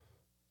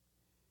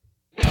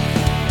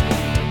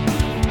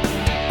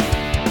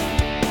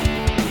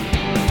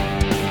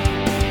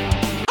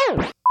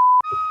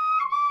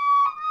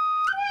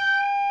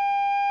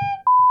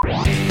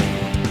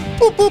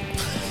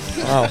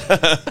Wow.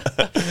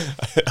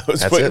 I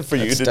was waiting for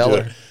you to do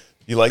it.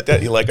 You like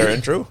that? You like our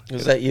intro?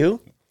 Was that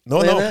you?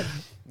 No. That?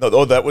 No,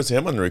 oh, that was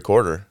him on the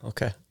recorder.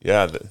 Okay.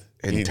 Yeah.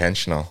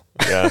 Intentional.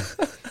 Yeah.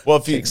 Well,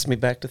 if you Takes me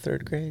back to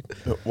third grade.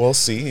 we'll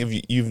see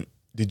if you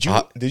did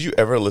you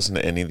ever listen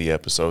to any of the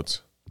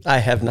episodes? I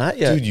have not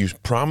yet. Dude, you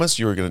promised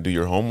you were going to do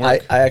your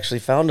homework. I actually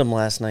found them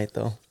last night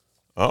though.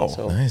 Oh,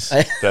 So nice.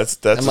 that's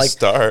I'm a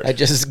start. I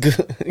just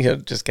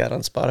just got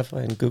on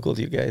Spotify and Googled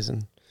you guys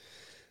and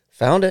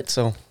found it.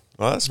 So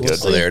Well, that's we'll good.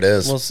 see. Well, there it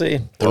is. We'll see.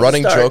 The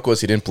running joke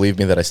was he didn't believe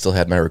me that I still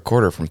had my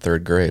recorder from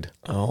third grade.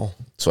 Oh,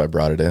 So I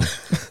brought it in.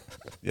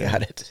 Yeah.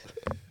 got it.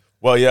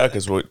 Well, yeah,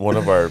 because one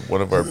of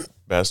our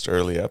best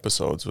early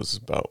episodes was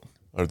about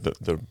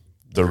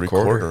the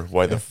recorder.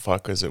 Why the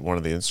fuck is it one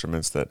of the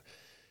instruments that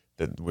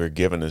we're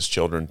given as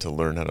children to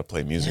learn how to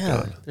play music Yeah,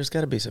 on? there's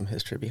got to be some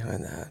history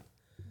behind that.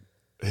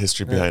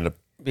 History behind a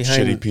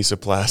shitty piece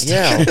of plastic.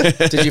 Yeah.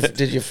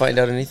 Did you find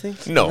out anything?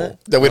 No. on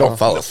that? That we don't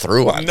follow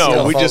through on. No. You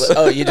don't we follow just-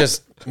 it? You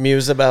just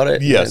muse about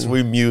it. Yes, and-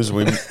 we muse.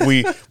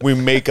 We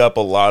make up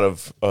a lot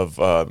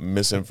of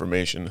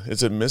misinformation.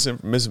 Is it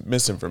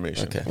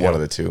misinformation? Okay. One of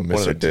the two, of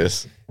Mr. the two.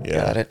 Diss.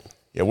 Yeah. Got it.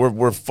 Yeah,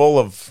 we're full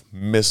of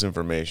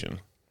misinformation.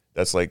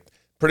 That's like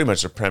pretty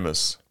much the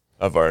premise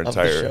of our the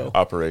entire show.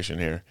 operation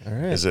here. All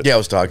right. Is it? Yeah, I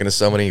was talking to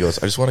somebody. He goes,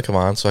 I just want to come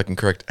on so I can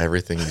correct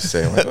everything you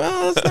say. I'm like,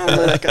 well, it's not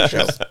really that kind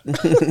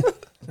of show.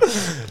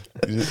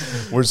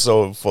 We're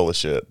so full of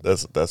shit.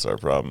 That's our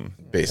problem.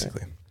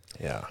 Basically.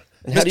 Yeah.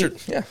 And how do you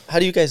Yeah. how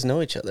do you guys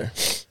know each other?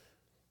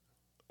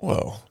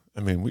 Well,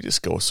 I mean, we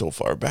just go so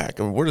far back.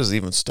 I mean, where does it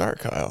even start,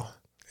 Kyle?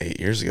 8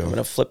 years ago. I'm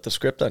gonna flip the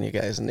script on you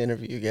guys and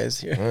interview you guys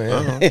here. Oh, yeah.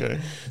 Oh, okay.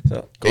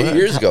 So Go 8 ahead.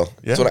 years ago.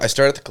 Yeah. So I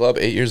started at the club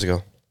 8 years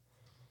ago.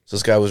 So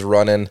this guy was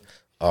running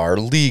our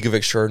League of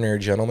Extraordinary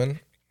Gentlemen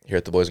here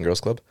at the Boys and Girls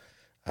Club,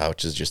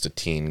 which is just a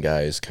teen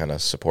guys kind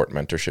of support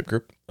mentorship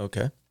group.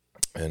 okay.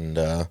 And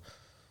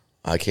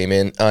I came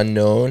in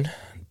unknown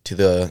to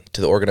the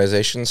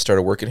organization,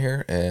 started working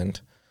here, and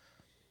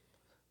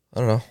I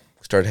don't know,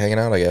 started hanging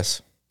out, I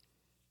guess.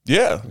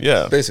 Yeah,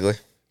 yeah. Basically.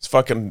 It's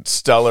fucking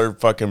stellar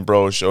fucking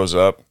bro shows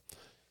up.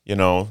 You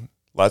know,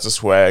 lots of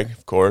swag,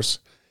 of course.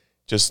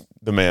 Just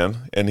the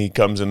man. And he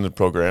comes into the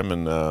program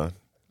and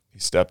he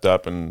stepped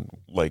up and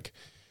like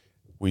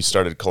we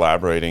started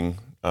collaborating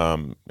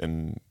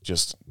and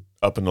just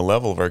upping the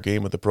level of our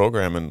game with the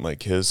program and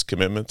like his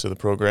commitment to the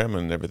program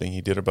and everything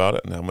he did about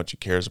it and how much he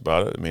cares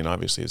about it. I mean,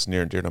 obviously it's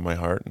near and dear to my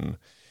heart and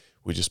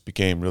we just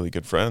became really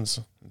good friends.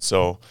 And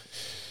so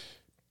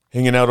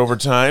hanging out over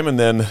time and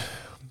then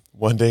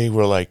one day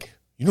we're like,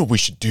 you know what we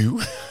should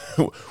do?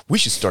 We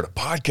should start a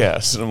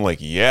podcast. And I'm like,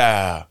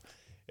 yeah.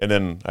 And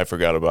then I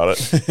forgot about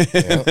it.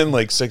 And then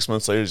like 6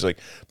 months later, he's like,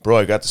 bro,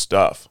 I got the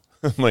stuff.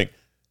 I'm like,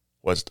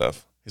 what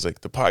stuff? He's like,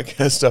 the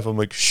podcast stuff. I'm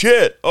like,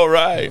 shit, all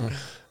right. And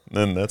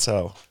then that's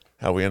how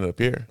we ended up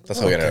here.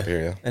 That's how we ended up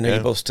here, yeah. And are Yeah.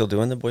 you both still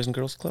doing the Boys and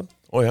Girls Club?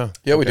 Oh, yeah.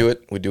 Yeah, we do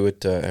it. We do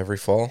it every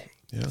fall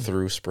Yeah.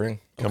 through spring.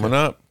 Coming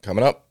up,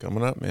 Coming up,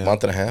 man.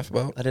 month and a half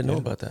about. I didn't know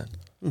about that.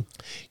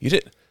 You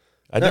did?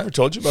 I never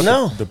told you about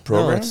No, the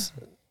program? No,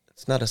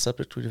 it's not a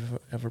subject we've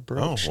ever Oh,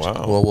 broached. wow.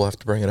 Well, we'll have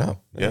to bring it up.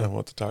 Yeah, we'll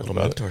have to talk A little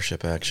about it.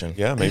 mentorship action.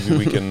 Yeah, maybe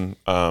we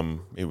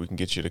can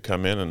get you to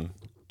come in and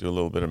do a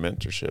little bit of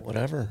mentorship.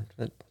 Whatever.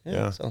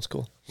 Yeah. Sounds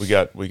cool. We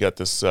got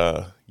this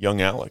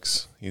young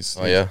Alex. He's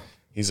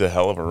a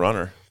hell of a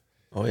runner.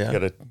 Oh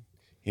yeah.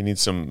 He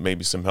needs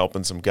maybe some help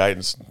and some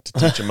guidance to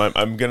teach him.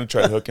 I'm going to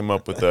try to hook him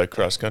up with a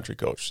cross country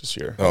coach this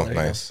year. Oh, There you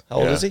go. nice. How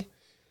old Yeah. is he?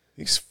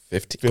 He's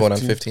 15, going on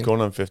 15.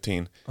 Going on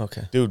 15.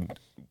 Okay. Dude,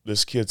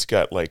 this kid's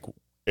got like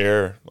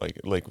air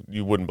like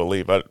you wouldn't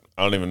believe. I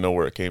don't even know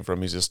where it came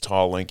from. He's this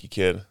tall, lanky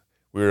kid.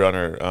 We were on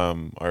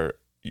our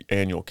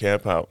annual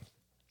camp out.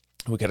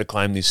 We got to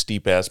climb these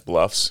steep ass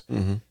bluffs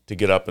to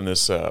get up in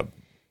this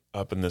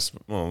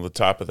the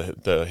top of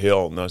the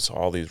hill, and there's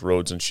all these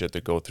roads and shit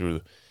that go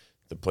through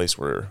the place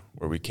where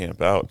we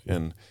camp out,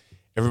 and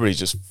everybody's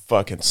just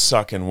fucking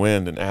sucking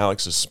wind, and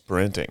Alex is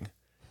sprinting,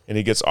 and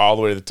he gets all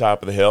the way to the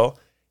top of the hill,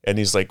 and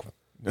he's like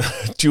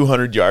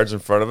 200 yards in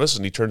front of us,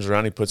 and he turns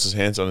around, he puts his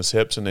hands on his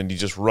hips, and then he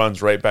just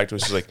runs right back to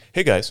us. He's like,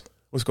 "Hey guys,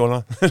 what's going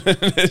on?"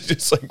 It's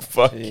just like,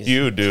 "Fuck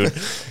you, dude,"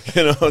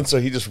 you know. And so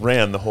he just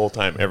ran the whole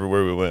time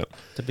everywhere we went.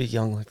 To be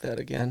young like that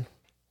again.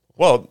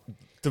 Well,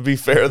 to be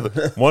fair,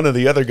 one of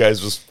the other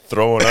guys was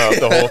throwing up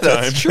the whole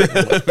time.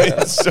 I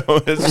mean, so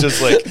it's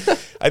just like,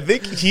 I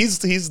think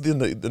he's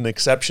an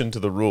exception to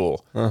the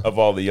rule of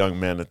all the young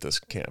men at this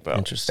camp out.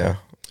 Interesting. Yeah.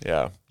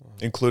 Yeah,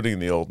 including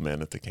the old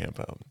men at the camp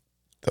out.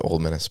 The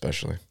old men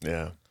especially.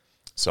 Yeah.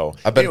 So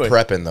I've been anyway,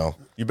 prepping, though.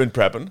 You've been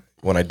prepping?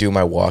 When I do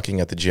my walking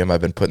at the gym,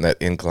 I've been putting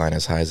that incline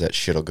as high as that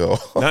shit'll go.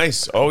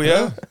 Nice. Oh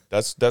yeah,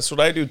 that's what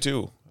I do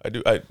too.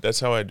 That's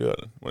how I do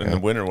it in the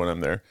winter when I'm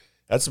there.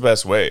 That's the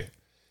best way.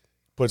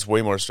 Puts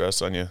way more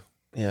stress on you.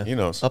 Yeah. He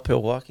knows.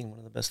 Uphill walking, one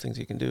of the best things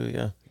you can do.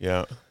 Yeah.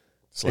 Yeah.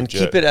 It's And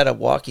legit. keep it at a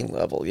walking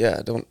level.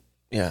 Yeah. Don't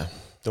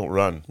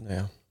run.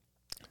 Yeah.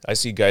 I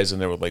see guys in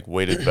there with like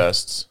weighted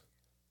vests,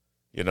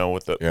 you know,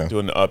 with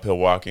doing the uphill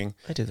walking.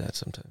 I do that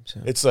sometimes.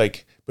 Yeah. It's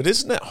like, But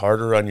isn't that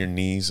harder on your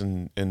knees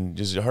and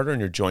is it harder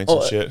on your joints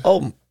and shit?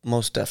 Oh,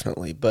 most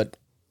definitely. But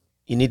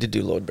you need to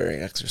do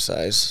load-bearing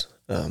exercise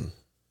to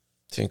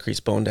increase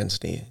bone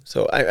density.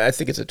 So I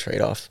think it's a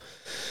trade-off.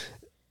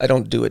 I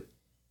don't do it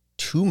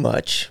too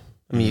much.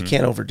 I mean, you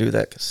can't overdo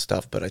that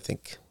stuff, but I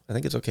think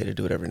it's okay to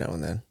do it every now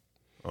and then.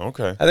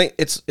 Okay. I think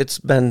it's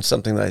been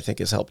something that I think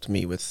has helped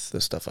me with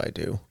the stuff I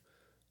do,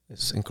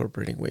 is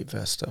incorporating weight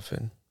vest stuff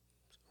in.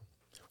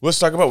 Let's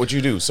talk about what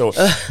you do. So,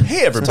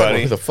 hey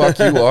everybody, Who the fuck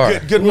you are?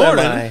 Good Who am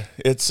morning. I?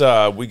 It's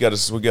we got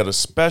a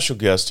special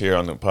guest here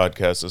on the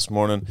podcast this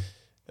morning.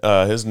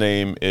 His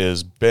name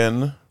is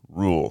Ben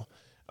Rule.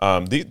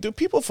 Do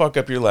people fuck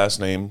up your last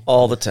name?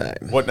 All the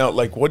time. What now?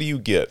 Like, what do you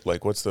get?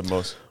 Like, what's the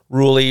most?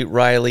 Ruley,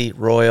 Riley,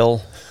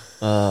 Royal,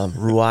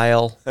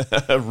 Ruile.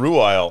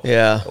 Ruile.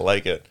 Yeah. I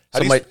like it.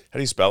 How So do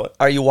you spell it?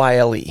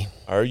 Ruyle.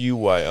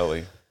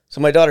 Ruyle. So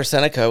my daughter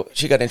Seneca,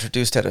 she got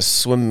introduced at a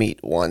swim meet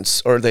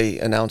once, or they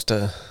announced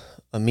a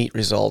meet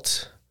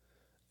result,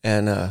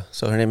 and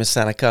so her name is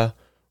Seneca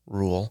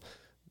Rule.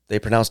 They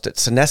pronounced it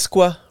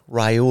Senesqua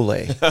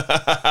Riule.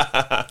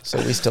 So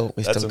we still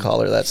call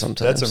her that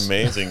sometimes. That's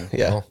amazing.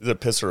 Yeah. Does it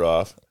piss her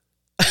off?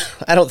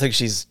 I don't think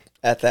she's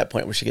at that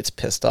point where she gets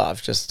pissed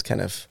off. Just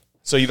kind of.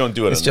 So you don't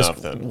do it It's enough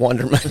just then.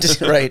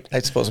 wonderment, right? I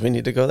suppose we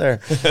need to go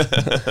there.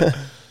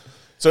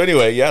 So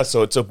anyway, yeah.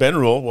 So Ben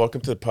Rule, welcome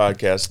to the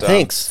podcast.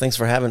 Thanks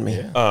for having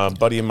me.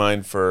 Buddy of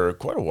mine for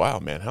quite a while,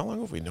 man. How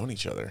long have we known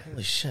each other?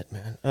 Holy shit,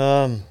 man.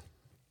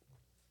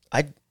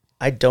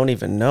 I don't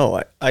even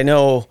know. I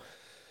know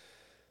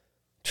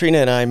Trina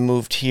and I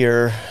moved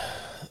here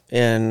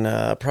in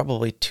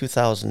probably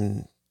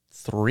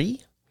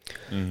 2003.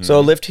 Mm-hmm. So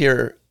lived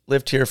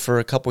here for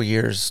a couple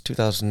years,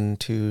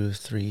 2002,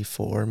 3,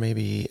 4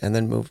 maybe, and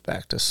then moved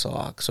back to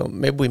Sauk. So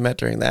maybe we met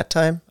during that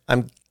time.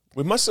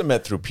 We must have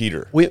met through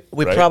Peter. We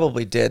right?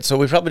 probably did. So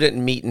we probably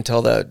didn't meet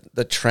until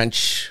the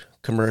trench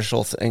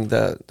commercial thing,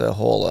 the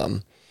whole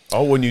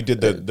When you did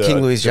the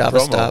King Louis the Java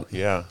promo. stop.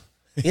 Yeah.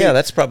 Yeah,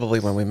 that's probably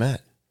when we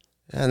met.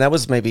 And that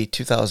was maybe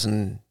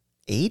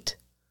 2008?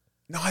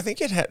 No, I think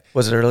it had.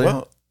 Was it earlier?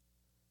 Well,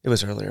 It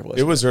was earlier, wasn't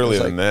it? it was earlier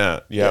like- than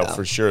that. Yeah, yeah.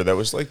 for sure. That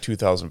was like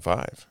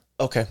 2005.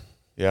 Okay.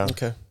 Yeah.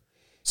 Okay.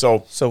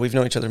 So So we've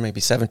known each other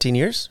maybe 17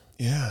 years?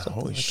 yeah,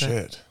 holy like that.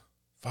 shit,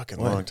 fucking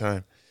Wow. long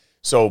time.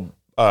 So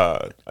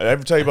I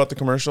ever tell you about the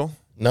commercial?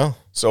 No.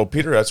 So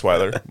Peter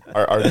Etzweiler,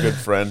 our good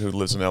friend who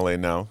lives in LA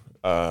now,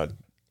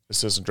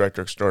 assistant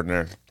director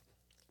extraordinaire.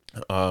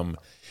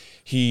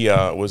 He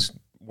was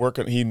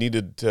working. He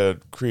needed to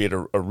create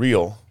a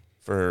reel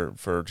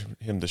for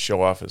him to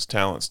show off his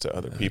talents to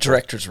other people.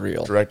 Director's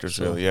reel. Director's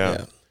reel,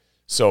 yeah.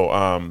 So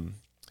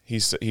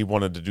he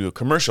wanted to do a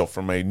commercial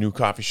from a new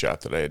coffee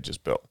shop that I had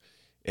just built.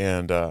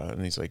 And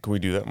he's like, "Can we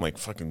do that?" I'm like,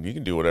 "Fucking, you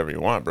can do whatever you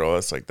want, bro.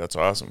 That's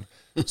awesome."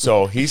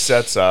 So he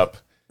sets up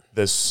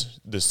this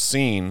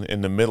scene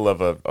in the middle of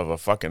a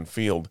fucking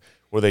field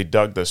where they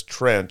dug this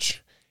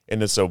trench,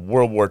 and it's a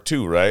World War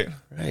II, right?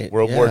 Right.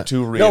 World yeah. War II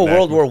reenactment. No,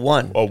 World War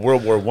One. Oh,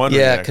 World War One.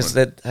 Yeah, reenactment.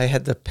 because I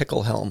had the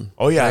pickle helm.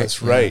 Oh yeah, right?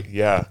 that's right.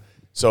 Yeah.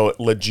 So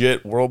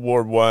legit World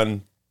War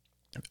One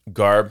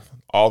garb,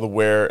 all the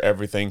wear,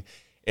 everything.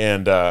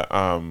 And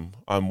on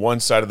one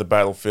side of the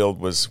battlefield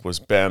was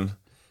Ben,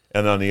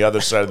 and on the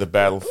other side of the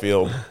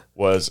battlefield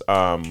was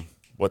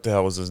what the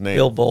hell was his name?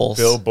 Bill Bowles.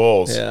 Bill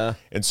Bowles. Yeah.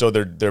 And so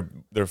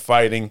they're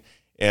fighting,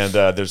 and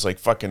there's like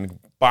fucking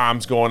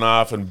bombs going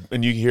off,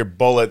 and you hear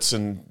bullets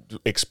and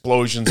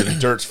explosions and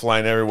dirt's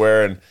flying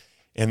everywhere,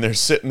 and they're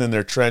sitting in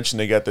their trench, and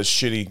they got this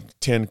shitty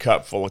tin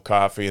cup full of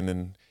coffee,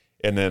 and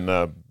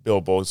then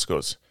Bill Bowles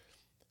goes,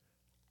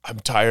 "I'm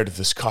tired of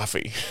this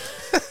coffee.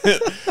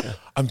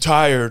 I'm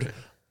tired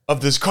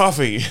of this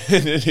coffee."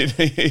 And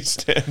he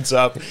stands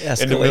up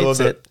in the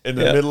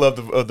middle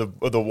of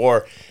the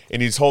war,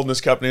 and he's holding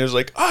his cup, and he's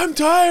like, "I'm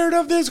tired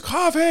of this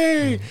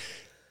coffee."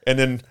 And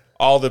then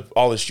all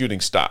the shooting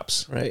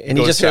stops. Right. And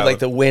you Goes just hear silent. like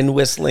the wind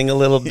whistling a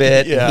little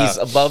bit. Yeah. And he's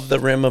above the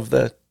rim of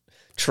the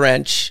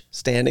trench,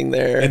 standing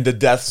there. in the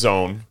death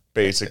zone,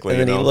 basically.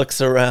 and then he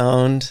looks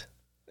around.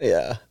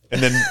 Yeah.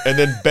 And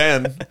then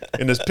Ben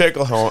in his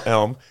pickle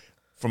helm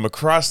from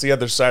across the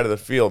other side of the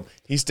field,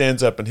 he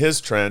stands up in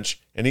his trench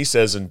and he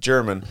says in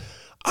German,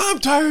 "I'm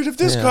tired of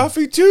this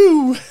coffee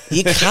too."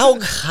 Ich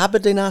auch habe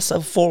die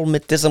Nase voll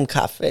mit diesem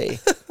Kaffee.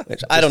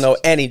 Which I don't know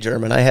any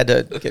German. I had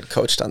to get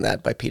coached on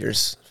that by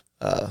Peter's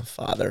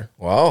father.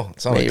 Wow.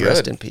 It sounded May he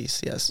rest good. in peace.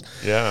 Yes.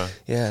 Yeah.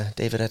 Yeah.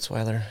 David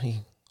Etzweiler.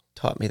 He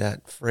taught me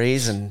that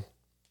phrase and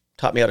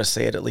taught me how to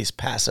say it at least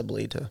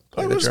passably to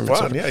play It the was German fun.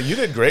 soldier. Yeah, you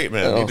did great,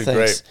 man. Oh, You did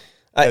thanks. great.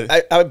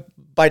 I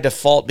by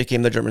default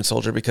became the German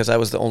soldier because I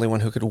was the only one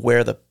who could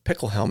wear the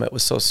pickle helmet. It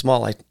was so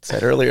small. I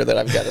said earlier that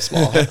I've got a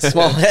small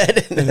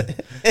head.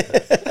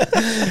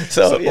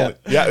 so yeah.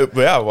 Yeah.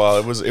 Well,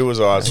 it was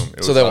awesome.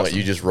 It So was then awesome. what?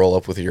 You just roll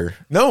up with your.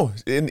 No,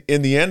 in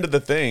the end of the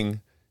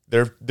thing,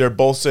 they're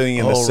both sitting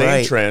in the Oh, same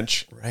right.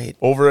 trench, Right.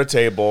 over a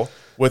table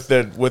with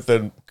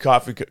the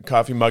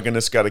coffee mug, and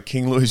it's got a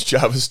King Louis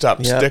Java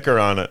Stop Yep. sticker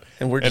on it,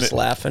 And we're just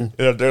laughing.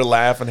 They're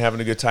laughing, having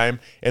a good time,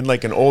 and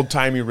like an old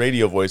timey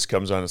radio voice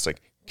comes on. It's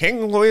like,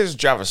 "King Louis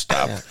Java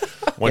Stop,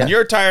 When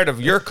you're tired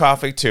of your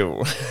coffee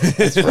too.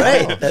 That's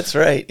right. That's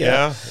right. Yeah.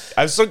 Yeah.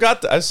 I've still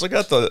got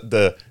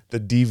the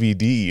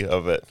DVD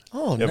of it.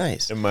 Oh,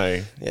 nice. In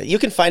my Yeah, you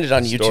can find it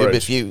on YouTube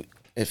storage.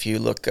 if you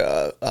look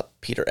up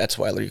Peter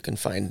Etzweiler. You can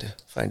find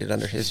it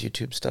under his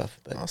YouTube stuff.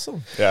 But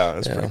Awesome. yeah,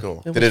 that's pretty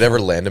cool. Did it ever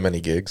land him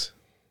any gigs?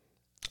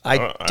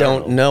 I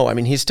don't know. I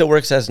mean, he still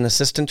works as an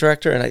assistant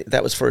director, and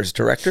that was for his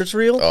director's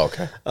reel. Oh,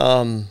 okay.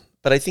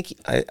 But I think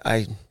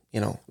I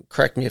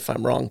correct me if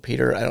I'm wrong,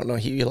 Peter. I don't know.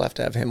 You'll have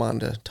to have him on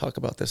to talk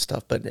about this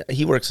stuff. But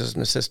he works as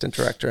an assistant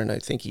director, and I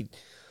think he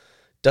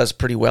does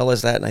pretty well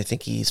as that. And I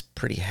think he's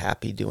pretty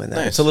happy doing that.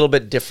 Nice. It's a little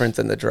bit different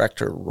than the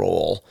director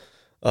role.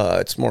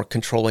 It's more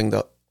controlling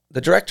the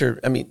director.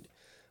 I mean,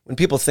 when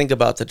people think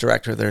about the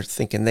director, they're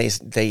thinking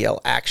they yell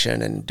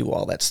action and do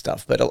all that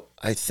stuff. But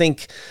I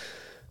think,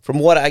 from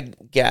what I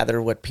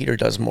gather, what Peter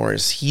does more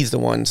is he's the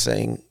one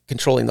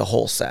controlling the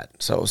whole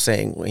set. So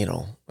saying,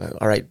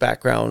 all right,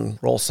 background,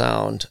 roll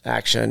sound,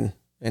 action,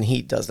 and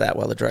he does that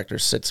while the director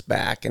sits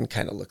back and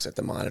kind of looks at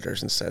the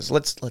monitors and says,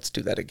 let's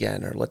do that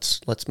again, or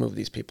let's move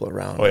these people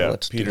around. Oh yeah,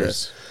 let's do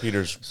this.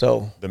 Peter's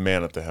So the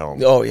man at the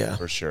helm. Oh yeah,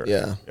 for sure.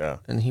 Yeah, yeah.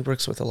 And he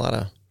works with a lot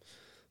of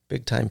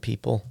big time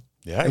people.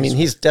 Yeah, I mean,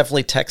 he's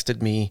definitely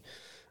texted me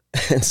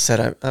and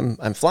said,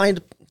 I'm flying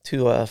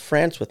to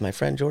France with my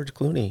friend George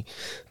Clooney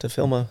to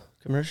film a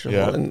commercial.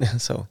 Yeah.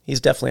 And so he's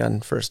definitely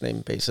on first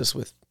name basis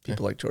with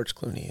people like George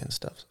Clooney and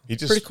stuff.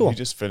 Pretty cool. He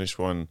just finished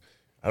one.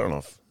 I don't know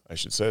if I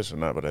should say this or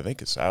not, but I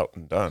think it's out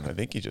and done. I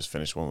think he just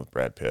finished one with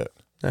Brad Pitt,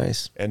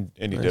 Nice. and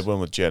he did one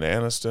with Jen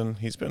Aniston.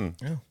 He's been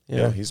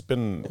he's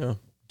been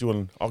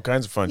doing all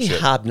kinds of fun He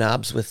shit.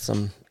 hobnobs with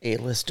some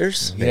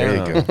A-listers. There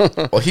you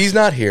go. Well, he's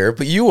not here,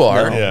 but you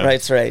are. No, Yeah.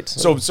 Right, right.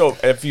 So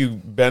if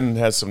Ben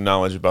has some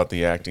knowledge about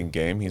the acting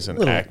game, he's an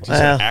Little- actor.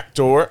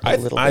 I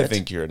little I bit.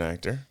 think you're an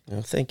actor.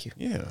 Thank you.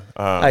 Yeah.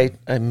 I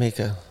make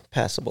a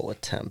passable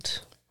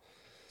attempt.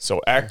 So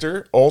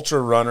actor,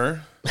 ultra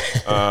runner,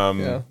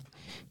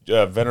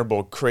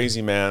 venerable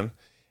crazy man,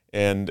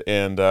 and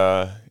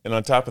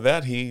on top of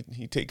that, he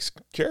takes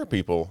care of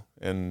people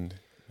and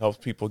helps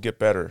people get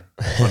better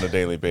on a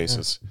daily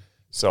basis.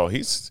 So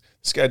this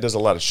guy does a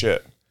lot of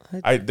shit.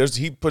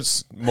 He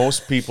puts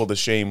most people to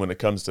shame when it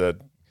comes to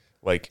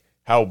like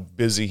how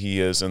busy he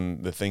is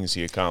and the things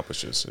he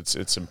accomplishes.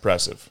 It's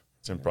impressive.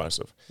 It's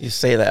impressive. You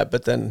say that,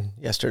 but then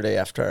yesterday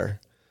after our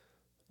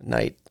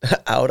night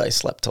out, I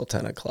slept till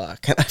 10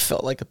 o'clock and I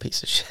felt like a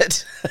piece of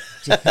shit.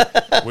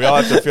 We all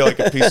have to feel like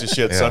a piece of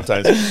shit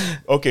sometimes.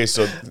 Okay,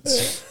 so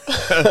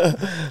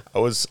I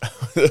was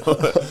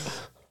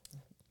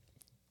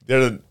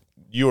there.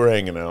 You were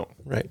hanging out,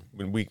 Right.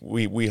 when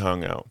we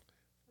hung out.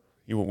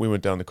 We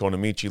went down to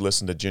Konamichi,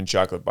 listened to Gin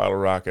Chocolate Bottle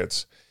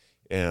Rockets,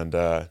 and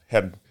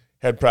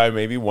had probably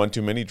maybe one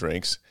too many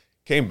drinks.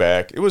 Came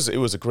back. It was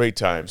a great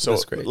time. So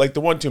was great. like the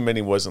one too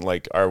many wasn't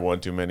like our one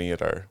too many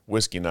at our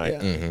whiskey night.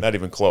 Yeah. Not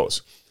even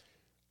close.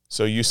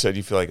 So you said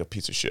you feel like a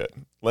piece of shit.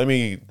 Let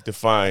me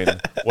define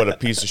what a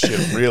piece of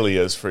shit really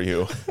is for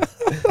you.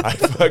 I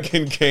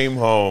fucking came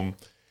home.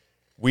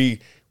 We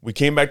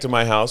came back to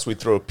my house. We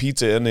threw a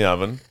pizza in the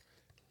oven.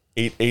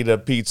 Ate a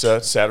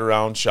pizza, sat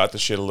around, shot the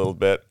shit a little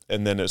bit,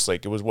 and then it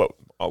was what,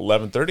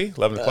 11:30,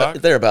 11 o'clock?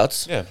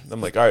 Thereabouts. Yeah. I'm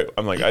like, all right.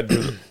 I'm like,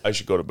 I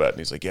should go to bed. And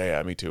he's like,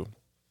 yeah, me too.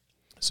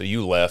 So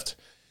you left,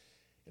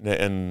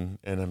 and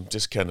I'm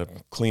just kind of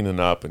cleaning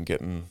up and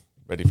getting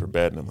ready for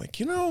bed, and I'm like,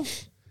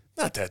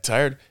 not that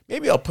tired.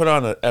 Maybe I'll put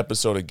on an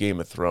episode of Game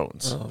of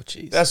Thrones. Oh,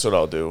 jeez. That's what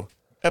I'll do.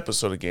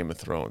 Episode of Game of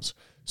Thrones.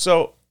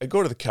 So I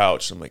go to the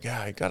couch. And I'm like,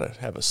 I gotta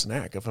have a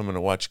snack if I'm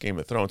gonna watch Game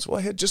of Thrones. Well,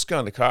 I had just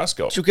gone to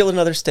Costco. Did you kill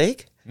another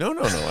steak? No,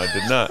 I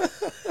did not.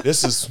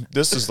 This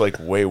is like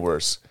way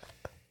worse.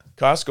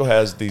 Costco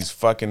has these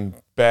fucking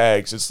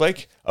bags. It's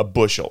like a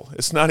bushel.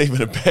 It's not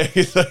even a bag.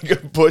 It's like a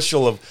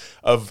bushel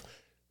of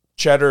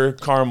cheddar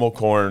caramel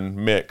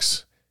corn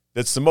mix.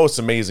 That's the most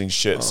amazing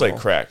shit. It's like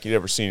crack you've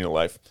ever seen in your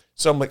life.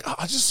 So I'm like,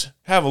 I'll just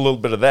have a little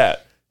bit of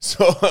that.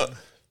 So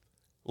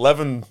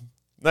 11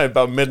 night,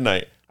 about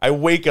midnight, I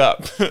wake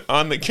up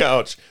on the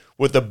couch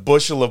with a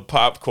bushel of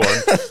popcorn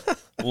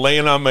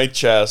laying on my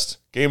chest.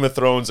 Game of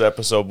Thrones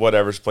episode,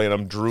 whatever's playing.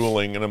 I'm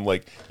drooling, and I'm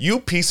like, "You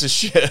piece of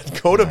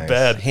shit, go to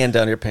bed." Hand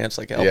down your pants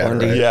like Al Yeah,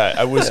 Bundy. right. Yeah,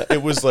 I was.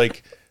 It was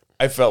like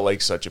I felt like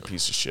such a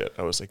piece of shit.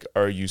 I was like,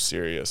 "Are you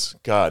serious?"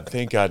 God,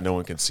 thank God, no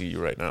one can see you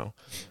right now.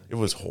 It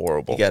was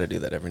horrible. You got to do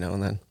that every now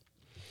and then.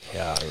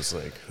 Yeah, I was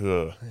like,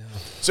 ugh.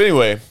 So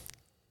anyway,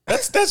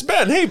 that's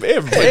Ben. Hey,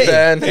 everybody. Hey,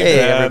 Ben. Hey,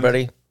 Ben.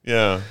 everybody.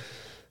 Yeah.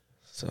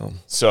 So,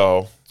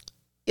 So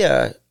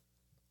yeah,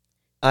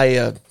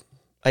 I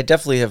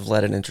definitely have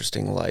led an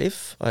interesting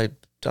life. I've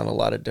done a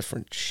lot of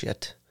different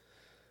shit.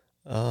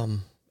 I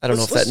don't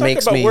know if let's that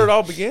makes talk about me. where it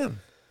all began.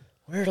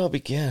 Where it all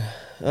began.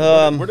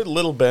 Where did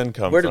little Ben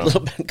come Where from? did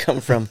little Ben come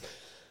from?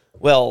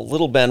 Well,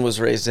 little Ben was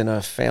raised in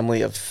a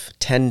family of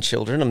 10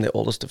 children. I'm the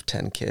oldest of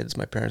 10 kids.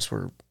 My parents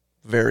were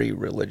very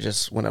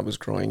religious when I was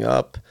growing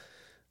up,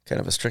 kind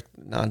of a strict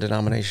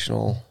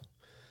non-denominational.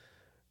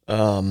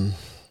 And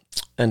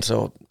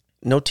so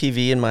no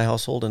TV in my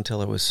household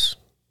until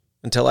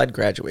I'd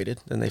graduated.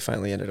 Then they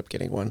finally ended up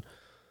getting one.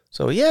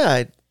 So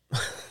yeah,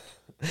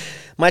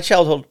 my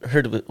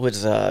childhood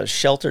was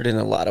sheltered in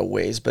a lot of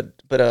ways, but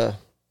I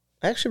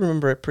actually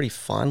remember it pretty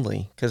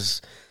fondly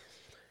because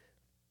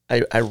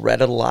I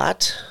read a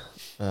lot,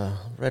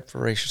 read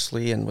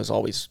voraciously, and was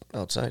always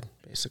outside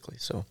basically.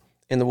 So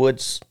in the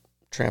woods,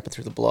 tramping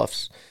through the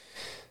bluffs.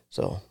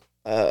 So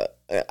I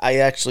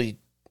actually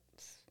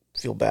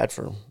feel bad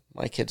for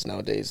my kids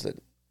nowadays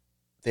that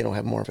they don't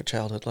have more of a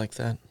childhood like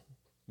that.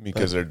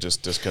 Because they're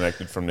just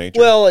disconnected from nature.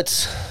 Well,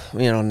 it's,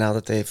 now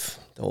that the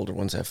older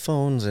ones have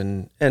phones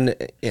and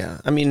yeah,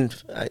 I mean,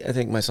 I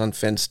think my son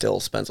Finn still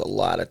spends a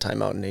lot of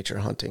time out in nature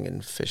hunting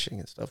and fishing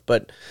and stuff,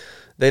 but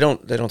they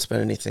don't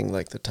spend anything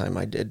like the time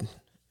I did.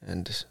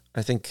 And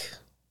I think,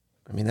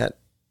 that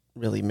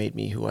really made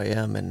me who I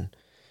am. And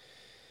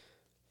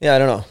yeah, I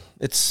don't know.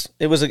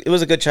 It was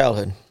a good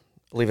childhood,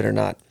 believe it or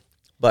not.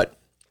 But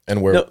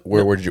And where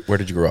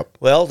did you grow up?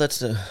 well,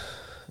 that's a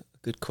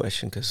good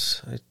question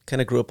because I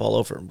kind of grew up all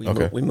over.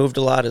 We moved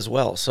a lot as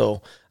well.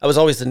 So I was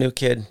always the new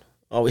kid,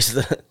 always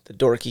the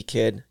dorky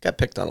kid. Got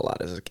picked on a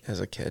lot as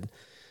a kid.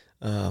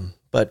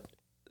 But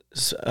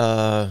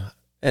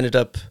ended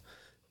up,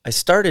 I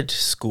started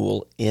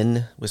school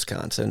in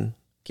Wisconsin,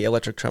 Gay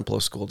Electric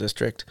Trempealeau School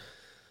District.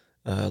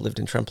 Lived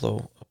in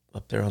Trempealeau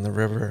up there on the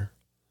river.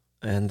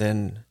 And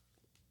then,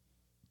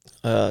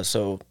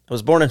 so I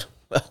was born in,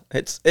 well,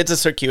 it's a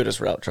circuitous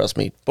route, trust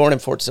me. Born in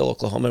Fort Sill,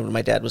 Oklahoma, when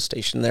my dad was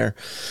stationed there.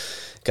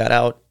 He got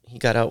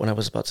out when I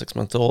was about 6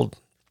 months old.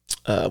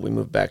 We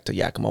moved back to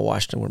Yakima,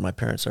 Washington, where my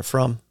parents are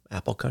from,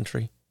 apple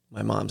country.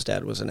 My mom's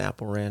dad was an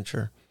apple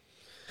rancher.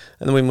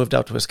 And then we moved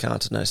out to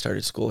Wisconsin, and I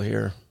started school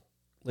here.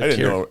 I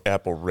didn't know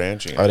apple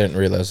ranching. I didn't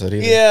realize that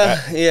either.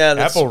 Yeah.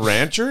 Apple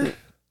rancher?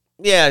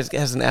 Yeah, it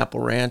has an apple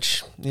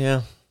ranch.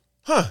 Yeah.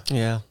 Huh.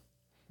 Yeah.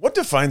 What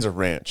defines a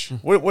ranch?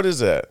 What is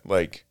that?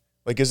 Like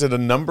is it a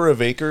number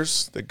of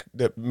acres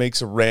that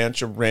makes a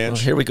ranch a ranch?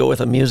 Well, here we go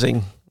with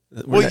amusing.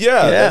 Well,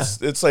 yeah.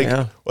 It's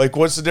like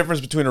what's the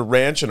difference between a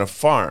ranch and a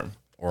farm?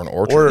 Or an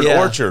orchard. Or an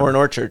orchard. Or an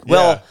orchard. Yeah.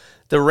 Well,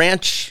 the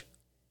ranch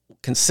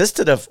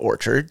consisted of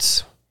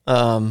orchards,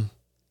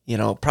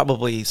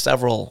 probably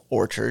several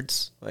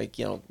orchards, like,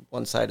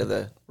 one side of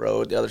the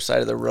road, the other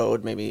side of the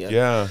road, maybe.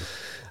 Yeah.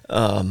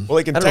 Well,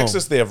 like in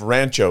Texas, they have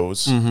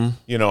ranchos, and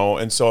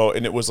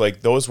it was like,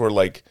 those were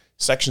like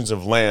sections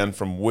of land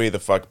from way the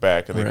fuck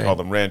back, and they called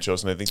them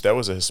ranchos, and I think that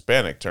was a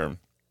Hispanic term.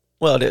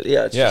 Well,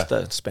 it's just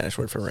the Spanish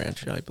word for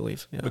ranch, I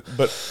believe. Yeah.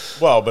 But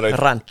I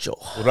rancho.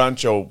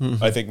 Rancho,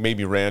 I think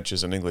maybe ranch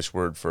is an English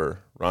word for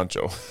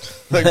rancho.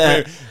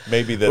 Like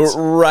maybe that's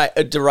right,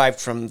 derived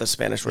from the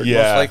Spanish word,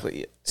 most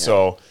likely. Yeah.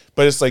 So,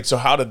 but it's like, so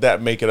how did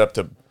that make it up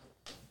to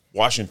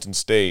Washington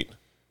State,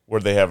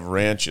 where they have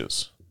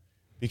ranches?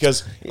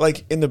 Because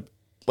like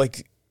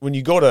when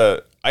you go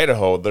to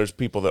Idaho, there's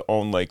people that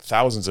own like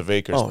thousands of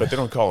acres, but they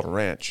don't call it a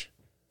ranch.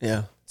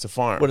 Yeah, it's a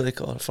farm. What do they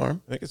call it? A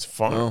farm? I think it's a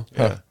farm. Oh.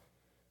 Yeah. Huh.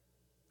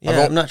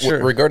 Yeah, I'm not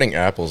sure. Regarding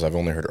apples, I've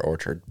only heard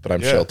orchard, but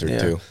I'm sheltered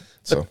too.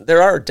 So but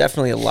there are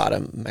definitely a lot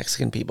of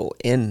Mexican people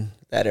in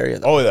that area.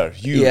 Oh, they're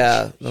huge.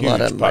 Yeah, huge a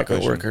lot of migrant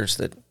population. workers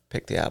that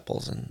pick the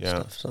apples and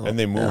stuff. So, and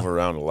they move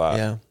around a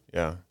lot.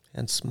 Yeah.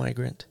 Hence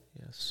migrant.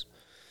 Yes.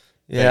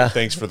 Yeah.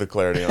 Thanks for the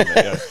clarity on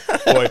that.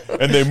 Yeah. Boy,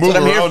 and they move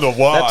around a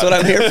lot. That's what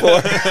I'm here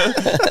for.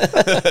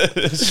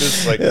 It's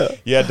just like,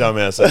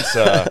 dumbass.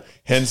 That's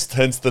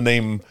hence the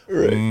name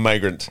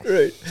migrant.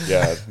 Right.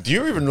 Yeah. Do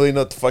you even really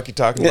know what the fuck you're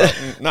talking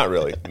about? Not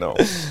really. No.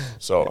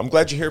 So I'm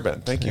glad you're here,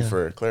 Ben. Thank you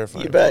for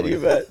clarifying. You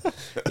bet.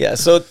 Yeah.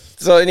 So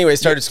anyway,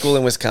 started school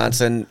in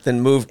Wisconsin, then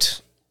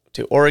moved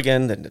to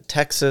Oregon, then to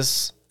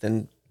Texas,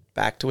 then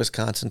back to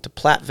Wisconsin to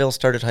Platteville.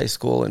 Started high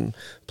school in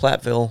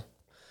Platteville.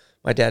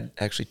 My dad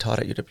actually taught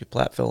at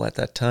UW-Platteville at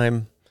that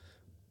time,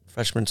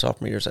 freshman,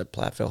 sophomore years at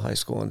Platteville High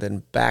School, and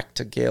then back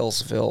to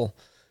Galesville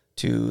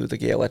to the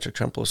Gay Electric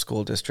Trempealeau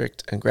School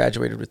District and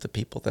graduated with the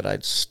people that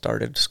I'd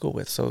started school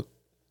with. So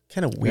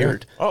kind of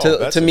weird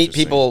to meet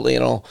people,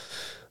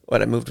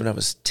 I moved when I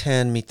was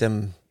 10, meet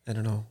them, I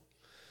don't know,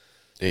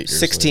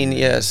 16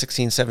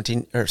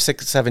 or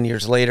 7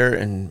 years later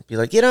and be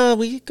like,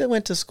 we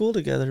went to school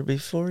together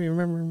before, you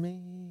remember me?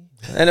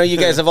 I know you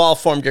guys have all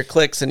formed your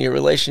cliques and your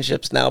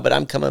relationships now, but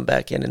I'm coming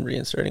back in and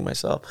reinserting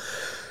myself.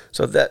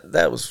 So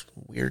that was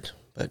weird.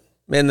 But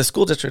man, the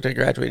school district I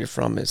graduated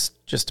from is,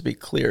 just to be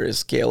clear,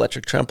 is Gay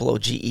Electric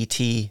Trempealeau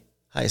GET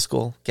High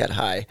School, Get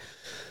High.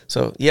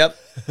 So, yep,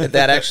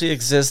 that actually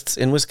exists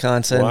in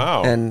Wisconsin.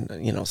 Wow. And,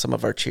 some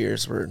of our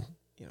cheers were,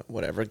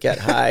 whatever, Get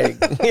High.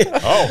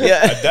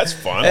 That's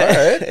fun. All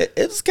right.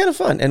 It's kind of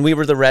fun. And we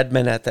were the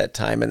Redmen at that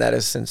time, and that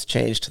has since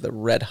changed to the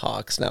Red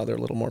Hawks. Now they're a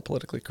little more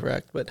politically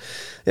correct, but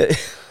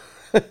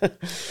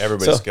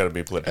everybody's got to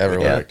be politically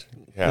correct.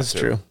 That's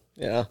true.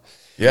 Yeah.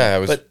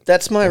 Yeah, but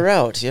that's my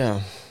route.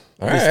 Yeah.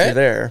 All at least right. through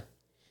there.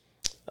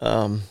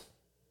 And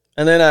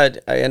then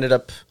I ended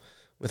up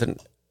with an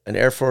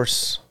Air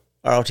Force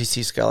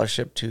ROTC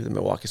scholarship to the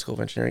Milwaukee School of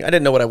Engineering. I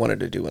didn't know what I wanted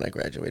to do when I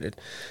graduated,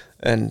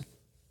 and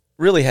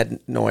really had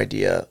no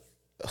idea.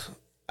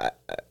 I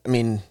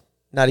mean,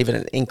 not even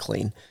an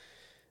inkling.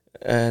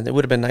 And it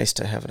would have been nice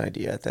to have an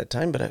idea at that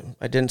time, but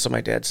I didn't. So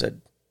my dad said,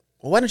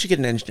 well, why don't you get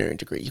an engineering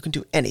degree? You can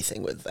do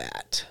anything with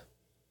that.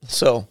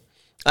 So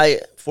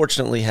I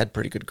fortunately had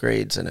pretty good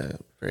grades and a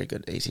very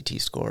good ACT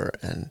score,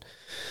 and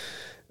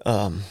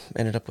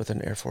ended up with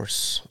an Air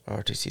Force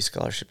ROTC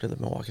scholarship to the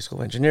Milwaukee School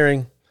of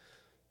Engineering.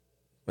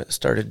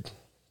 Started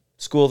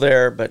school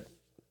there, but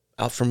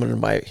out from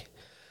under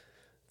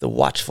the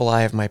watchful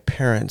eye of my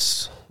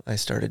parents, I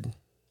started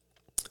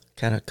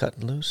kind of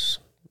cutting loose,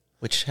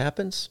 which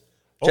happens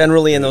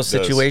generally in those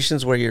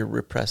situations where you're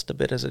repressed a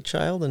bit as a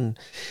child and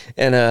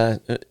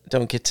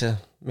don't get to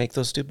make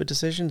those stupid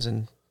decisions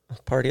and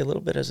party a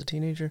little bit as a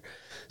teenager.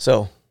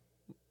 So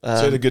you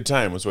had a good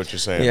time, was what you're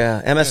saying.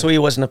 Yeah, MSOE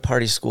wasn't a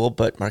party school,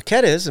 but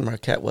Marquette is, and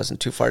Marquette wasn't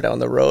too far down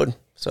the road.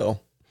 So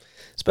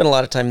spent a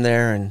lot of time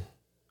there, and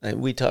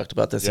we talked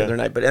about this the other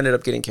night, but ended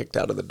up getting kicked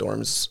out of the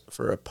dorms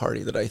for a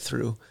party that I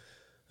threw.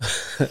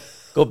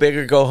 Go big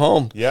or go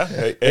home.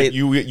 Yeah,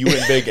 you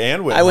went big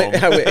and went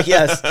home. I went,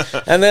 yes.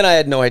 And then I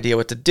had no idea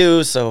what to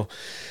do, so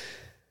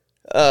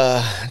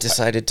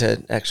decided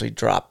to actually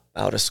drop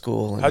out of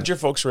school. And, how'd your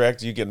folks react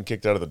to you getting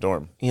kicked out of the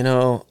dorm?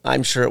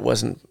 I'm sure it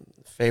wasn't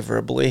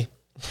favorably.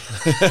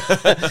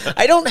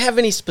 I don't have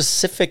any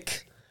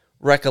specific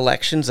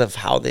recollections of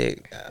how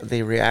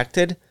they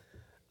reacted.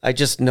 I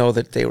just know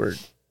that there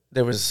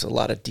was a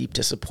lot of deep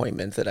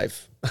disappointment that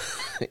I've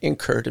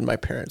incurred in my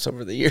parents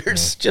over the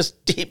years.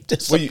 Just deep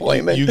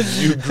disappointment. Well,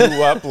 you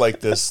grew up like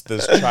this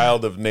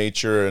child of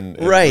nature and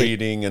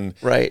reading and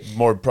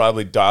more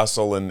probably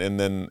docile, and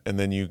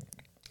then you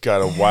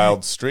got a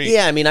wild streak.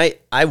 Yeah, I mean,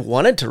 I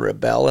wanted to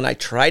rebel, and I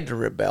tried to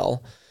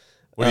rebel.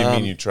 What do you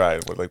mean you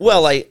tried?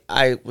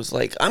 I was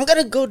like, I'm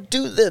going to go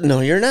do this.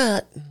 No, you're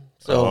not.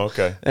 So,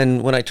 okay.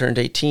 And when I turned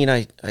 18,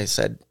 I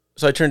said,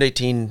 so I turned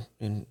 18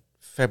 in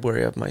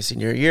February of my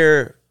senior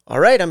year. All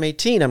right, I'm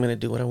 18. I'm going to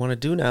do what I want to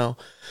do now.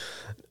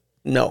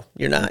 No,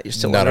 you're not. You're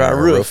still under our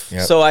roof.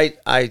 Yep. So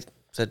I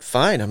said,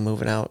 fine, I'm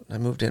moving out. I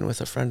moved in with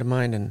a friend of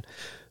mine, and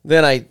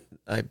then I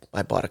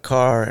bought a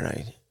car,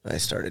 and I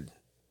started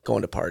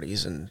going to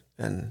parties and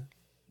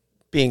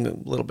being a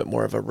little bit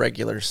more of a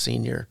regular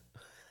senior.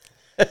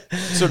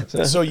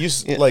 So you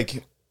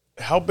like,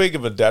 how big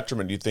of a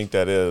detriment do you think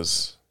that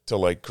is to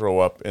like grow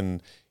up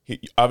and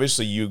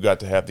obviously you got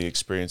to have the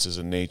experiences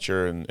in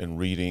nature and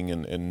reading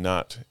and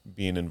not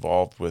being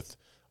involved with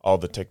all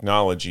the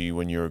technology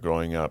when you were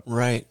growing up.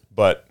 Right.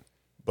 But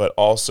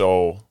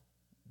also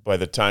by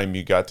the time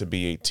you got to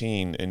be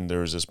 18 and there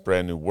was this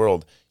brand new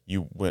world,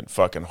 you went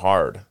fucking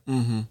hard.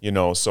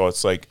 Mm-hmm. So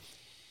it's like,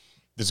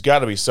 there's got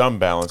to be some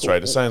balance,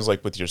 right? It sounds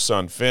like with your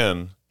son,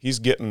 Finn, he's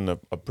getting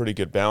a pretty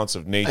good balance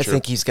of nature. I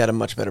think he's got a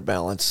much better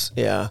balance.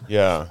 Yeah.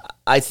 Yeah.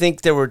 I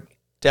think there were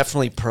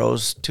definitely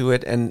pros to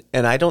it, and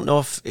I don't know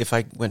if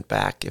I went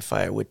back, if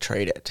I would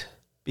trade it,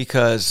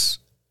 because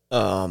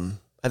I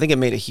think it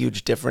made a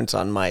huge difference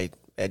on my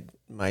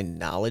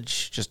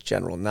knowledge, just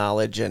general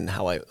knowledge, and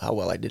how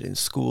well I did in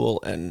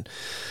school.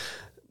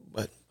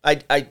 But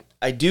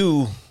I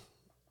do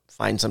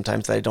find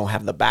sometimes that I don't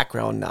have the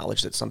background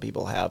knowledge that some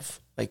people have.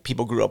 Like,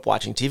 people grew up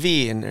watching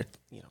TV, and they're,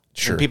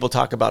 sure. When people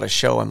talk about a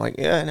show, I'm like,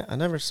 yeah, I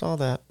never saw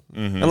that.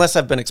 Mm-hmm. Unless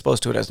I've been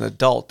exposed to it as an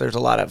adult. There's a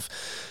lot of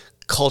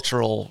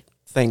cultural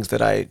things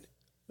that I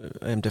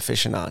am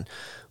deficient on.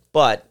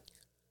 But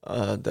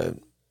the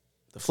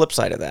flip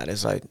side of that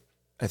is I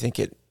think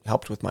it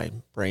helped with my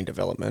brain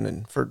development,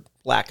 and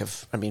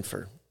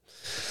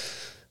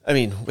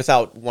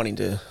without wanting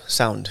to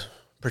sound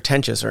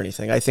pretentious or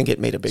anything, I think it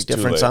made a big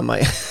difference on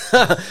my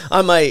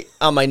on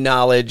my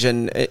knowledge,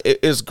 and it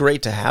is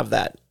great to have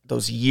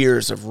those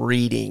years of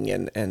reading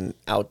and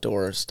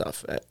outdoor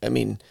stuff. I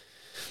mean,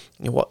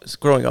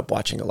 growing up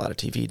watching a lot of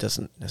TV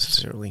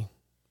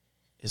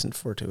isn't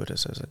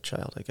fortuitous as a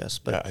child, I guess.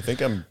 But yeah, I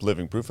think I'm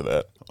living proof of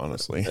that,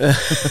 honestly.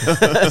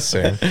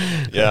 Same.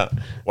 Yeah,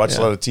 watched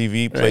a lot of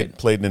TV,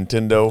 played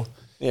Nintendo,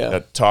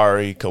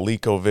 Atari,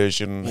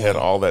 ColecoVision, had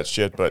all that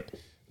shit.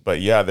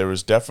 But yeah, there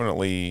was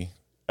definitely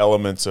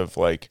elements of,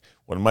 like,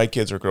 when my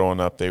kids were growing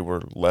up, they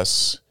were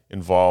less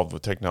involved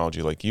with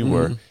technology like you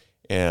were,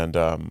 and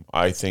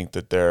I think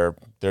that their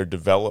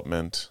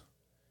development,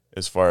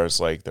 as far as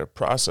like their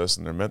process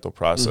and their mental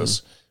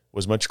process,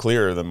 was much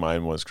clearer than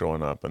mine was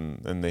growing up,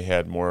 and they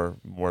had more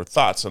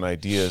thoughts and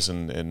ideas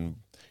and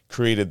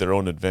created their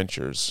own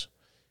adventures.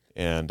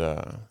 And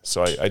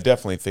so I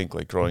definitely think,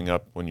 like, growing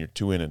up when you're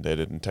too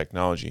inundated in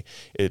technology,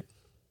 it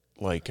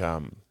like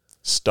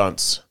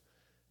stunts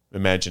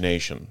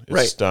imagination. It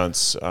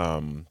stunts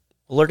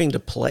learning to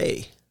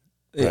play.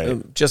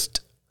 Right.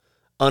 Just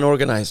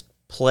unorganized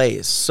play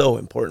is so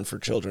important for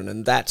children,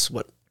 and that's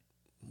what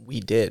we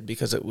did,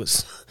 because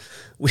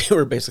we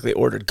were basically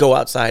ordered, go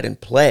outside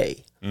and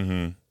play.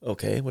 Mm-hmm.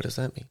 Okay, what does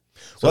that mean?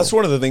 So that's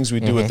one of the things we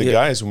do with the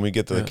guys when we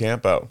get to the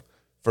camp out.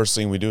 First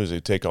thing we do is they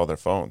take all their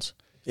phones.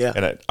 Yeah,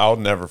 and I'll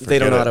never forget. They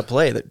don't know how to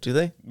play, do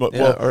they?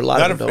 Well, or a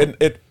lot of them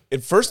don't.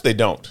 At first they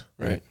don't.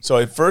 Right. So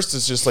at first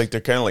it's just like they're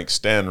kind of like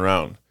standing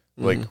around,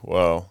 like,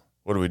 well,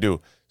 what do we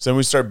do? So then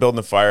we start building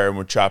a fire and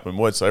we're chopping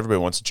wood. So everybody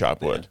wants to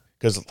chop wood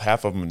because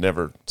half of them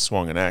never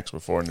swung an axe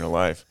before in their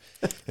life.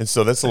 And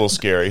so that's a little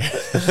scary.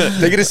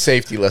 They get a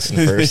safety lesson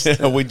first.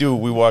 Yeah, we do.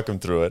 We walk them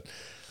through it.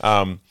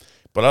 But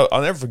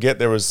I'll never forget,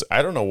 there was,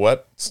 I don't know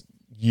what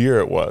year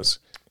it was,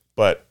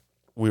 but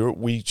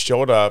we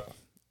showed up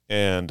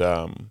and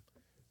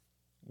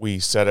we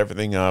set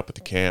everything up at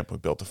the camp. We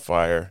built a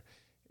fire,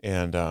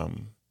 and I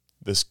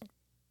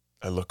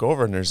look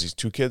over and there's these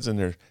two kids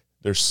and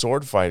they're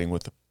sword fighting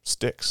with the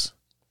sticks,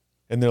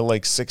 and they're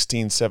like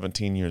 16,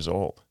 17 years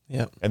old.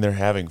 Yep. And they're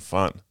having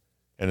fun,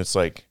 and it's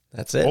like,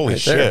 That's it. holy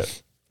right there.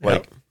 shit!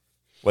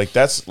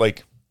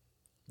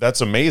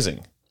 That's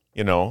amazing.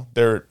 You know,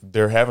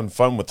 they're having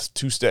fun with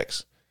two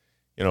sticks.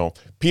 You know,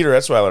 Peter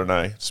Etzweiler and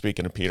I,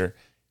 speaking of Peter,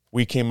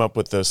 we came up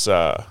with this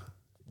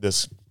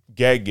this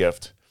gag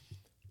gift,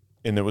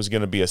 and it was going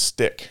to be a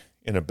stick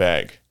in a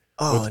bag.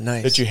 Oh,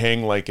 nice. That you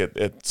hang like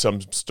at some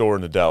store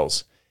in the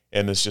Dells.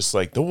 And it's just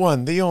like the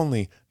one, the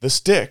only, the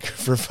stick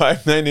for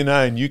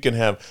 $5.99. You can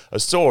have a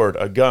sword,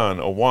 a gun,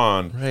 a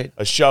wand, Right.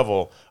 a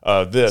shovel,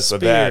 this,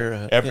 Spear,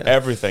 a that,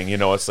 everything. You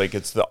know, it's like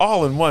it's the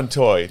all-in-one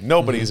toy.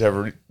 Nobody's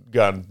ever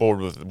gotten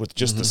bored with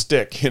just the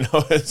stick. You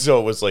know, and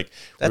so it was like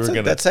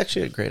That's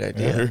actually a great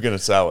idea. we were gonna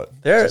sell it.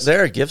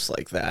 There are gifts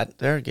like that.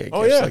 There are gifts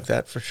yeah. like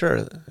that for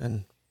sure.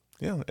 And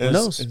Yeah, and Who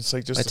knows? It's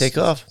like just I take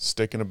off.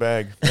 stick in a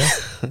bag.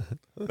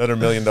 Another $1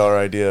 million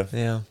idea.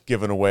 yeah,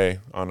 Given away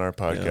on our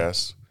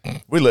podcast.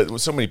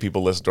 So many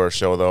people listen to our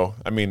show, though.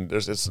 I mean,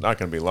 it's not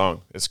going to be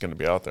long. It's going to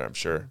be out there, I'm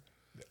sure.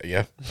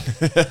 Yeah.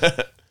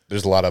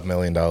 There's a lot of $1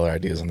 million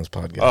ideas on this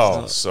podcast.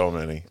 Oh, so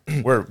many.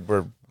 We're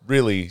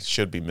really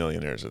should be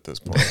millionaires at this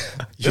point.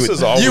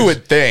 you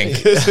would think.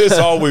 This is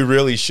all we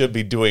really should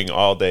be doing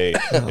all day.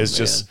 Oh, It's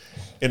just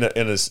in a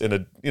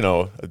you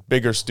know, a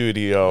bigger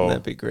studio.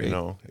 That'd be great. You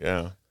know,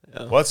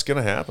 What's going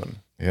to happen?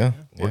 Yeah.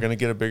 We're going to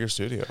get a bigger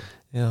studio.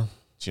 yeah.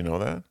 Do you know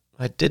that?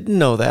 I didn't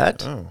know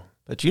that, Oh.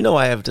 but you know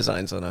I have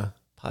designs on a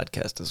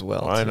podcast as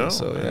well. I too, know.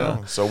 So I yeah.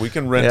 know. So we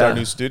can rent Yeah. our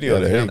new studio. Yeah,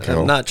 to there him. you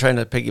go. I'm not trying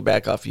to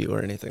piggyback off you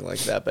or anything like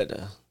that, but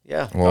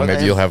yeah. Well, maybe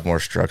I you'll have more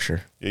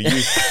structure. Yeah,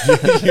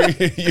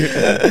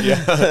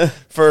 yeah.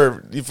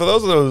 For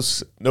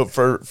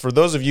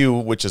those of you,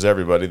 which is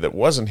everybody that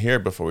wasn't here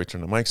before we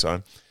turned the mics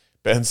on,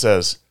 Ben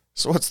says,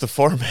 "So what's the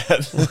format?"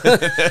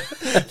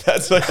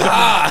 That's like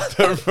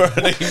the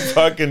running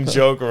fucking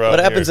joke around What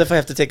happens here. if I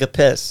have to take a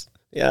piss?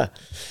 Yeah.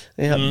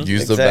 Yeah.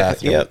 Use the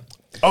bathroom. Yep.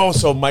 Oh,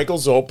 so Michael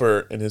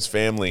Zolper and his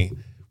family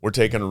were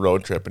taking a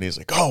road trip, and he's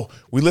like, "Oh,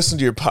 we listened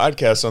to your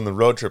podcast on the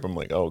road trip." I'm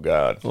like, "Oh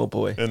God." Oh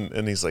boy.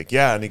 And he's like,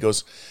 "Yeah," and he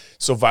goes,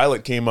 "So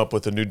Violet came up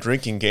with a new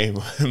drinking game."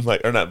 I'm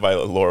like, or not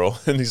Violet, Laurel.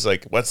 And he's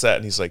like, "What's that?"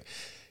 And he's like,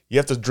 "You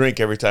have to drink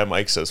every time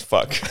Mike says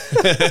fuck."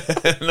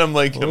 And I'm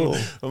like,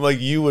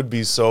 "You would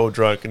be so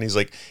drunk." And he's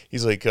like,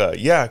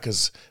 "Yeah,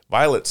 because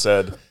Violet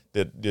said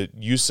that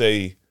you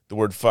say the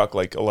word fuck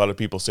like a lot of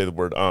people say the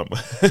word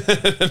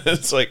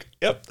It's like,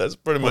 yep, that's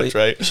pretty much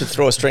right. You should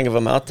throw a string of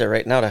them out there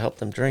right now to help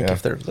them drink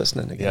if they're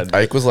listening again. Yeah,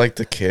 Ike was like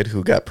the kid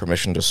who got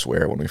permission to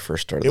swear when we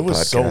first started it the was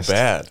podcast. so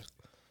bad.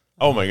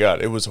 Oh my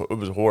God, it was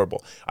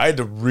horrible. I had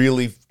to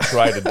really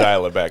try to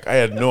dial it back. I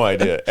had no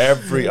idea.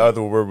 Every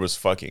other word was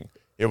fucking.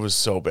 It was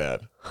so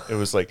bad. It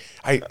was like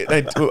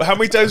how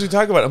many times we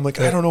talk about it? I'm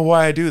like, I don't know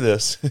why I do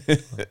this.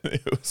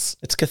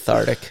 It's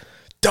cathartic.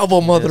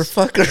 Double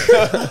motherfucker.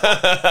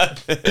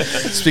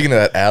 Speaking of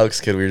that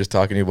Alex kid we were just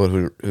talking to you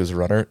about who's a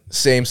runner,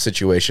 same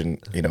situation,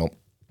 you know,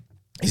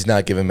 he's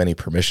not given many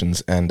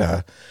permissions.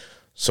 And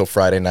so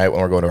Friday night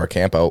when we're going to our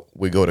camp out,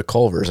 we go to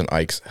Culver's and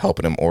Ike's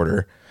helping him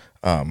order.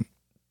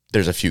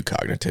 There's a few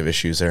cognitive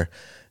issues there.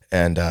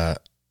 And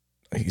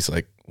he's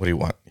like, what do you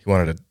want? He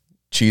wanted a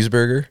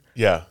cheeseburger.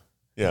 Yeah.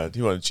 Do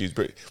you want a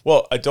cheeseburger?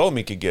 Well, I told him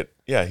he could get.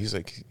 Yeah, he's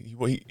like,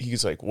 what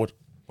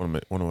am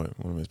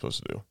I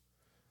supposed to do? I'm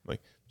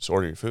like, just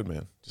order your food,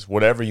 man. Just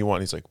whatever you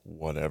want. He's like,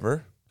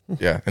 whatever.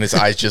 Yeah. And his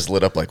eyes just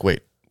lit up like,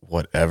 wait,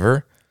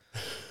 whatever?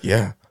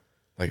 Yeah.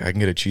 Like, I can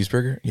get a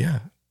cheeseburger? Yeah.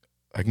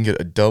 I can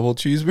get a double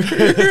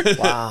cheeseburger?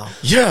 Wow.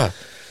 Yeah.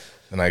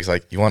 And Ike's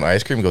like, you want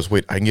ice cream? He goes,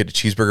 wait, I can get a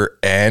cheeseburger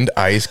and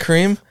ice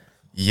cream?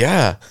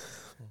 Yeah.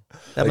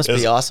 That must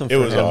be awesome for It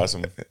was him.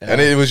 awesome. And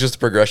it was just a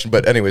progression.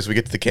 But anyways, we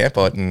get to the camp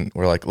out and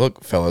we're like,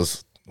 look,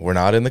 fellas, we're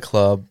not in the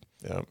club.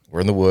 Yeah. We're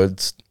in the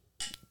woods.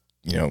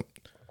 You know,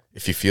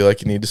 if you feel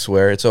like you need to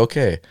swear, it's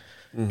okay.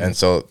 Mm-hmm. And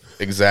so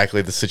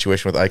exactly the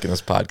situation with Ike in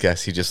this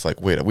podcast, he just like,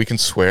 wait, we can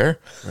swear?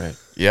 Right.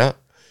 Yeah.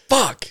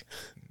 Fuck.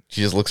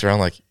 She just looks around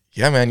like,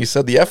 yeah, man, you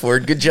said the F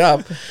word. Good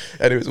job.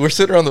 And we're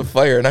sitting around the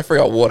fire, and I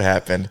forgot what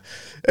happened.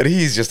 And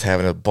he's just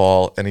having a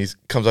ball, and he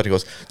comes out and he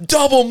goes,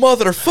 double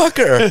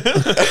motherfucker.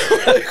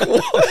 Like,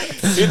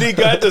 what? And he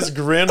got this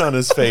grin on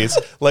his face,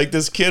 like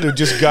this kid who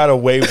just got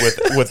away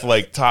with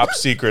like top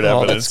secret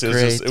Oh, evidence.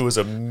 that's It was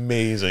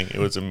amazing. It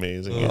was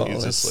amazing. Oh,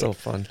 He's that's just so like,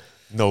 fun.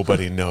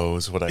 nobody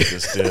knows what I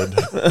just did.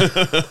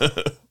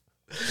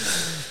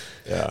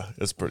 Yeah,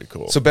 it's pretty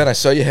cool. So, Ben, I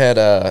saw you had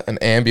an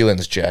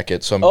ambulance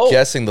jacket, so I'm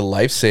guessing the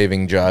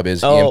life-saving job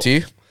is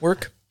EMT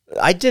work?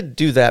 I did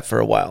do that for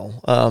a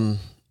while.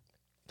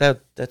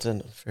 That's a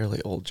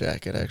fairly old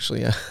jacket,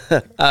 actually.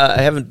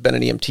 I haven't been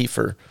an EMT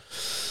for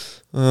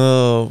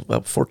Oh,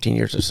 about 14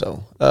 years or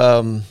so.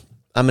 I'm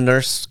a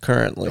nurse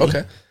currently.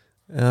 Okay.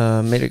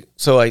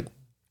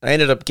 I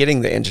ended up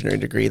getting the engineering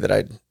degree that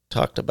I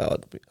talked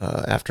about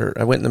after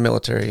I went in the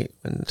military,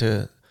 went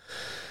to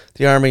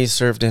the Army,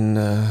 served in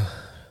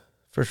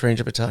 1st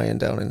Ranger Battalion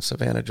down in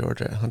Savannah,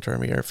 Georgia, at Hunter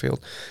Army Airfield,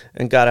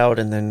 and got out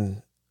and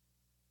then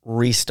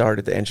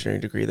restarted the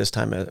engineering degree, this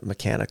time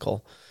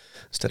mechanical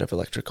instead of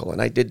electrical.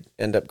 And I did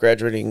end up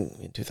graduating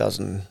in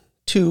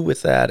 2002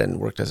 with that and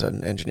worked as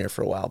an engineer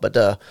for a while.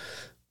 But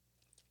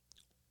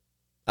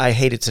I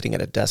hated sitting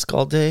at a desk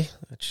all day,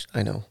 which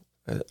I know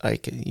I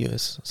could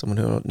use. Someone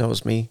who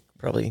knows me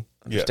probably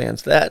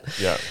understands that.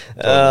 Yeah.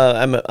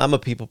 Totally. I'm a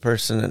people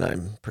person, and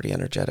I'm pretty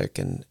energetic,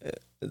 and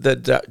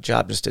the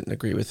job just didn't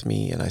agree with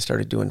me, and I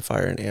started doing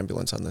fire and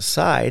ambulance on the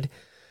side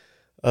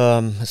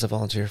as a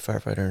volunteer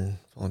firefighter and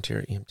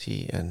volunteer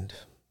EMT, and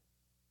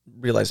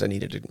realized I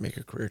needed to make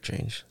a career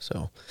change.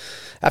 So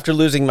after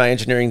losing my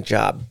engineering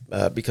job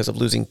because of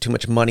losing too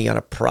much money on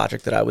a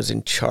project that I was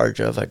in charge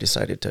of, I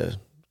decided to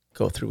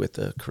go through with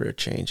the career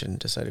change and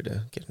decided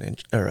to get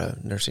a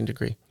nursing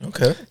degree.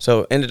 Okay.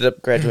 So ended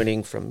up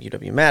graduating from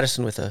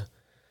UW-Madison with a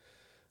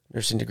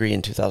nursing degree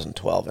in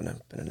 2012, and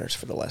I've been a nurse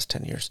for the last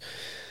 10 years.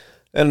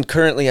 And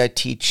currently I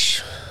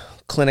teach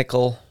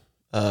clinical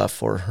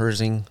for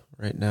Herzing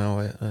right now,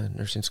 a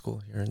nursing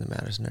school here in the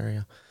Madison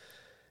area.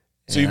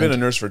 So you've been a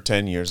nurse for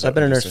 10 years. I've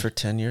been a nurse for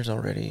 10 years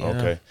already. Yeah.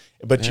 Okay.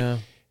 But yeah.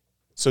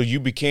 So you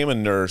became a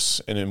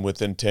nurse, and then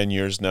within 10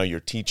 years now you're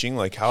teaching.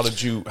 Like, how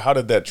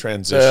did that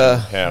transition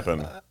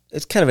happen?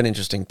 It's kind of an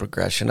interesting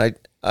progression.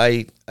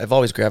 I've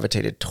always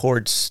gravitated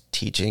towards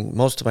teaching.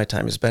 Most of my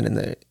time has been in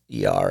the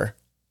ER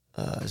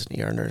as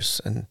an ER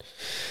nurse, and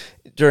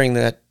during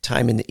that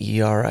time in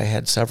the ER,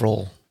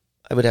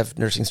 I would have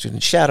nursing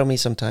students shadow me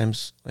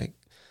sometimes. Like,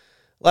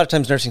 a lot of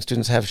times nursing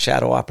students have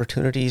shadow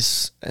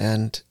opportunities,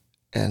 and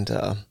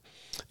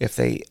if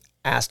they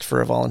asked for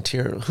a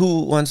volunteer,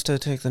 who wants to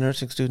take the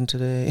nursing student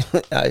today?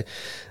 I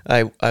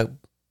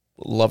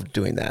loved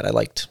doing that. I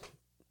liked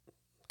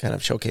kind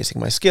of showcasing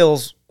my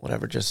skills,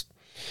 whatever,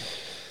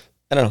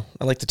 I don't know.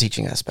 I like the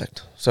teaching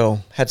aspect.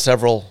 So had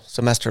several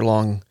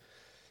semester-long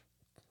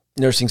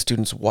nursing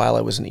students while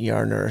I was an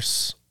ER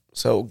nurse.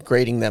 So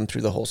grading them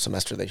through the whole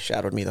semester. They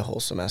shadowed me the whole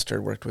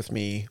semester, worked with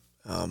me.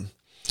 And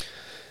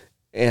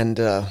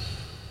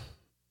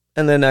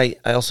then I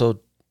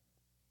also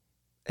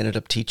ended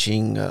up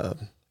teaching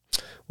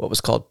what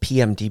was called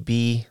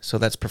PMDB. So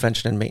that's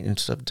Prevention and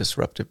Maintenance of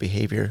Disruptive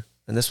Behavior.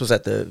 And this was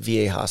at the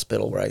VA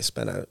hospital where I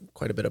spent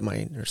quite a bit of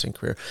my nursing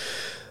career.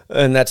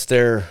 And that's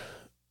their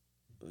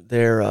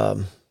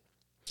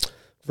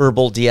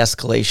verbal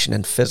de-escalation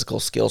and physical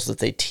skills that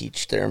they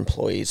teach their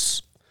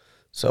employees.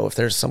 So if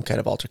there's some kind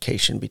of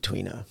altercation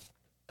between an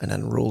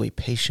unruly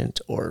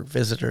patient or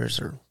visitors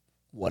or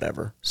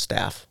whatever,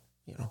 staff,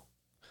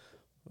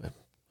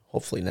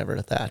 hopefully never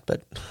at that,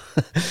 but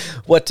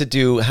what to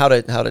do, how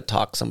to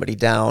talk somebody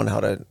down, how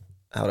to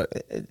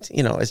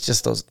it's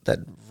just that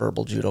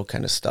verbal judo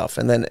kind of stuff,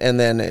 and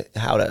then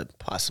how to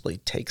possibly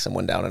take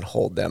someone down and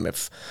hold them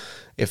if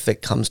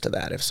it comes to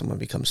that, if someone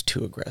becomes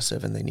too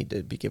aggressive and they need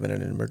to be given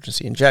an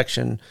emergency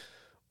injection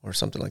or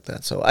something like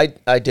that. So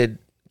I did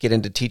get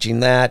into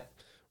teaching that,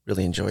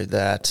 really enjoyed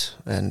that,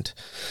 and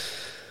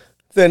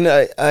then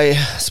I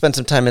spent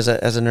some time as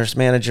a nurse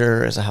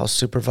manager, as a house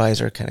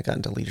supervisor, kind of got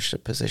into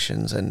leadership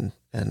positions, and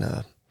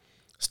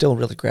still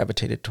really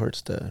gravitated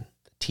towards the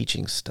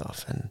teaching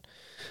stuff.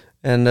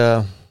 And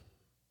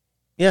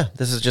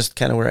this is just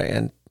kind of where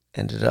I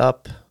ended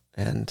up.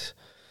 And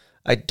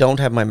I don't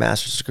have my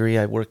master's degree.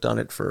 I worked on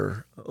it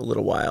for a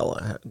little while.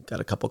 I got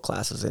a couple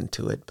classes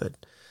into it, but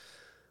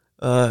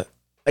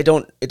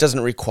it doesn't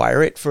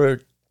require it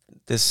for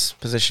this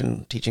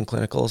position, teaching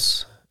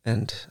clinicals.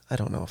 And I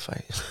don't know if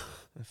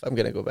I'm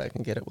going to go back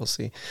and get it. We'll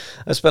see.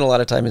 I've spent a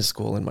lot of time in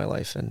school in my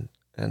life, and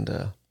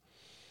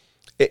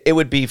it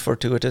would be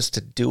fortuitous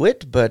to do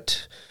it,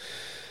 but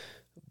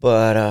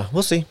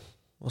we'll see.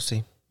 We'll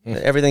see.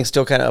 Everything's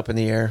still kind of up in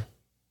the air,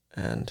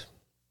 and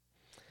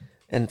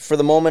for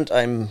the moment,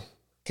 I'm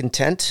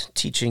content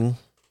teaching,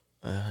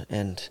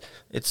 and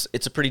it's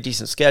a pretty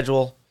decent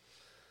schedule.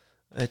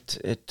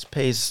 It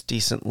pays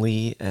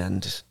decently,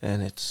 and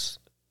it's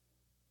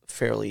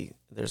fairly.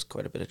 There's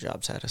quite a bit of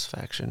job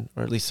satisfaction,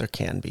 or at least there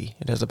can be.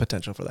 It has a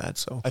potential for that.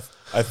 So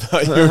I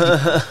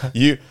thought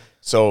you.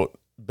 So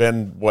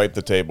Ben wiped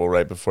the table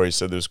right before he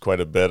said there's quite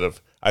a bit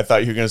of. I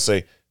thought you were going to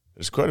say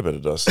there's quite a bit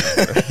of dust in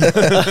there.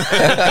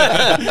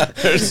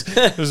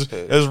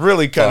 There's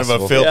really kind of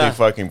a filthy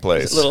fucking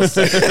place. Little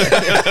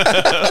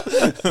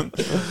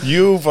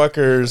You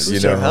fuckers.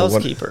 Who's your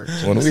housekeeper?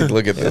 When we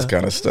look at this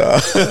kind of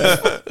stuff,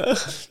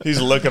 he's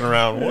looking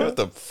around. What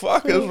the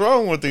fuck is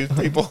wrong with these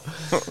people?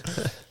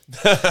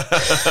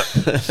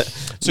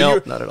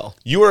 No, not at all.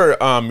 You were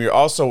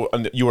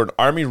you were an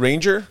Army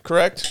Ranger,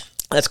 correct?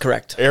 That's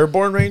correct.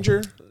 Airborne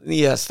Ranger?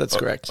 Yes, that's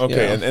correct.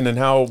 Okay, yeah. and then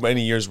how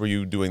many years were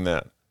you doing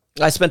that?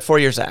 I spent 4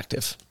 years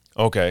active.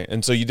 Okay,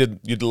 and so you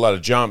did a lot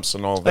of jumps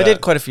and all of that. I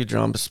did quite a few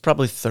jumps,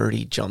 probably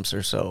 30 jumps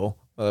or so.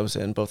 I was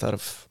in, both out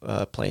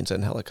of planes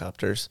and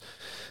helicopters.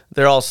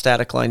 They're all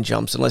static line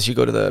jumps, unless you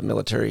go to the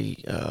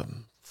military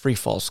free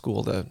fall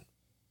school, the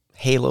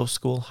Halo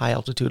school, high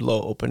altitude,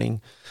 low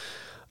opening,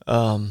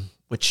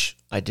 which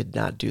I did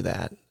not do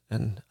that.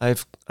 And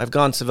I've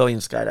gone civilian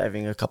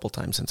skydiving a couple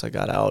times since I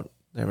got out.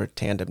 They were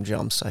tandem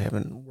jumps. I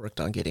haven't worked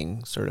on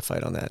getting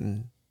certified on that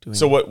and doing.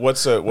 So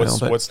what's that?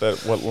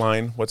 What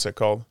line? What's that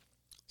called?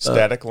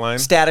 Static line.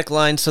 Static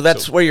line. So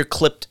that's where you're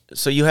clipped.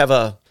 So you have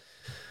a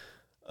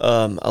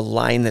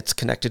line that's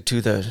connected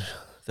to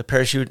the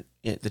parachute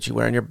that you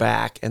wear on your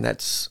back, and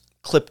that's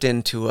clipped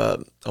into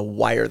a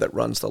wire that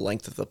runs the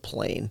length of the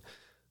plane.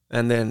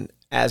 And then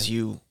as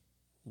you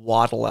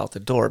waddle out the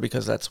door,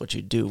 because that's what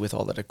you do with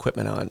all that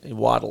equipment on, you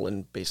waddle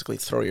and basically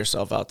throw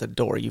yourself out the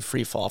door. You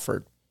free fall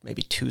for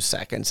maybe 2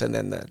 seconds, and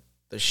then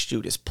the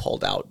chute is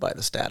pulled out by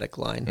the static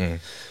line.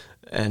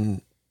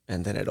 And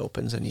then it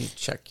opens, and you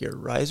check your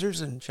risers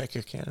and check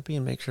your canopy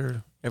and make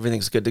sure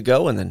everything's good to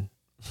go, and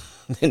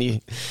then you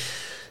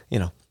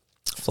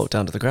float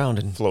down to the ground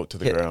and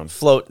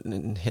float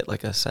and hit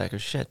like a sack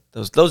of shit.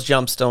 Those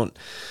jumps don't.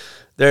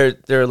 They're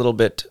a little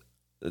bit.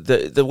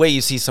 The way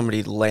you see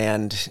somebody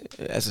land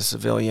as a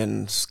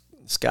civilian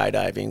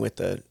skydiving with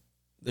the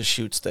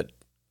chutes that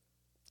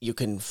you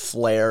can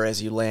flare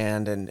as you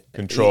land and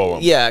control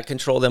them. Yeah,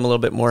 control them a little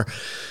bit more.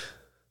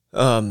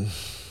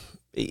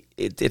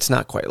 It's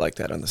not quite like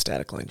that on the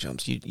static line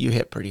jumps. You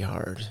hit pretty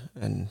hard,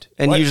 and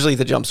usually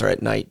the jumps are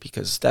at night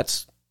because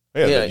that's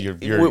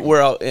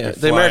we're out.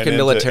 The American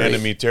military,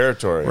 enemy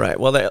territory, right?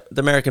 Well, the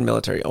American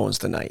military owns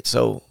the night,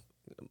 so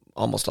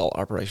almost all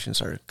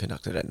operations are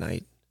conducted at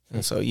night,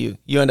 and so you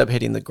end up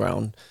hitting the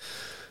ground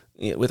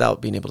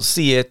without being able to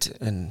see it,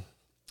 and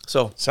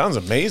so sounds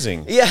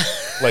amazing. Yeah,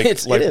 why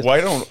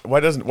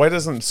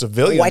doesn't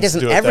civilians? Why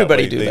doesn't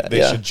everybody do that?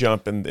 They should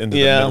jump into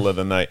the middle of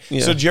the night.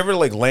 Yeah. So did you ever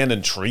land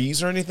in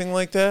trees or anything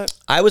like that?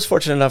 I was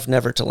fortunate enough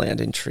never to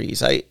land in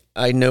trees.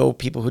 I know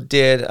people who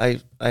did.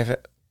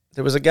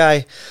 There was a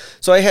guy.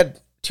 So I had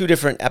two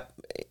different,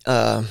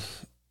 I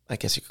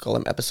guess you could call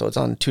them episodes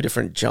on two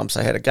different jumps.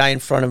 I had a guy in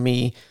front of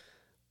me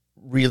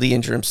really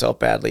injure himself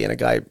badly, and a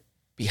guy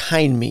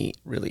behind me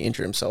really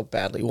injure himself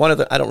badly. One of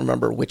the, I don't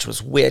remember which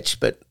was which,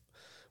 but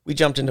we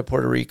jumped into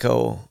Puerto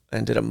Rico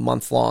and did a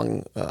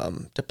month-long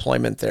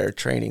deployment there,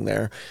 training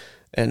there.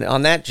 And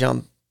on that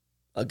jump,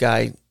 a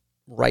guy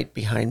right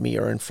behind me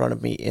or in front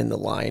of me in the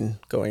line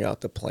going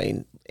out the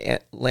plane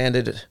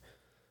landed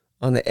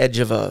on the edge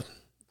of a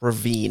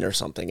ravine or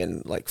something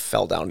and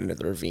fell down into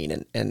the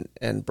ravine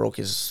and broke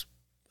his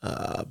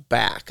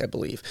back, I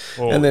believe.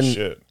 Holy and then,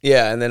 shit.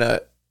 Yeah, and then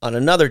on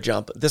another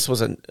jump, this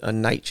was a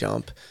night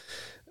jump,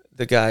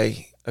 a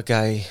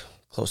guy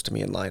close to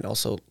me in line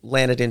also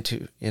landed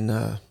in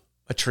a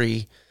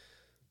tree.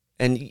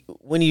 And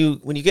when you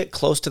get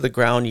close to the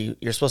ground,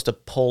 you're supposed to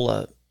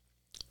pull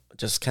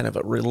just kind of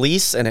a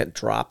release, and it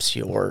drops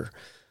your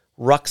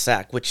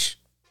rucksack, which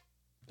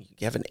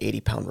you have an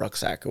 80-pound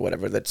rucksack or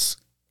whatever that's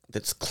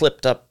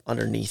clipped up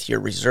underneath your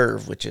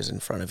reserve, which is in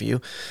front of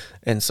you.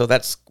 And so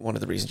that's one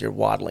of the reasons you're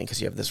waddling,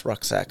 because you have this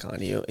rucksack on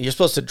you. You're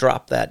supposed to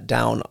drop that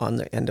down on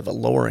the end of a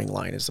lowering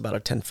line. It's about a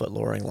 10-foot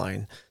lowering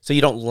line. So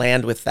you don't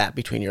land with that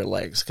between your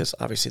legs, because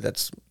obviously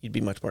you'd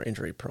be much more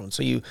injury prone.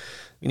 So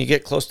when you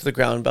get close to the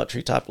ground, about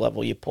treetop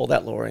level, you pull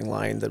that lowering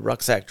line, the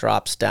rucksack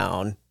drops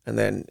down, and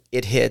then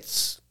it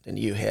hits, and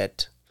you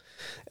hit.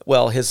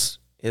 Well, his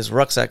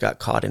rucksack got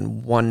caught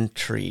in one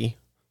tree.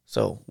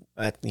 So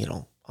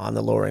on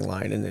the lowering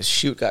line, and his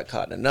chute got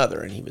caught in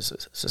another, and he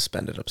was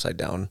suspended upside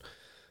down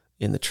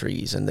in the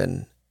trees. And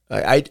then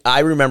I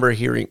remember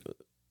hearing,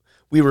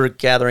 we were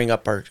gathering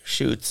up our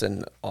chutes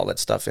and all that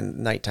stuff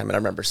in nighttime, and I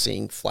remember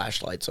seeing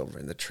flashlights over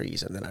in the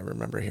trees, and then I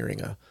remember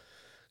hearing a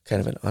kind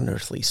of an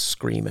unearthly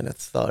scream and a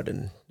thud,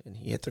 and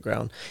he hit the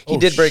ground. He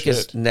did break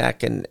his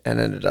neck and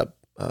ended up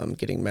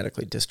getting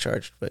medically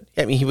discharged, but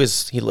I mean, he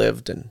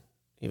lived, and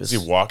he was.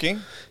 Is he walking?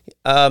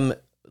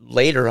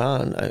 Later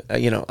on,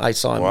 I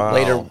saw him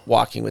later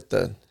walking with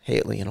the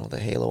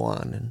halo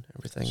on and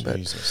everything.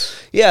 Jesus.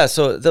 But yeah,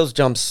 so those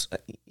jumps,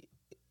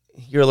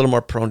 you're a little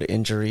more prone to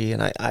injury,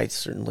 and I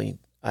certainly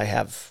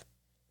have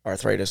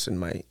arthritis in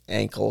my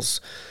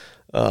ankles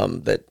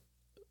that,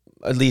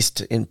 at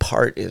least in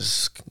part,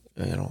 is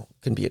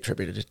can be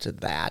attributed to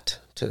that,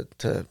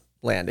 to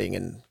landing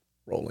and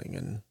rolling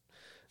and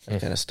that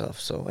kind of stuff.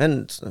 So,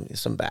 and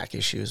some back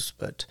issues,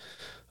 but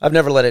I've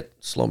never let it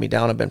slow me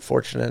down. I've been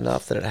fortunate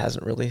enough that it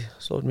hasn't really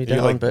slowed me down.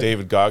 You're like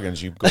David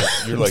Goggins. You're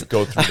like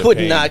go through the I would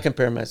pain. not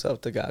compare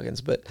myself to Goggins,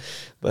 but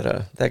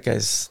that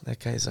guy's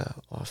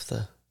off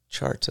the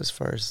charts as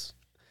far as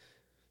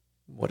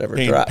whatever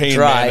pain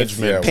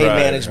management,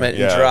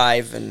 and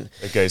drive, and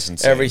that guy's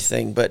insane.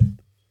 Everything. But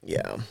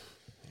yeah.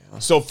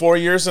 So 4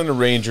 years in the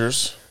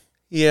Rangers.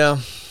 Yeah.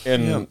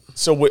 And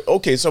so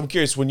I'm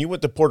curious, when you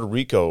went to Puerto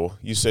Rico,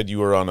 you said you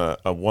were on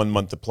a 1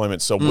 month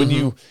deployment. So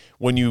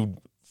when you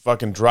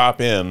fucking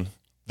drop in,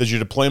 does your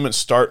deployment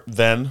start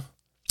then?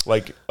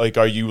 Like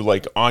are you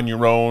on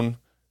your own?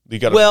 You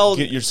got to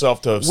get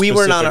yourself to a specific we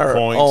weren't on our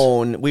point?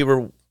 own. We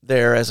were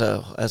there as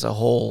a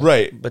whole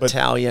Right, but-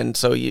 battalion.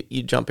 So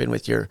you jump in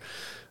with your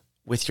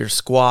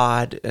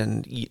squad,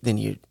 and then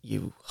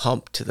you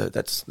hump to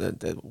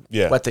the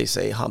Yeah. what they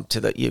say, hump to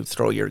the, you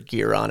throw your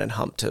gear on and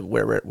hump to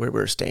where we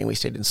were staying. We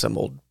stayed in some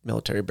old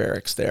military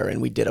barracks there,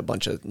 and we did a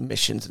bunch of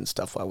missions and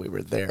stuff while we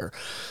were there.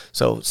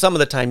 So some of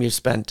the time you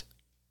spent,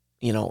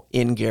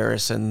 in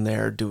garrison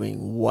there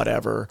doing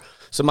whatever.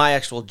 So my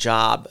actual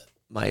job,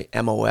 my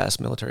MOS,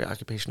 military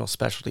occupational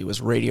specialty,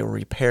 was radio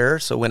repair.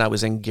 So when I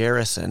was in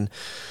garrison,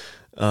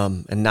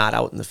 and not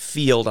out in the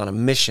field on a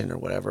mission or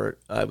whatever,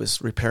 I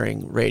was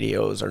repairing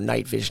radios or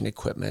night vision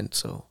equipment.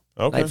 So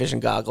night vision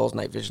goggles,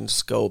 night vision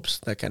scopes,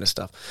 that kind of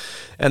stuff.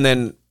 And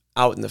then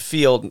out in the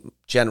field,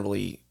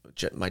 generally,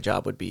 my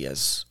job would be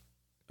as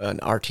an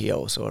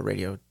RTO, so a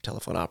radio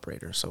telephone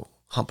operator. So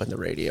humping the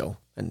radio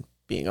and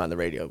being on the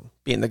radio,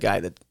 being the guy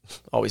that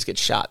always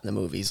gets shot in the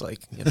movies, like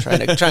trying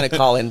to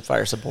call in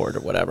fire support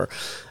or whatever.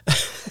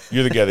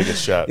 You're the guy that gets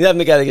shot. Yeah, I'm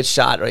the guy that gets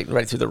shot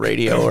right through the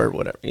radio or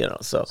whatever,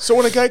 So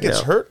when a guy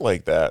gets hurt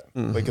like that,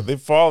 like if they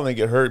fall and they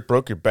get hurt,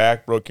 broke your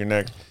back, broke your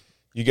neck,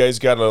 you guys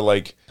got to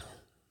like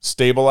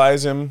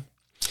stabilize him,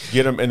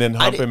 get him, and then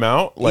hump him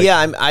out? Like,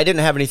 yeah, I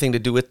didn't have anything to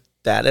do with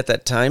that at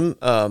that time.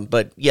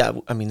 But yeah,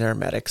 I mean, there are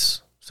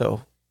medics.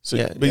 So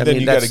yeah, but then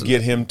you got to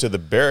get him to the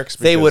barracks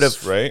because, they would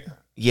have, right?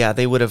 Yeah,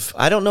 they would have.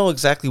 I don't know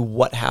exactly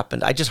what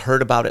happened. I just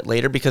heard about it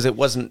later because it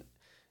wasn't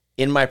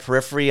in my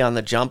periphery on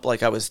the jump.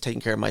 Like I was taking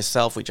care of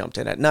myself. We jumped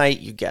in at night.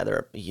 You gather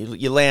up,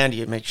 you land,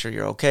 you make sure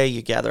you're okay.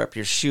 You gather up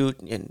your chute,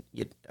 and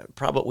you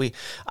probably,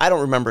 I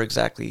don't remember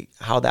exactly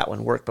how that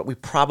one worked, but we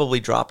probably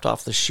dropped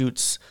off the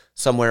chutes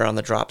somewhere on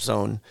the drop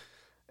zone,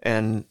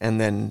 and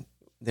then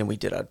we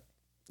did a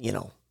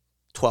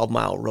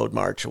 12-mile road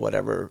march or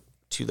whatever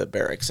to the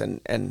barracks,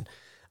 and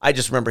I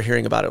just remember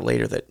hearing about it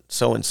later that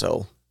so and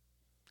so,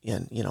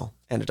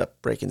 ended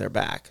up breaking their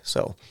back.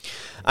 So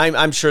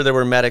I'm sure there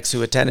were medics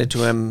who attended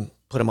to him,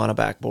 put him on a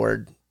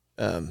backboard,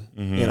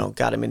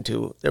 got him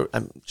into there.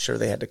 I'm sure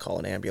they had to call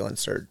an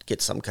ambulance or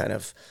get some kind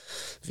of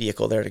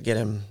vehicle there to get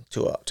him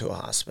to a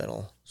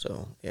hospital.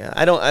 So yeah,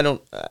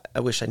 I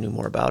wish I knew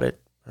more about it.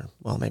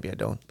 Well, maybe I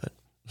don't, but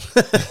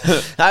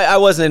I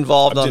wasn't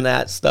involved on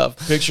that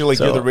stuff. Picture like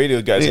you're the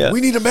radio guys. Yeah. Like,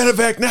 we need a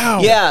medevac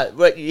now. Yeah,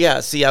 but yeah.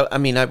 See, I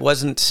mean, I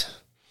wasn't.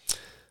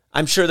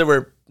 I'm sure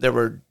there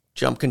were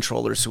jump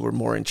controllers who were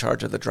more in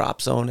charge of the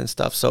drop zone and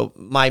stuff. So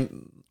my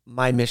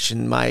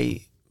mission,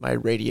 my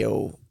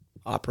radio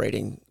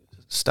operating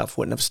stuff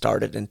wouldn't have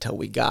started until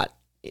we got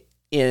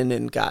in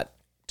and got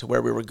to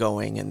where we were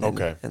going. And then,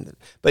 okay.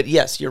 But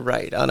yes, you're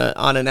right. On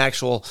an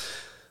actual,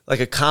 like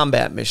a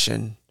combat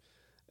mission,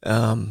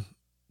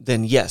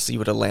 then yes, you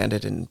would have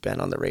landed and been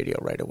on the radio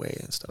right away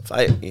and stuff.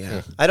 I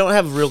don't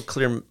have real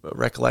clear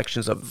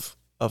recollections of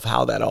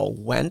how that all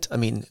went. I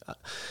mean,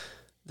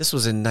 this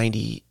was in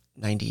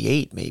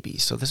 98 maybe.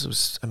 So this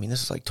is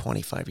like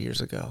 25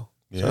 years ago.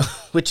 Yeah. So,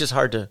 which is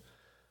hard to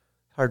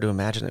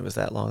imagine it was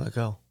that long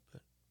ago.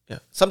 But yeah.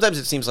 Sometimes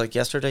it seems like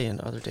yesterday,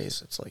 and other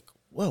days it's like,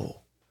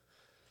 whoa.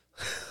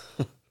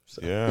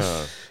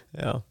 Yeah.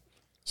 Yeah.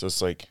 So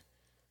it's like,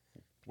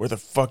 where the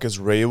fuck is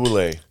Raule?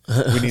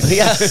 We need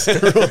Yes.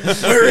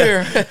 We're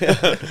here.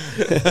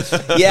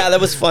 Yeah, that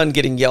was fun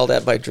getting yelled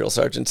at by drill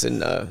sergeants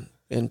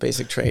in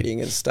basic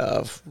training and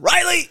stuff.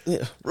 Riley,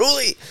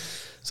 Ruley.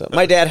 So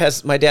my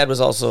dad was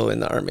also in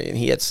the Army, and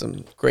he had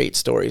some great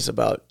stories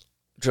about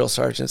drill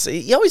sergeants.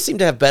 He always seemed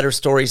to have better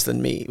stories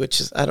than me, which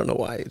is, I don't know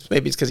why.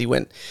 Maybe it's because he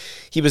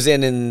was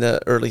in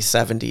the early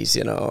 70s,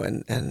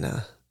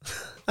 and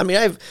I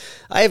mean,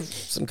 I have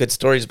some good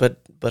stories, but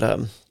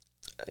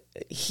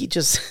he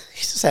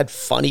just had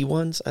funny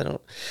ones. I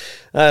don't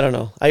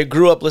know. I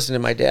grew up listening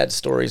to my dad's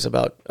stories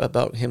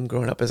about him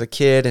growing up as a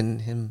kid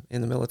and him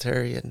in the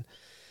military,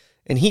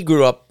 and he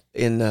grew up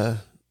in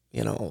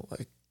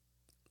like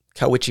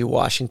Cowiche,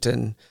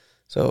 Washington,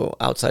 so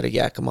outside of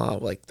Yakima,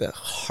 like the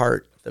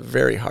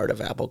very heart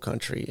of apple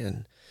country,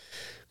 and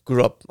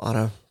grew up on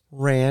a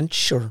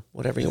ranch or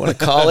whatever you want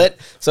to call it.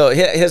 So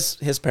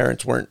his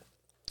parents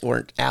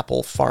weren't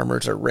apple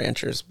farmers or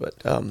ranchers, but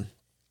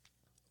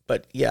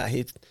yeah,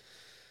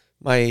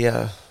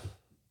 my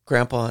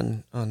grandpa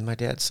on my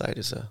dad's side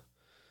is a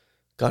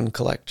gun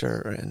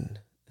collector,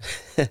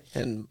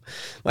 and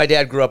my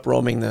dad grew up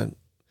roaming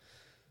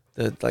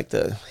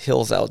the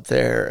hills out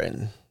there,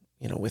 and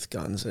with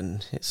guns,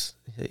 and his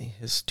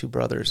two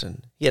brothers,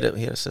 and he had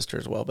a sister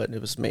as well, but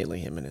it was mainly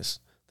him and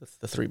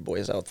the three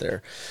boys out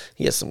there.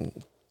 He has some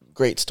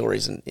great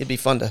stories, and it'd be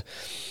fun to.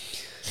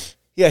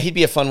 Yeah, he'd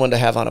be a fun one to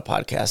have on a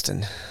podcast,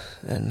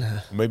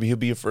 and maybe he'll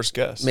be your first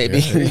guest. maybe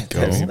He'll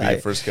be your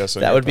first guest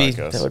on that your would be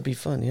podcast. that would be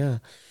fun.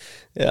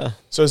 Yeah.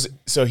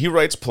 So he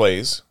writes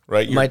plays,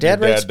 right? My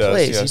dad writes does,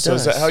 plays, Yeah. he So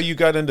is does. that how you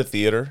got into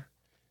theater?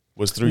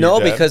 Was through No,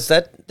 your dad? because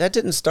that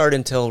didn't start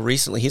until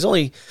recently.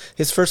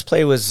 His first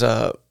play was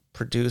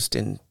produced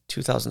in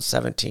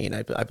 2017.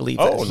 I believe.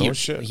 Oh, that no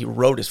shit. He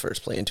wrote his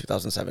first play in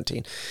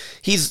 2017.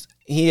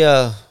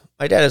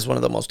 my dad is one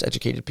of the most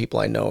educated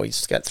people I know.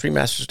 He's got 3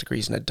 master's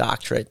degrees and a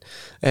doctorate,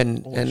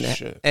 and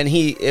shit.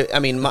 he. I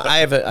mean, I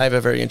have a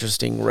very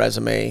interesting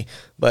resume,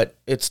 but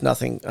it's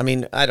nothing. I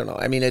mean, I don't know.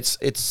 I mean,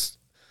 it's.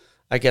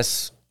 I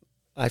guess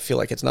I feel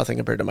like it's nothing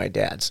compared to my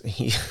dad's.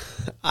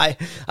 I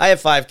have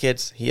 5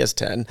 kids. He has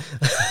 10.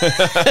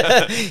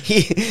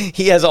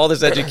 he has all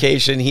this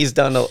education. He's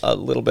done a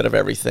little bit of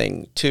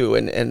everything too,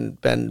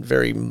 and been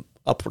very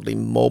upwardly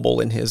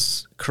mobile in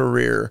his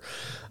career.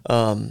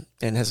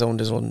 And has owned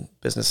his own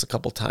business a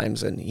couple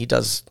times, and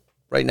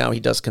right now he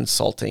does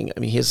consulting. I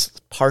mean, he's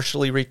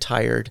partially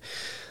retired,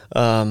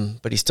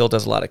 but he still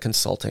does a lot of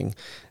consulting,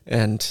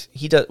 and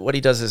what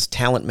he does is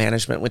talent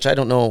management, which I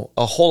don't know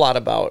a whole lot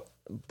about,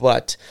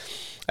 but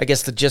I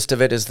guess the gist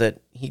of it is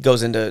that he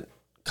goes into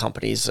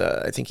companies.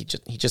 I think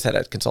he just had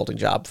a consulting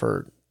job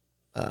for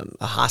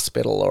a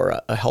hospital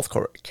or a health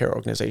care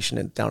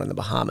organization down in the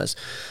Bahamas,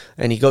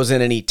 and he goes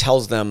in and he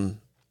tells them,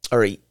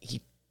 or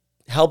he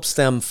helps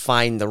them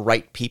find the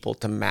right people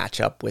to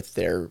match up with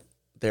their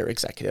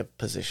executive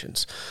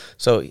positions.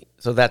 So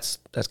that's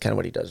kind of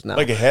what he does now.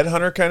 Like a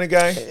headhunter kind of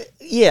guy?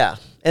 Yeah.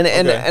 And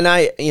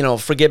I,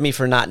 forgive me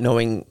for not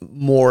knowing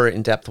more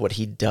in depth what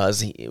he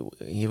does.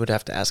 He would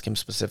have to ask him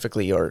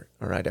specifically, or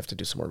I'd have to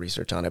do some more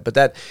research on it. But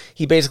that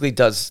he basically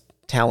does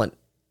talent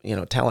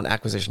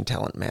acquisition,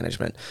 talent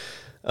management.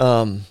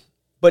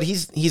 But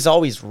he's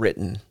always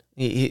written.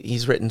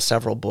 He's written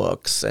several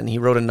books, and he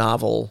wrote a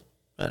novel,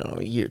 I don't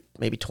know,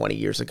 maybe 20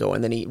 years ago,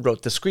 and then he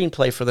wrote the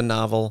screenplay for the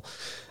novel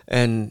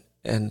and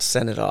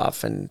sent it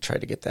off and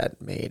tried to get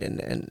that made,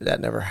 and that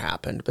never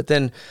happened. But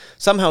then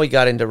somehow he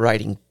got into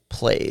writing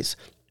plays,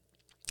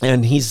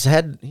 and he's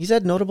had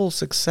notable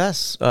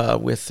success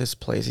with his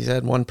plays. He's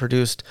had one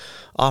produced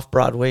off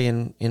Broadway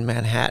in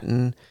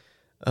Manhattan.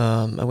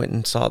 I went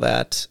and saw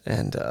that,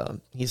 and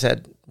he's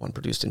had one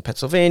produced in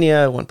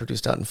Pennsylvania, one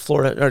produced out in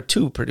Florida, or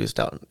 2 produced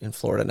out in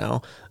Florida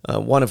now,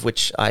 one of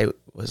which I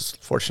was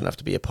fortunate enough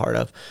to be a part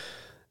of.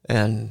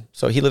 And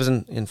so he lives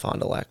in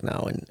Fond du Lac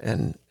now,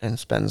 and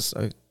spends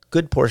a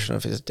good portion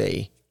of his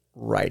day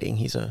writing.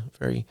 He's a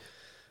very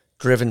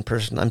driven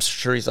person. I'm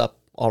sure he's up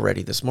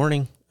already this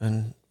morning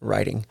and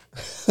writing.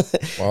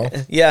 Wow.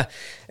 Yeah.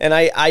 And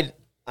I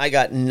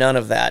got none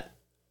of that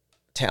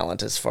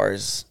talent as far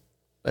as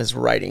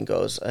writing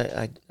goes.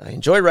 I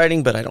enjoy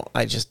writing, but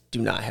I just do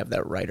not have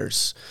that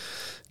writer's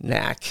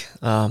knack.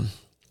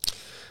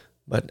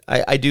 But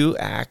I do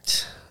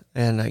act,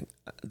 and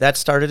that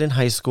started in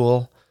high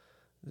school.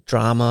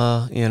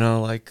 Drama,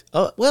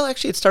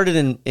 actually it started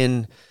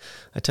in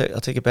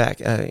I'll take it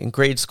back. In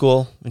grade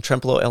school, in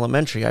Trempealeau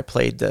Elementary, I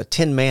played the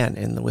Tin Man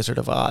in The Wizard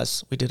of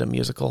Oz. We did a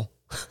musical.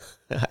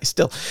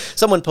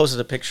 Someone posted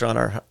a picture on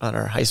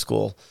our high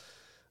school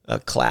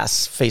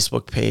class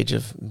Facebook page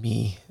of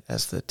me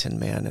as the Tin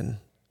Man, and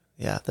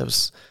yeah,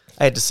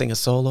 I had to sing a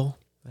solo.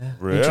 Yeah,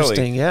 really?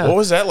 Interesting, yeah. What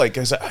was that like?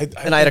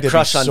 I had a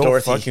crush on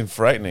Dorothy. Fucking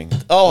frightening.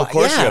 Oh, of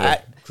course yeah. You had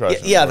a crush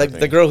on yeah, Dorothy.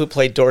 the girl who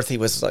played Dorothy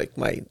was like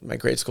my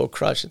grade school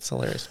crush. It's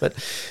hilarious, but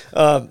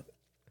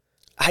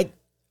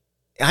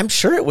I'm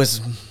sure it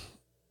was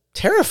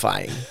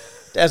terrifying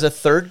as a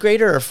 3rd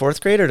grader or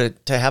 4th grader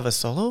to have a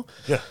solo.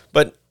 Yeah,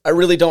 but I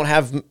really don't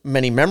have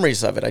many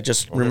memories of it. I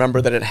just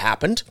remember that it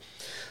happened.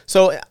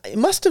 So it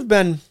must have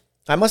been.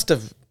 I must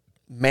have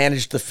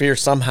managed the fear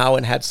somehow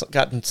and had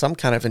gotten some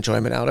kind of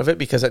enjoyment out of it,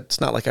 because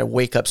it's not like I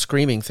wake up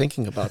screaming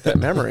thinking about that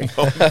memory.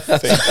 Oh,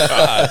 thank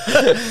God.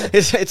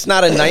 It's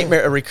not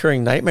a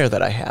recurring nightmare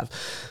that I have.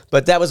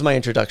 But that was my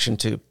introduction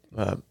to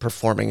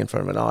performing in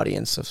front of an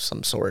audience of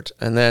some sort.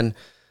 And then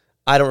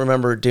I don't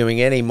remember doing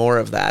any more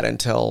of that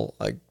until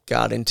I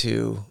got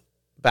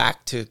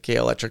back to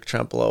Gale Electric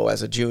Trempealeau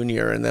as a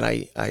junior. And then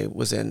I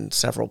was in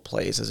several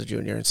plays as a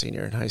junior and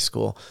senior in high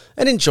school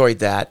and enjoyed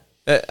that.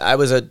 I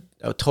was a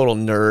total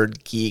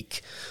nerd,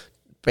 geek,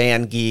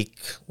 band geek,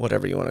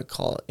 whatever you want to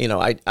call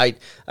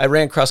it. I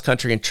ran cross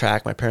country and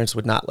track. My parents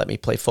would not let me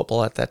play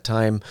football at that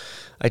time.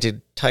 I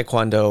did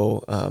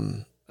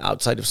taekwondo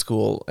outside of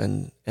school,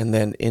 and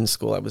then in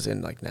school I was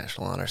in like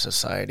National Honor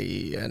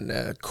Society and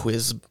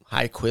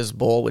High Quiz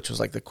Bowl, which was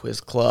like the quiz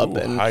club.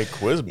 Ooh, and High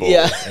Quiz Bowl.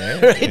 Yeah,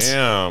 right?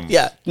 Damn.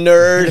 Yeah,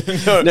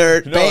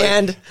 nerd,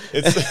 band.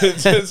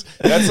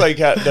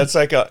 That's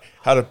like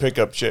how to pick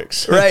up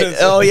chicks. Right.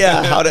 Oh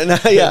yeah.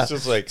 Yeah.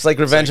 It's like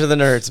Revenge of the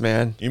Nerds,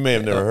 man. You may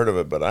have never heard of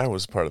it, but I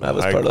was part of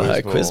the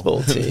High Quiz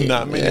Bowl team.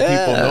 Not many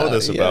people know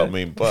this about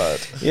me,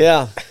 but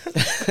yeah.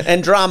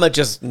 And drama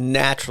just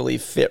naturally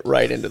fit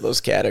right into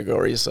those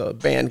categories. So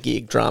band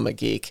geek, drama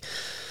geek.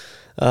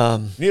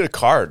 You need a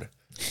card.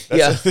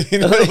 Yeah. You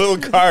need a little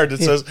card that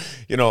says,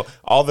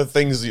 all the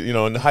things,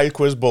 and High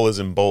Quiz Bowl is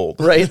in bold.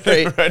 Right.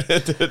 Right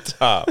at the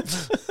top.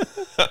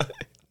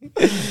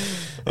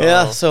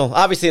 Yeah, so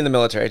obviously in the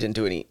military I didn't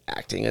do any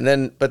acting,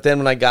 but then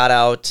when I got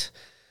out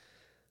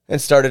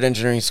and started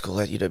engineering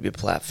school at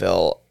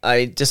UW-Platteville,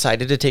 I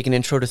decided to take an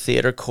intro to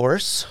theater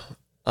course.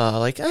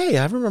 Hey,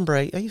 I remember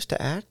I used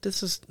to act.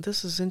 This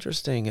is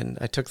interesting, and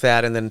I took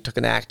that and then took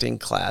an acting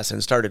class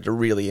and started to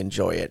really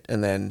enjoy it,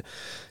 and then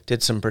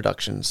did some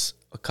productions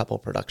a couple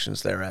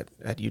productions there at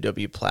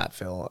UW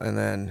Platteville, and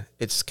then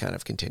it's kind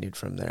of continued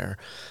from there.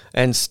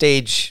 And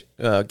stage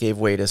gave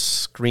way to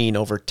screen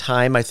over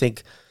time. I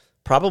think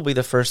probably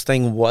the first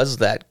thing was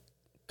that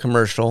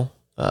commercial.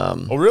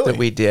 Oh, really? That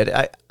we did.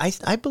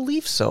 I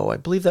believe so. I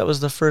believe that was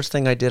the first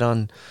thing I did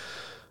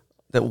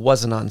that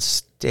wasn't on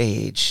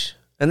stage.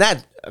 And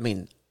that, I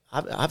mean,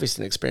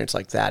 obviously an experience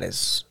like that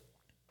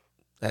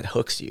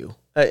hooks you.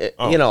 It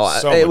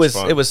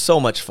was so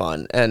much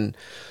fun. And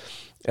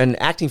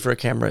acting for a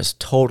camera is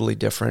totally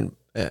different.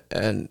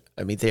 And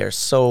I mean, they are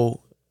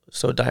so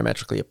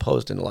diametrically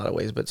opposed in a lot of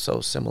ways, but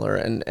so similar.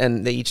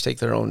 And they each take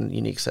their own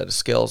unique set of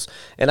skills.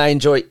 And I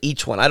enjoy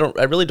each one.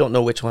 I really don't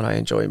know which one I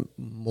enjoy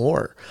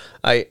more.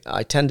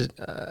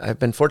 I've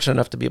been fortunate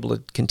enough to be able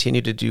to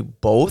continue to do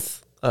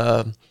both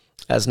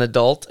as an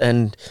adult.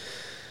 And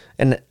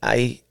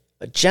I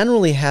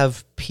generally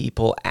have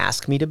people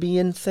ask me to be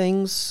in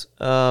things.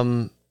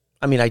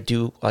 I mean, I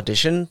do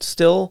audition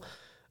still.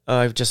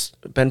 I've just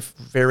been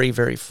very,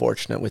 very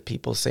fortunate with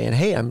people saying,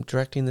 "Hey, I'm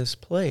directing this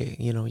play.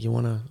 You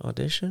want to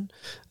audition?"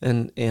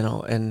 And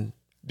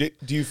do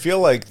you feel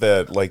like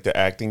the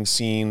acting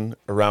scene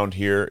around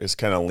here is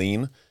kind of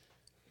lean,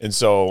 and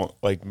so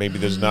like maybe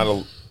there's not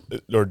a,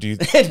 or do you?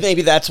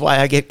 Maybe that's why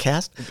I get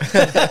cast.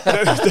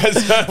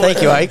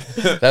 Thank you, Ike.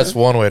 That's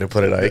one way to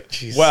put it, Ike.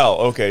 Jeez. Well,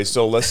 okay,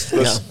 so let's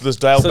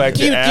dial back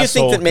to asshole. Do you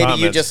think that maybe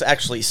comments. you just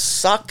actually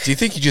suck? Do you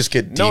think you just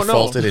get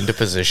defaulted into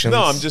positions?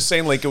 No, I'm just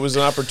saying like it was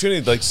an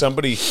opportunity. Like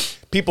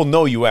people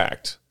know you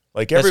act.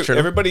 Like That's true.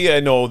 everybody I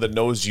know that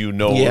knows you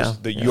knows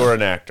that you're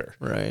an actor.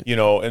 Right.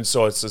 And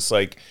so it's just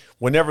like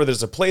whenever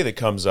there's a play that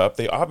comes up,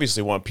 they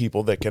obviously want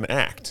people that can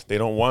act. They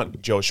don't want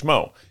Joe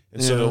Schmo.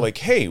 And so they're like,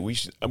 hey,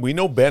 we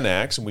know Ben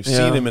acts, and we've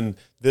seen him in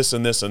this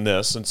and this and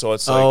this. And so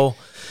it's like,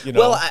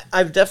 Well,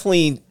 I've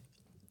definitely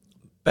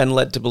been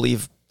led to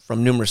believe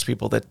from numerous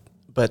people that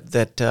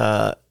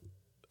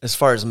as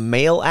far as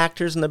male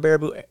actors in the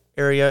Baraboo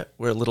area,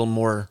 we're a little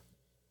more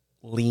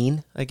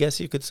lean, I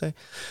guess you could say.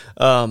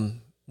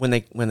 When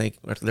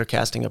they're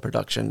casting a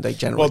production, they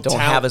generally don't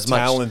have as much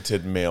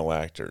talented male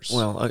actors.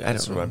 Well, I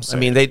don't know. What I'm saying. I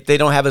mean, they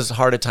don't have as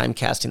hard a time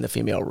casting the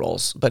female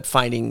roles, but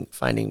finding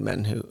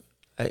men who,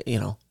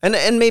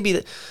 and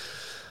maybe,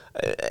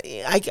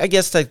 I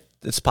guess that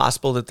it's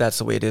possible that that's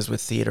the way it is with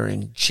theater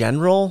in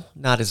general.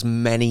 Not as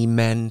many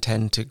men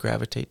tend to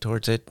gravitate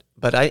towards it,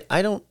 but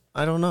I don't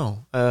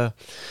know.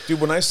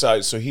 Dude, when I saw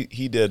it, so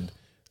he did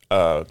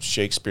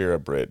Shakespeare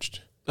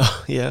Abridged.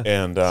 Oh yeah,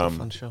 and it's a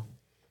fun show.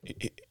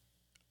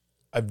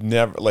 I've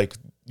never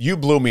you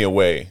blew me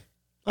away.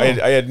 I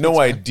had no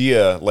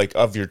idea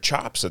of your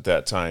chops at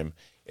that time.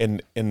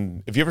 And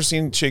have you ever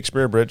seen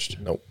Shakespeare Abridged?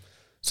 Nope.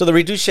 So the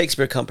Reduced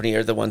Shakespeare Company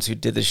are the ones who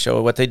did the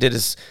show. What they did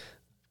is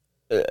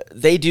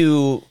they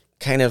do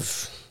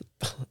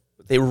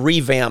they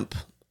revamp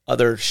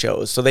other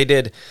shows. So they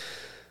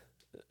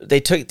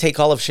take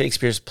all of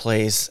Shakespeare's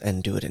plays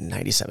and do it in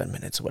 97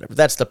 minutes or whatever.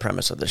 That's the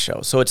premise of the show.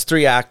 So it's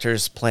 3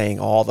 actors playing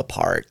all the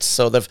parts.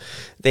 So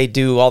they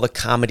do all the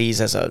comedies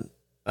as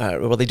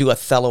they do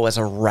Othello as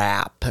a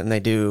rap, and they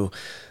do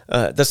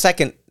the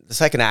second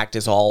act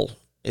is all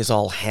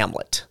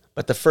Hamlet,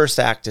 but the first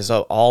act is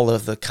all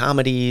of the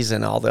comedies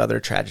and all the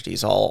other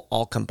tragedies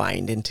all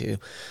combined into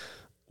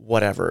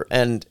whatever,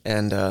 and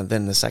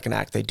then the second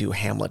act they do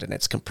Hamlet, and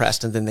it's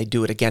compressed, and then they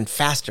do it again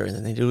faster, and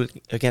then they do it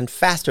again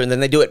faster, and then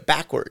they do it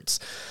backwards.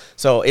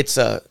 So it's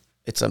a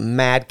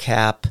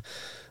madcap,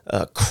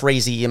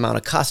 crazy amount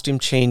of costume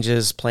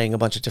changes, playing a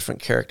bunch of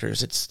different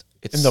characters. It's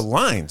and the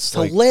lines,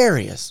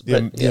 hilarious.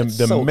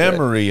 The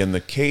memory and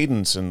the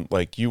cadence, and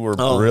you were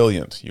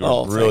brilliant. You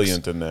were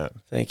brilliant in that.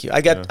 Thank you.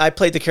 I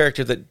played the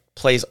character that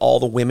plays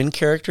all the women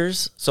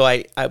characters, so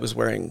I was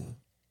wearing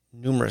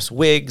numerous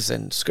wigs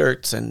and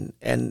skirts and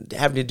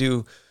having to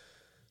do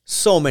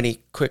so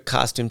many quick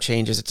costume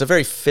changes. It's a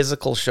very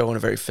physical show and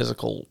a very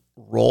physical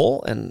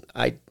role, and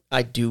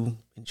I do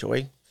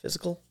enjoy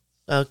physical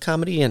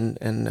comedy and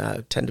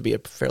tend to be a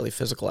fairly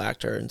physical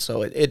actor, and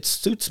so it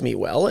suits me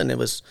well. And it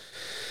was.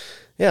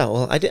 Yeah,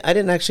 well, I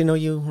didn't actually know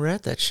you were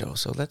at that show,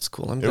 so that's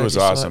cool. I'm glad it was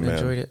you awesome, saw it and man.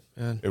 enjoyed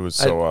it. It was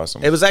so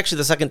awesome. It was actually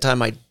the second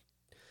time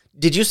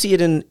Did you see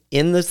it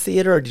in the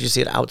theater, or did you see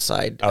it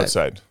outside?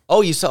 Outside.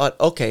 You saw it.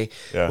 Okay.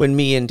 Yeah. When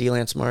me and D.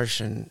 Lance Marsh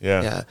and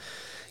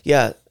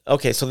yeah.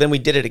 Okay, so then we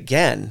did it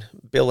again.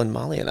 Bill and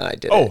Molly and I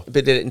did it. We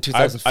did it in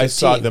 2015. I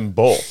saw them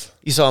both.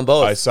 You saw them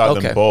both? I saw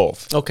them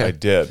both. Okay. I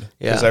did.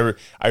 Yeah. Because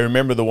I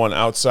remember the one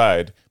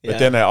outside, but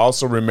then I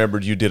also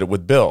remembered you did it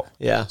with Bill.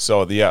 Yeah.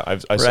 So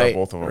I saw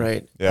both of them.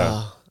 Right.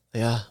 Yeah.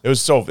 Yeah. It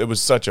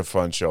was such a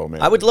fun show,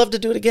 man. I would love to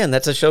do it again.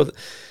 That's a show,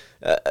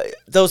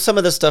 though some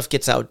of the stuff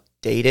gets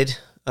outdated.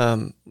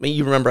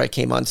 You remember I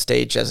came on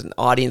stage as an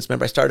audience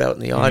member. I started out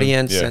in the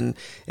audience and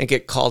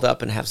get called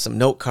up and have some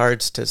note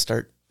cards to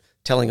start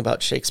telling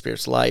about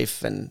Shakespeare's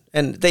life. And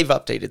they've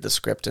updated the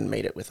script and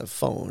made it with a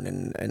phone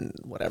and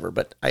whatever.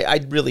 But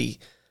I really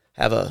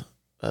have a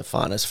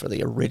fondness for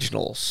the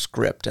original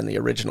script and the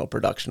original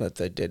production that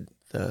they did,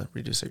 the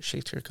Reduced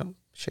Shakespeare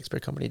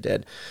Company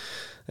did.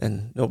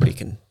 And nobody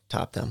can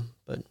top them.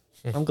 But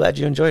I'm glad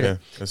you enjoyed Yeah, it.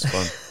 it's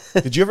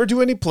fun. Did you ever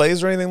do any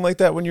plays or anything like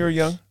that when you were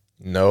young?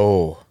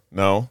 No.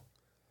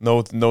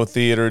 No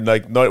theater.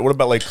 Like, no. What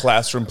about like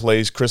classroom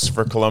plays,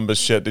 Christopher Columbus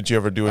shit? Did you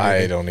ever do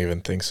anything? I don't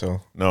even think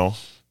so. No.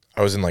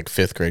 I was in like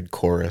 5th grade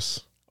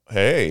chorus.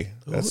 Hey,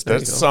 that's there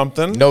you go.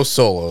 something. No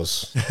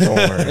solos. Don't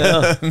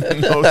worry.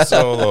 No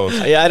solos.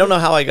 Yeah, I don't know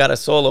how I got a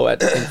solo in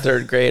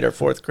 3rd grade or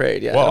 4th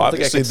grade. Yeah, Well, I don't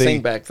think I obviously could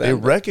sing back they then.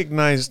 but-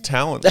 recognized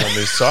talent when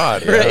they saw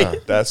it. Right. Yeah,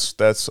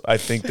 that's. I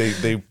think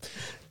they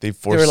were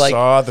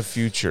foresaw like- the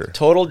future.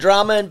 Total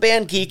drama and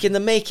band geek in the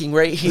making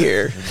right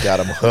here.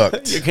 Got him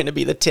hooked. You're going to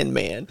be the Tin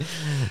Man.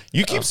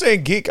 You keep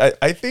saying geek.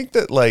 I think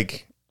that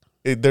like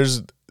it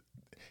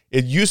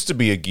used to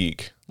be a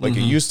geek. Like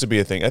it used to be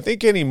a thing. I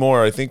think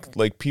anymore. I think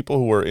like people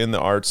who are in the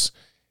arts,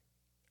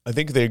 I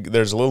think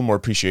there's a little more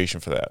appreciation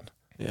for that.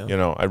 Yeah. You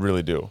know, I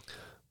really do.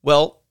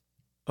 Well,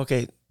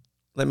 okay,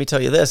 let me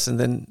tell you this and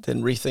then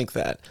rethink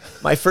that.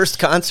 My first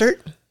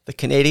concert, the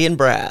Canadian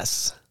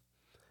Brass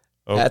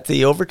Oh. at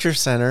the Overture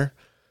Center,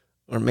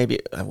 or maybe,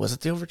 was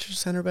it the Overture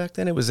Center back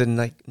then? It was in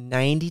like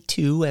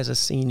 92 as a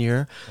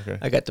senior. Okay.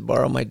 I got to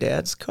borrow my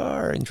dad's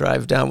car and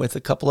drive down with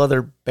a couple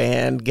other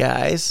band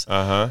guys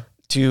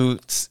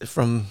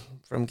from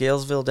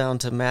Galesville down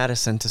to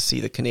Madison to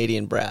see the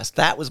Canadian Brass.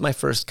 That was my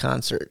first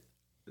concert.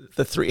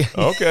 The three.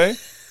 Okay.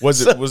 Was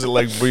it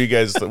like, were you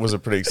guys, was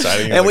it pretty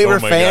exciting? You're And like, we were oh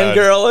my God.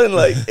 fangirling,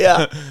 like,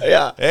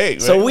 yeah. Hey,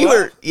 so wait, we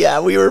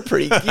what? were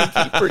pretty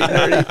geeky, pretty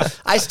nerdy.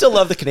 I still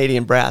love the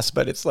Canadian Brass,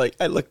 but it's like,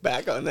 I look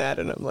back on that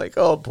and I'm like,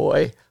 oh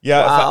boy.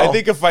 Yeah, wow. I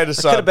think if I'd have I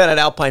saw could have been at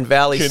Alpine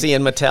Valley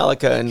seeing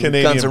Metallica and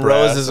Canadian Guns N'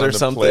 Brass Roses on or the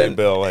something.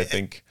 playbill, I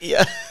think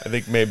Yeah.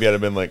 maybe I'd have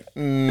been like,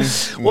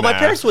 Well, my nah.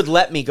 parents would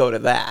let me go to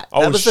that.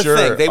 Oh, That was the sure.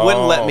 thing. They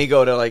wouldn't Oh. let me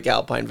go to like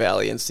Alpine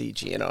Valley and see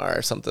GNR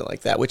or something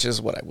like that, which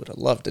is what I would have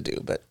loved to do.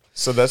 But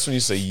So that's when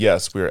you say,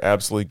 yes, we are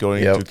absolutely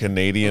going Yep. to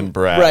Canadian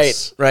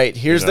Brass. right.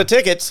 Here's You the know.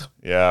 tickets.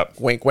 Yeah.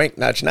 Wink, wink,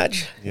 nudge,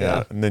 nudge.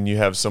 Yeah. And then you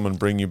have someone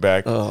bring you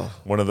back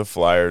one of the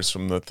flyers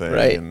from the thing.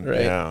 Right, and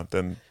right. Yeah.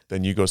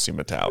 Then you go see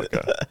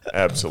Metallica. Oh,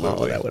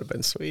 Absolutely. that would have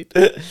been sweet.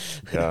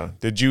 Yeah.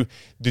 Did you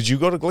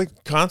go to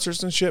like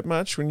concerts and shit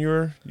much when you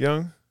were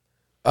young?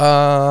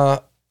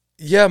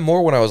 Yeah,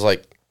 more when I was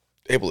like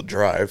able to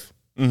drive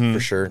for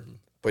sure.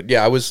 But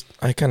yeah,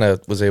 I kind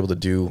of was able to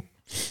do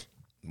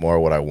more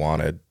what I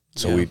wanted.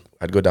 So Yeah.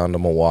 I'd go down to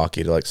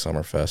Milwaukee to like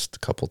Summerfest a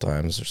couple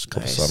times. There's a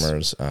couple Nice.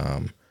 summers.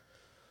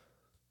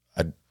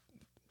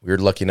 We were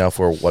lucky enough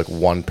where like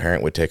one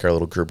parent would take our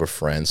little group of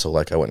friends. So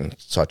like I went and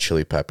saw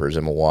Chili Peppers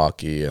in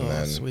Milwaukee and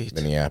then sweet.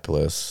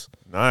 Minneapolis.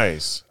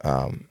 Nice.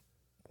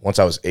 Once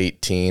I was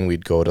 18,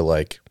 we'd go to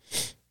like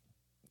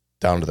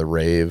down to the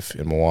rave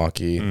in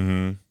Milwaukee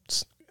and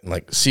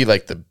like see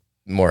like the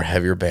more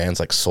heavier bands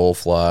like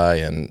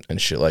Soulfly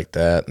and shit like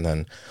that. And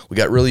then we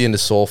got really into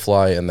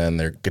Soulfly, and then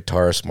their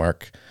guitarist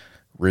Mark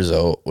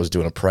Rizzo was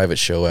doing a private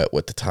show at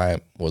what the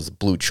time was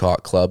Blue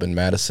Chalk Club in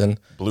Madison.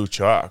 Blue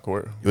Chalk.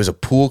 Where? It was a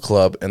pool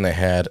club, and they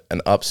had an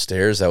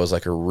upstairs that was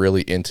like a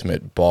really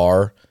intimate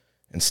bar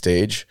and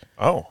stage.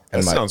 Oh, that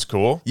And sounds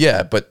cool.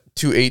 Yeah, but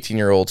two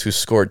 18-year-olds who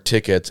scored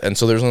tickets. And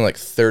so there's only like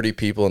 30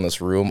 people in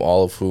this room,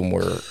 all of whom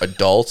were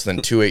adults, and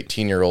then two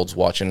 18-year-olds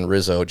watching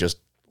Rizzo just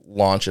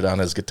launch it on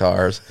his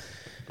guitars.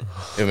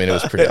 I mean, it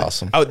was pretty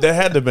awesome. Oh, that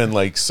had to have been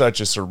like such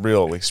a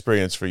surreal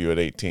experience for you at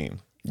 18.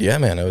 Yeah,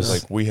 man, it was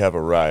Like, we have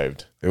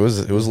arrived. it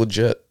was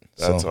legit.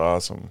 That's So,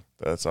 awesome.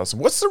 That's awesome.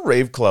 What's the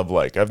rave club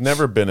like? I've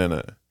never been in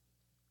it.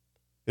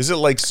 Is it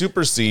like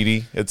super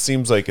seedy? It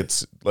seems like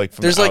it's like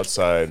from There's the like-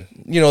 outside.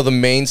 you know, the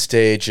main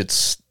stage, it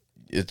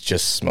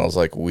just smells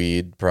like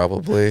weed,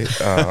 probably.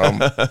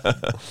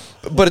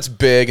 But it's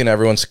big and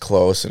everyone's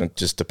close, and it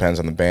just depends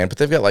on the band. But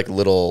they've got like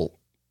little.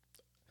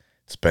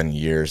 It's been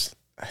years.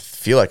 I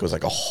feel like it was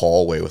like a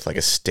hallway with like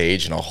a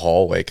stage and a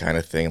hallway kind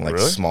of thing, like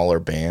Really? smaller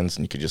bands,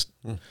 and you could just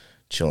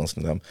chill and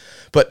listen to them.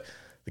 But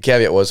the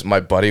caveat was my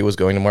buddy was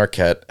going to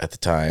Marquette at the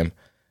time,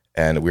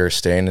 and we were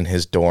staying in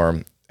his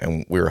dorm,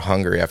 and we were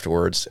hungry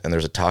afterwards, and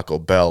there's a Taco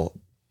Bell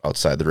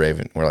outside the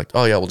Raven. We're like,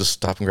 oh yeah, we'll just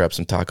stop and grab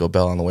some Taco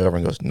Bell on the way over.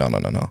 And he goes, no.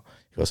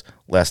 He goes,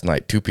 last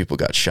night 2 people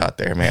got shot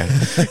there, man.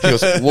 He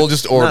goes, we'll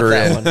just order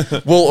that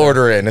in. We'll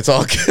order in. It's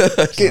all good.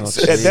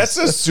 That's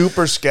a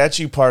super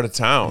sketchy part of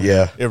town.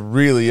 Yeah. It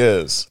really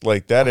is.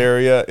 Like, that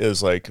area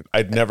is like,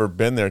 I'd never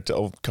been there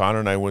till Connor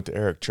and I went to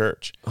Eric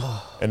Church.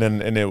 And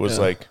it was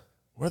like,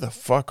 where the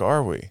fuck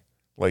are we?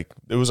 Like,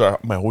 it was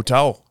my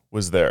hotel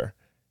was there.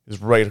 It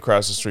was right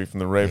across the street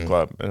from the rave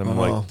club. And I'm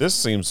like, this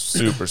seems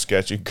super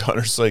sketchy.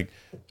 Connor's like,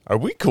 are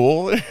we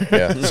cool?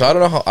 Yeah. So I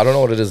don't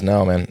know what it is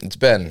now, man. It's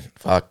been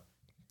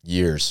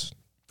years.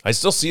 I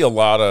still see a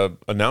lot of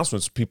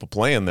announcements of people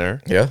playing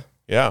there. Yeah.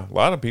 Yeah, a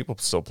lot of people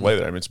still play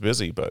there. I mean, it's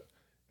busy, but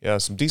yeah,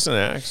 some decent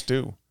acts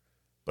too.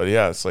 But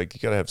yeah, it's like you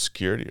gotta have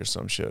security or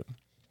some shit.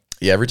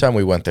 Yeah. Every time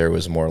we went there, it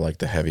was more like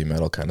the heavy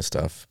metal kind of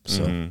stuff.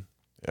 So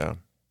Yeah,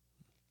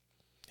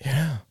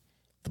 yeah,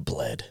 the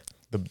Bled.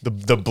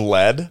 the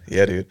Bled.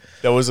 Yeah, dude.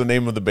 That was the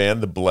name of the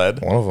band, the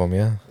Bled. One of them.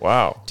 Yeah.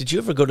 Wow. Did you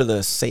ever go to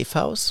the Safe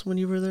House when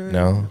you were there?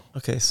 No.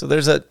 Okay, so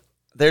there's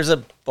there's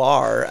a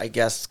bar, I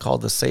guess,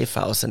 called the Safe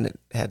House, and it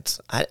had.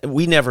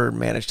 We never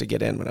managed to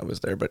get in when I was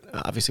there, but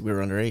obviously we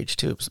were underage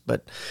too.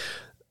 But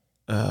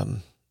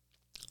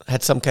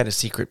had some kind of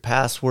secret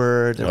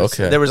password.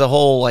 There was a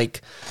whole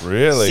like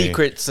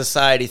secret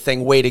society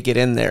thing, way to get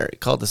in there,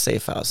 called the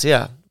Safe House.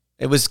 Yeah,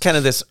 it was kind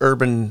of this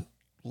urban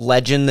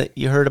legend that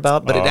you heard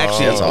about, but it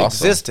actually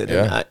existed.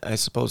 Yeah. And I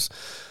suppose.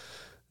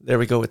 There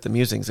we go with the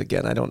musings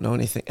again. I don't know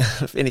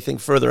anything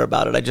further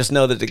about it. I just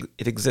know that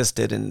it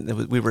existed,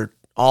 and we were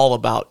all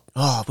about,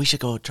 we should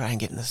go try and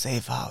get in the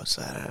Safe House.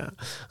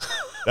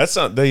 That's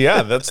not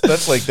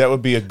that's like that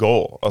would be a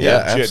goal.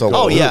 Absolutely.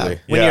 Oh yeah,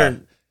 when you're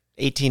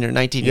 18 or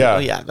 19.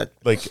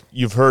 Like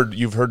you've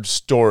heard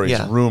stories,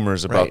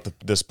 rumors about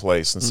this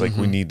place, and it's like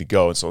we need to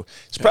go. And so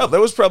it's probably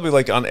that was probably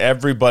like on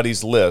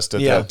everybody's list at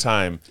that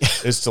time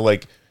is to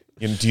like,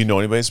 do you know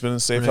anybody that's been in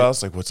the Safe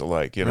House? Like, what's it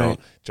like?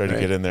 Try to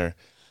get in there.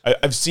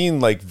 I've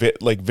seen like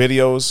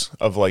videos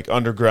of like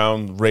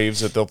underground raves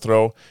that they'll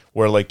throw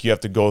where like you have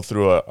to go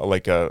through a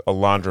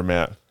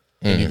laundromat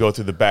and you go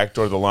through the back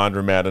door of the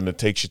laundromat and it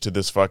takes you to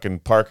this fucking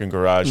parking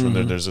garage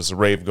when there's this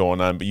rave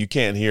going on, but you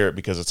can't hear it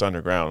because it's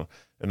underground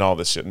and all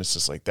this shit. And it's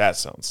just like,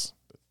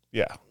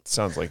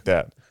 sounds like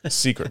that.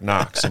 Secret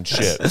knocks and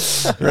shit.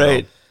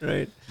 Right.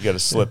 You got to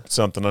slip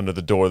something under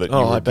the door that you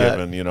were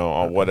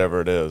given,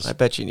 whatever it is. I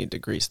bet you need to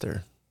grease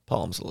their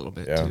palms a little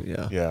bit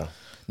too. Yeah.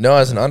 No,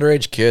 as an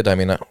underage kid, I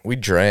mean, we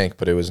drank,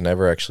 but it was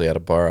never actually at a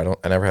bar.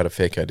 I never had a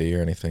fake ID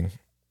or anything.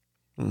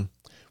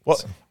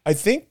 Well, I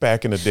think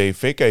back in the day,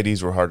 fake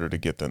IDs were harder to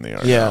get than they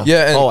are. Yeah.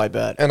 Yeah. I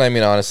bet. And I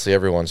mean, honestly,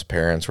 everyone's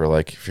parents were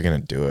like, if you're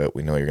going to do it,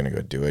 we know you're going to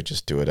go do it.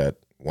 Just do it at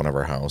one of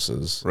our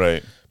houses.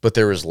 Right. But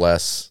there was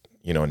less,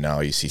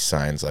 now you see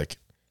signs like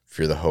if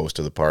you're the host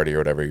of the party or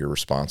whatever, you're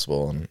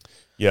responsible. And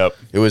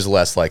it was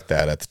less like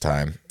that at the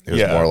time. It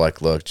was more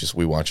like, look,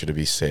 we want you to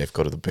be safe.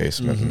 Go to the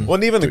basement. Well,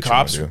 and even the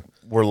cops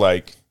were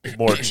like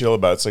more chill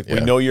about it. It's like,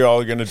 we know you're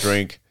all going to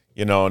drink,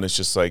 and it's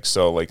just like,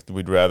 so like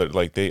we'd rather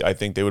like I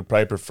think they would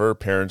probably prefer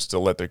parents to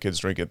let their kids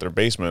drink at their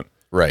basement.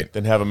 Right.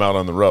 Than have them out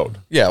on the road.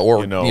 Yeah.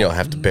 Or,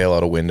 have to bail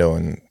out a window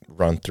and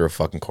run through a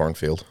fucking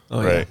cornfield.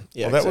 Oh, right.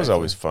 Yeah, well, that was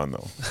always fun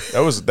though.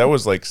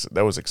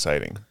 That was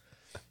exciting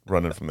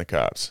running from the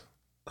cops.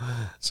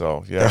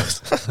 So it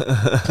was.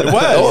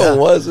 Oh, it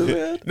was,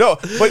 man. No,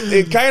 but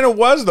it kind of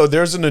was though.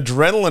 There's an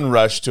adrenaline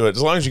rush to it.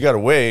 As long as you got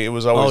away, it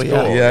was always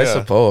cool. Yeah, I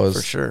suppose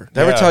for sure. Did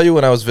I ever tell you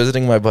when I was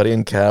visiting my buddy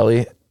in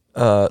Cali,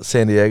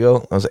 San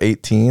Diego? I was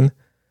 18,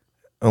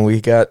 and we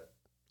had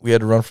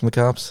to run from the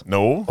cops.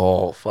 No.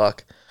 Oh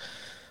fuck.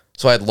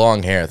 So I had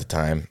long hair at the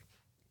time,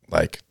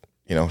 like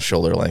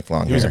shoulder length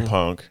long hair. He was a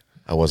punk.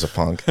 I was a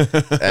punk,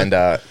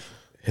 and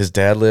his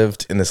dad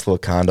lived in this little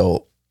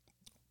condo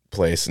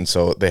place, and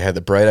so they had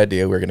the bright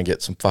idea we were going to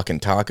get some fucking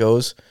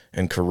tacos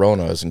and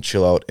Coronas and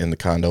chill out in the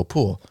condo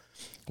pool.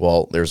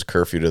 Well, there's a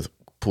curfew to the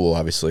pool,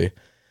 obviously,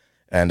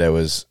 and it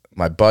was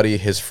my buddy,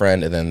 his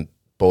friend, and then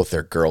both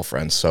their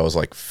girlfriends, so I was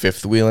like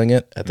fifth wheeling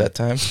it at that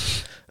time.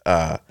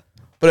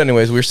 But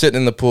anyways, we were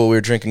sitting in the pool, we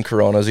were drinking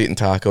Coronas, eating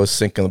tacos,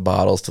 sinking the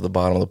bottles to the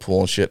bottom of the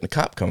pool and shit, and the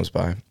cop comes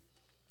by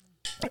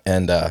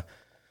and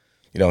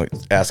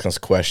asking us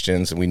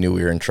questions, and we knew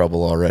we were in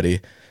trouble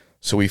already,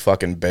 so we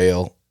fucking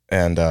bail.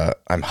 And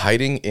I'm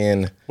hiding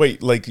in...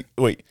 Wait.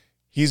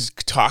 He's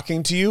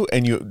talking to you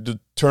and you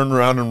turn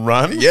around and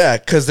run? Yeah,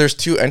 because there's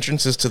two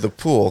entrances to the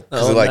pool.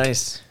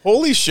 Nice.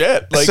 Holy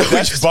shit. Like, so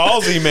that's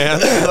ballsy, man.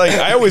 Like,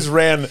 I always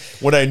ran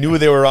when I knew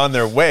they were on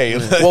their way.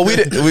 Well,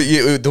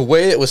 the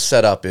way it was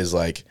set up is,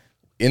 like,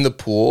 in the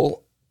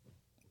pool,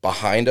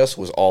 behind us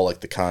was all,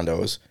 like, the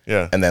condos.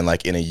 Yeah. And then,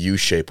 like, in a U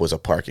shape was a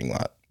parking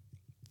lot.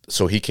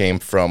 So he came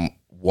from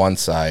one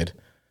side...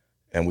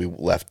 and we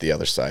left the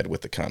other side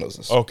with the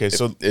condos. Okay,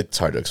 so it's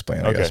hard to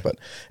explain, I guess. But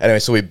anyway,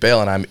 so we bail,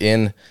 and I'm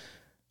in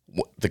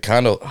the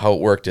condo. How it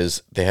worked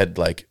is they had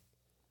like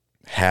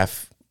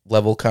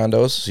half-level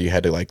condos, so you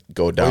had to like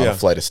go down a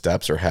flight of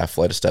steps or half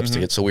flight of steps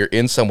to get. So we were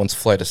in someone's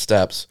flight of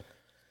steps.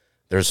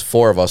 There's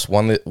four of us.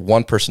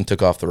 One person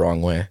took off the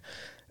wrong way,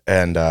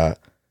 and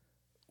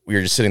we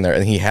were just sitting there.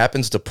 And he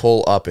happens to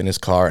pull up in his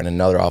car, and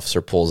another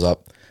officer pulls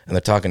up, and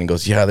they're talking. And he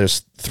goes, "Yeah,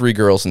 there's 3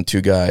 girls and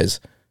 2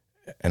 guys."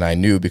 And I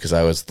knew because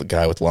I was the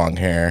guy with long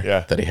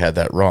hair that he had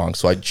that wrong.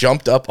 So I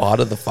jumped up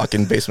out of the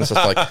fucking basement. So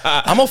I was like,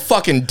 I'm a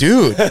fucking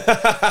dude.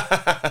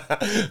 That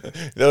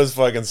was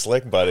fucking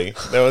slick, buddy.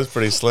 That was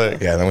pretty slick.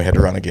 Yeah, and then we had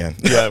to run again.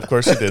 Yeah, of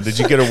course you did. Did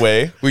you get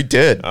away? We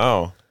did.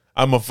 Oh,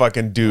 I'm a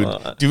fucking dude.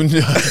 Do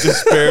not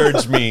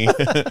disparage me.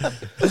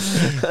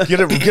 Get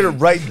it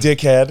right,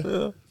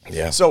 dickhead.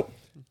 Yeah. So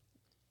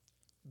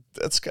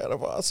that's kind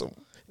of awesome.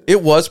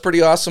 It was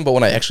pretty awesome, but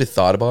when I actually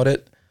thought about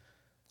it,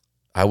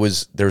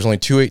 there was only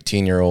 2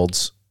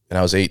 18-year-olds, and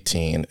I was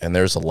 18, and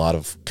there's a lot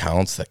of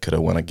counts that could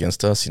have went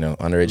against us,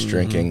 underage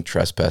drinking,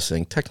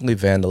 trespassing, technically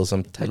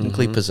vandalism,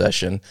 technically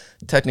possession,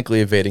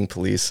 technically evading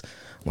police.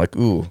 I'm like,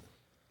 ooh.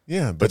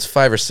 Yeah, but it's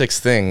 5 or 6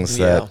 things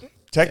that...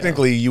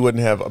 Technically, you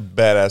wouldn't have a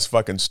badass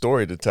fucking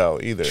story to tell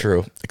either.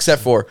 True.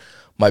 Except for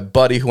my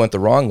buddy who went the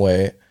wrong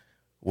way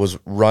was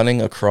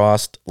running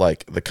across,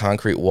 like, the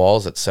concrete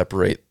walls that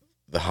separate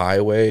the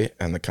highway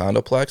and the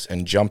condoplex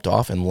and jumped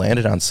off and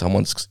landed on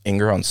someone's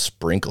Ingeron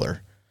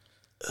sprinkler.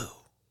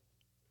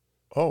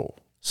 Oh.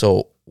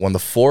 So when the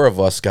four of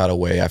us got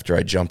away after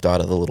I jumped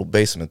out of the little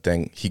basement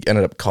thing, he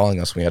ended up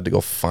calling us. We had to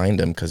go find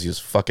him because his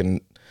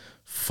fucking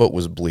foot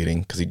was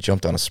bleeding because he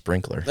jumped on a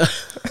sprinkler.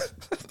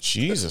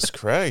 Jesus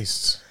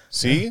Christ.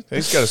 See?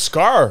 He's got a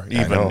scar.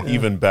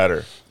 Even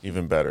better.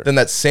 Even better. Then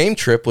that same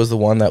trip was the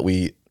one that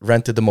we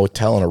rented the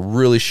motel in a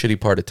really shitty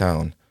part of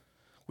town.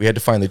 We had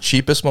to find the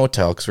cheapest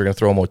motel because we were going to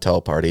throw a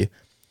motel party. It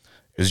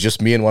was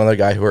just me and one other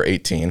guy who were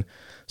 18.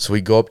 So we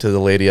go up to the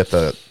lady at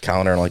the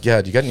counter and like,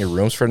 yeah, do you got any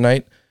rooms for a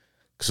night?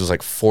 Because it was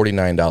like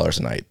 $49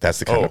 a night. That's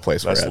the kind of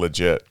place we're at. That's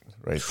legit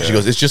right there. She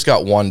goes, it's just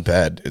got one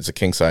bed. It's a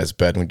king-size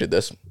bed. And we did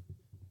this.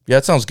 Yeah,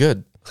 it sounds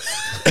good.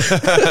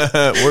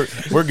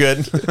 we're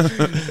good.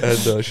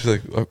 And she's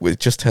like, it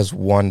just has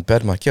one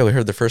bed. I'm like, yeah, we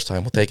heard the first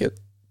time. We'll take it.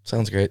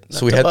 Sounds great.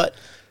 So we had...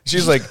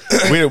 She's like,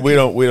 we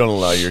don't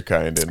allow your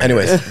kind in.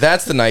 Anyways,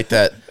 that's the night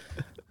that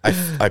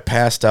I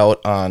passed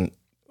out on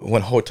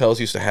when hotels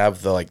used to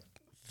have the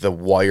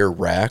wire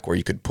rack where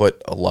you could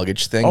put a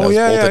luggage thing that was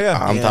bolted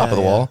on top of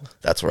the wall.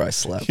 That's where I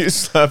slept. You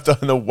slept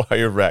on the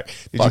wire rack.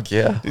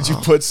 Did you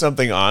put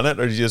something on it,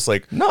 or did you just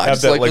have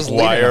that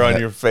wire on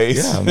your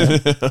face? Yeah, man.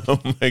 Oh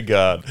my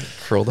God.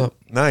 Curled up.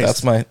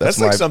 Nice. That's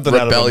like my something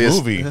rebellious,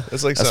 out of a movie.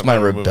 That's my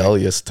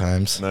rebellious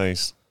times.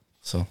 Nice.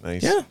 So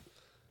nice. Yeah.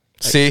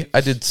 See, I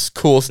did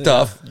cool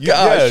stuff.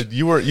 Yeah,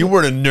 you weren't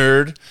a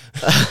nerd.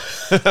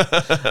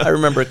 I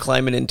remember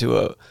climbing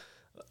into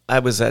I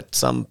was at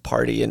some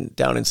party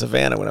down in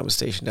Savannah when I was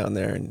stationed down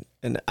there,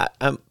 and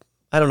I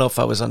don't know if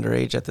I was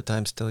underage at the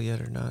time still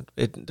yet or not.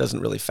 It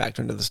doesn't really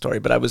factor into the story,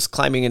 but I was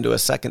climbing into a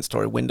second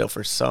story window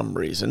for some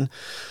reason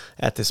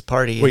at this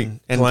party. Wait,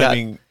 and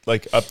climbing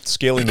like up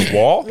scaling the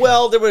wall?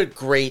 Well, there were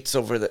grates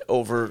there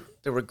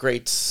were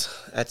grates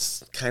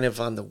that's kind of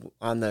on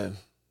the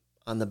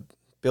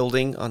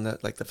building, on the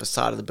the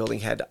facade of the building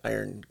had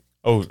iron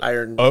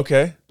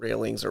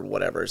railings or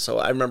whatever. So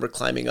I remember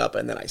climbing up,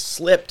 and then I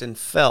slipped and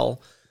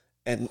fell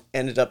and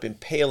ended up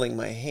impaling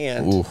my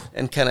hand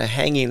and kind of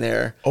hanging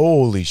there.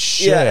 Holy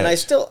shit. Yeah, and I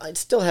still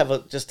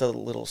have just a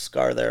little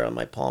scar there on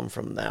my palm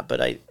from that,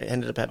 but I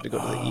ended up having to go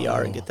to the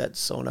ER and get that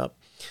sewn up.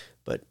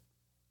 But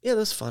yeah, that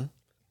was fun.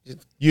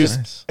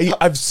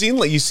 I've seen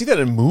you see that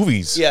in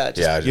movies. Yeah,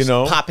 just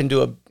pop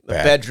into a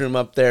bedroom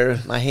up there,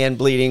 my hand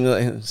bleeding,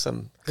 and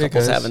some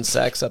couples having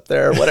sex up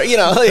there or whatever.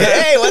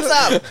 Hey, what's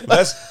up?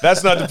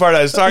 That's not the part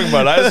I was talking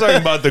about. I was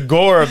talking about the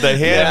gore of the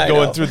hand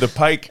going through the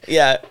pike.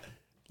 Yeah.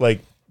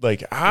 Like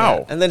ow.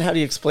 Yeah. And then how do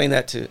you explain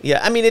that to?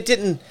 Yeah, I mean, it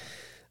didn't.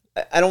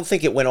 I don't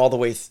think it went all the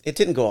way. It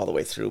didn't go all the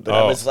way through, but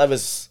I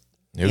was.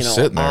 You were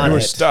sitting there. You were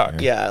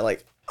stuck. Yeah,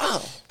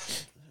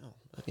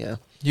 yeah.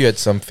 You had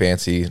some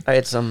fancy. I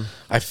had some.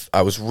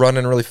 I was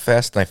running really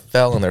fast and I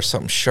fell and there's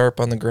something sharp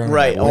on the ground.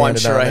 Right. Oh, I'm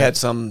sure I had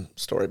some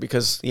story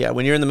because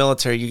when you're in the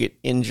military, you get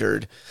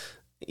injured.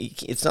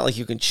 It's not like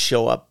you can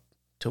show up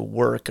to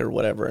work or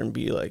whatever and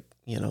be like,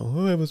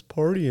 I was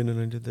partying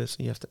and I did this.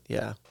 And you have to,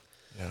 yeah.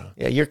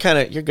 You're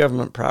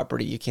government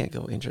property. You can't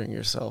go injuring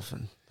yourself.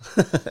 And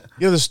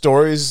the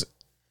stories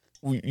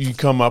you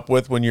come up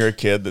with when you're a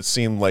kid that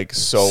seem like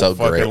so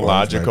fucking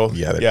logical. Ones,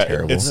 yeah, they're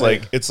terrible. It's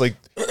like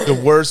the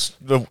worst.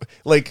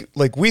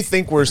 Like we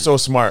think we're so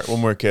smart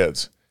when we're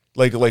kids.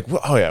 Like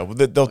oh yeah,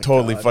 they'll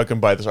totally fucking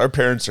buy this. Our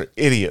parents are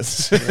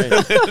idiots.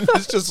 Right.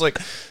 It's just like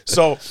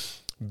so.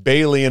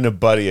 Bailey and a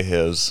buddy of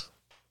his,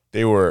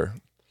 they were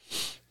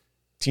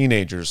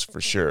teenagers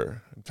for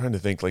sure. I'm trying to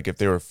think if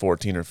they were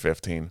 14 or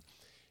 15.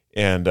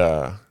 And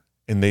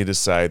they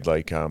decide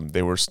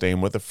they were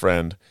staying with a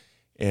friend,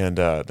 and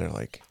they're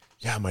like,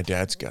 yeah, my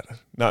dad's got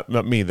not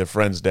me, the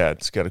friend's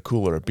dad's got a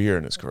cooler of beer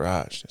in his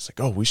garage. It's like,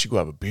 oh, we should go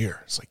have a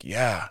beer. It's like,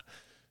 yeah.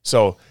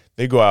 So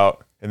they go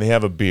out and they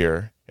have a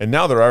beer, and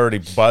now they're already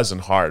buzzing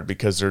hard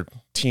because they're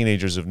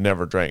teenagers who've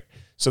never drank.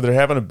 So they're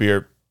having a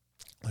beer,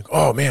 like,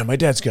 oh man, my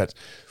dad's got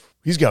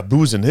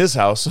booze in his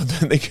house. So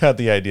then they got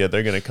the idea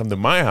they're gonna come to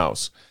my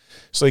house.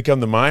 So they come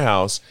to my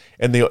house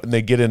and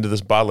they get into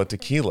this bottle of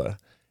tequila.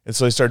 And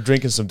so they start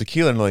drinking some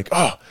tequila and they're like,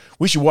 oh,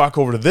 we should walk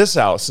over to this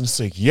house. And it's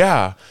like,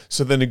 yeah.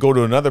 So then they go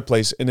to another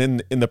place. And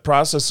in the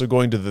process of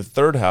going to the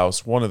third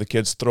house, one of the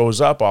kids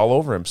throws up all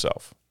over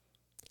himself,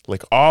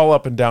 like all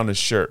up and down his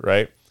shirt,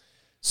 right?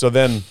 So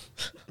then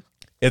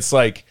it's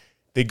like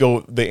they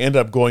end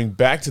up going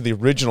back to the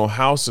original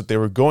house that they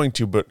were going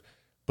to, but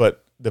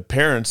the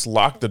parents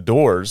locked the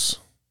doors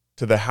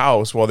to the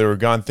house while they were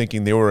gone,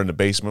 thinking they were in the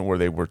basement where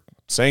they were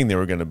saying they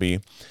were going to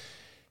be.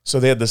 So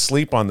they had to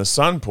sleep on the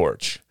sun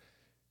porch.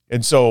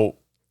 And so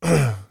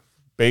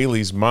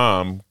Bailey's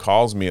mom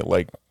calls me at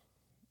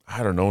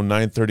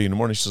 9:30 in the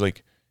morning. She's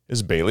like,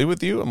 is Bailey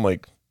with you? I'm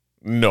like,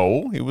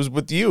 no, he was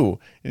with you.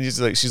 And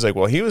she's like,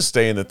 well, he was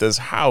staying at this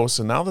house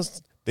and now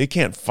they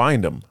can't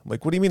find him. I'm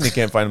like, what do you mean they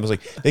can't find him? I was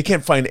like, they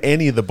can't find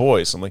any of the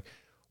boys. I'm like,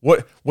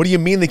 what do you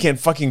mean they can't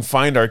fucking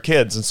find our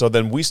kids? And so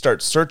then we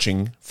start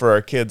searching for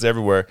our kids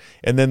everywhere.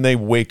 And then they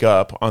wake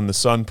up on the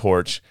sun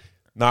porch,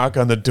 knock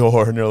on the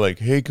door, and they're like,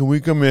 hey, can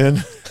we come in?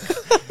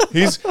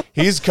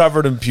 He's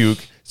covered in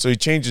puke. So he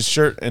changed his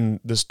shirt, and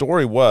the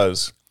story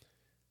was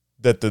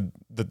that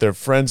their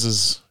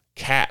friend's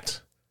cat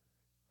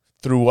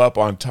threw up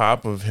on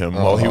top of him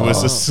while he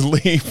was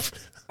asleep.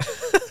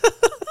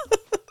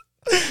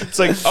 It's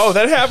like, oh,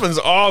 that happens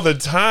all the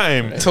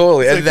time.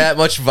 Totally. And like, that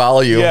much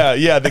volume.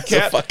 Yeah. The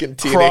cat fucking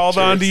crawled teenager.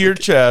 onto your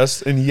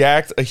chest and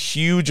yacked a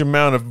huge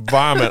amount of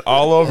vomit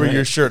all over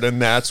your shirt,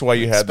 and that's why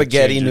you had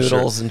spaghetti to change your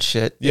noodles shirt. and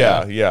shit.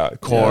 Yeah,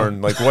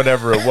 corn, like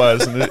whatever it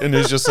was, and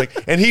it's just like,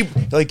 and he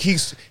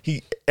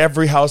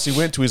every house he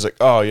went to, he's like,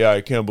 oh yeah,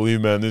 I can't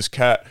believe, man, this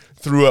cat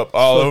threw up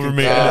all over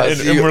me, and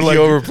we're like,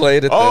 you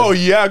overplayed it. oh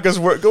yeah, because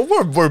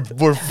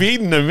we're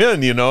feeding them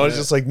in, you know. It's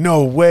just like,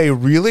 no way,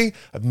 really?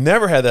 I've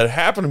never had that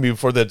happen to me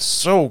before. That's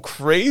so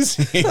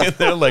crazy. And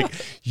they're like,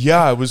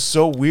 yeah, it was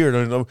so weird. I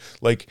don't know,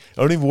 like,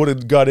 I don't even know what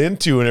it got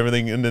into and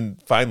everything. And then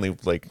finally,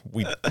 like,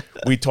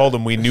 we told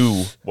them we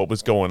knew what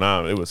was going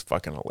on. It was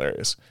fucking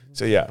hilarious.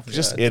 So yeah,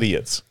 just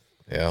idiots.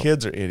 Yeah.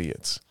 Kids are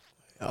idiots.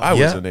 I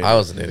was an idiot. I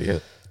was an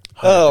idiot.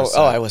 100%.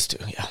 Oh, I was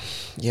too.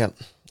 Yeah.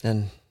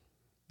 And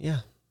yeah,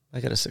 I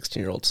got a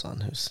 16-year-old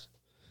son who's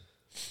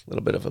a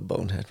little bit of a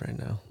bonehead right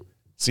now.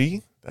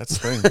 See, that's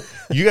the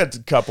thing. You got a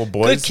couple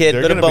boys. Good kid,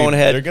 they're but a gonna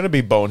bonehead. They're going to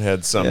be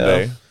boneheads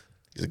someday. Yeah.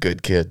 He's a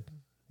good kid.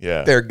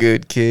 Yeah. They're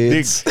good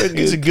kids.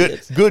 He's a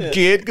good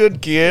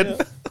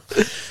kid.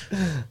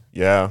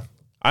 Yeah.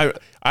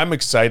 I'm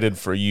excited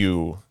for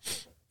you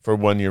for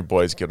when your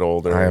boys get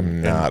older. I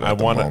am not at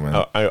the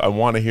moment. I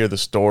want to hear the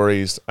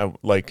stories.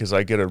 Because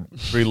I get to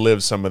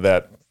relive some of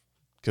that,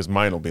 because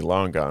mine will be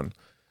long gone,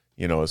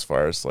 you know, as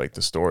far as like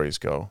the stories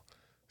go.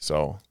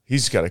 So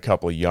he's got a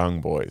couple of young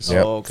boys.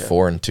 Yep, Oh, okay.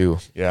 4 and 2.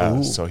 Yeah.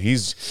 Ooh. So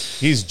he's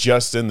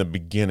just in the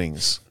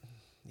beginnings.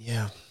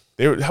 Yeah.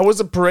 How was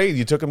the parade?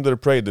 You took them to the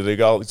parade. Did they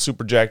get all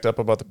super jacked up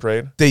about the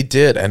parade? They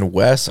did. And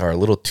Wes, our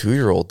little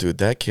 2-year-old dude,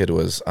 that kid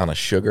was on a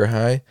sugar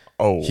high.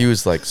 Oh. He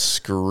was like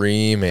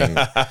screaming,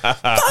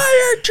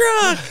 fire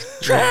truck,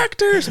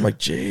 tractors. I'm like,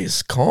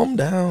 jeez, calm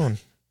down.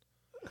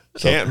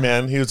 Can't,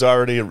 man. He was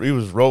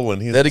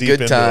rolling. He was They had a deep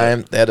good into time.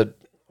 it. They had a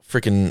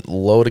freaking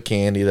load of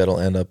candy that'll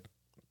end up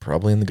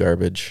probably in the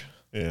garbage.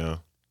 Yeah.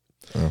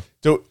 Oh.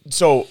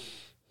 So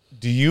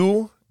do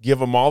you give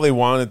them all they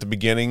want at the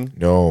beginning?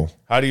 No.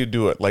 How do you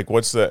do it? Like,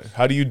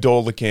 how do you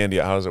dole the candy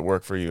out? How does it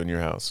work for you in your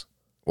house?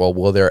 Well,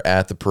 while they're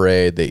at the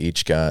parade, they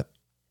each got,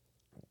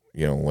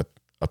 what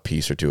a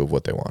piece or two of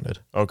what they wanted.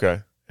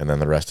 Okay. And then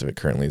the rest of it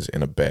currently is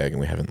in a bag, and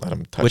we haven't let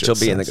them touch Which it will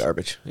be in the since.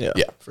 garbage. Yeah.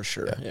 Yeah. For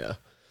sure. Yeah.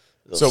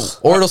 So,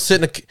 Or it'll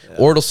sit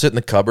in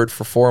the cupboard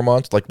for 4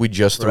 months. Like we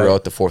just threw Right.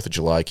 out the 4th of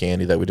July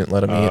candy that we didn't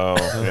let them eat,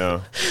 oh,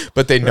 yeah.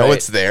 but they know Right.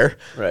 it's there.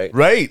 Right.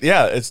 Right.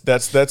 Yeah.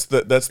 That's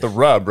the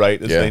rub,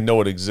 right? Is Yeah. they know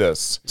it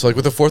exists. So like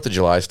with the 4th of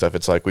July stuff,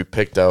 it's like we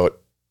picked out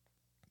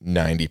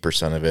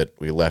 90% of it.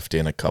 We left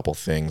in a couple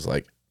things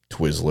like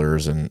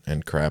Twizzlers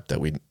and crap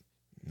that we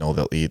know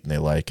they'll eat and they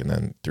like, and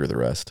then threw the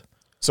rest.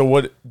 So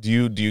what do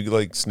you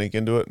like sneak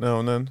into it now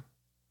and then?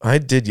 I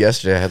did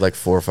yesterday. I had like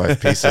 4 or 5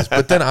 pieces,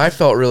 but then I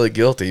felt really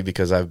guilty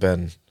because I've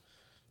been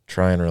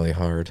trying really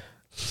hard.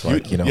 So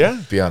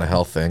yeah. be on a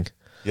health thing.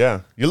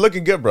 Yeah. You're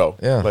looking good, bro.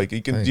 Yeah, Like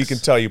you can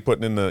thanks. tell you're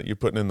putting in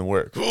the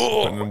work.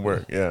 Putting in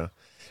work. Yeah.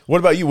 What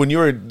about you? When you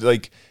were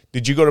like,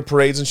 did you go to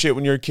parades and shit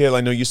when you were a kid?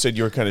 I know you said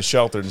you were kind of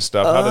sheltered and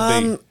stuff. How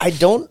did they?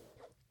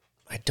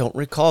 I don't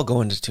recall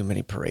going to too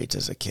many parades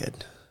as a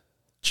kid.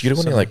 Did you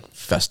go to any like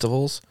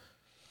festivals?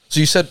 So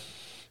you said,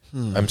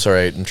 I'm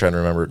sorry, I'm trying to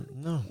remember.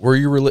 No. Were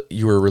you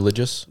were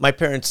religious? My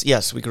parents,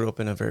 yes, we grew up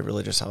in a very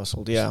religious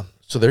household. Yeah.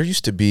 So there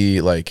used to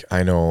be like,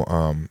 I know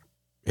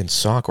in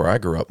Sauk where I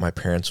grew up, my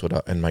parents would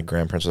and my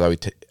grandparents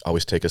would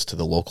always take us to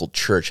the local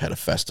church had a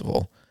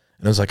festival.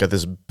 And it was like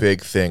this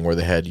big thing where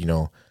they had,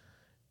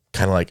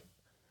 kind of like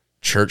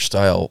church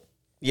style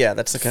Yeah,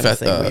 that's the kind of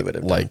thing we would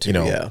have like, done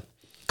too. Yeah.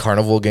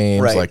 carnival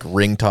games, Right. like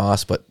ring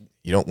toss, but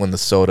you don't win the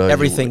soda.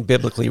 Everything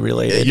biblically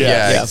related.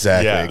 Yeah,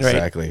 exactly, Yeah. Right.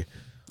 exactly.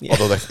 Yeah.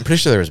 Although I'm pretty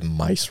sure there was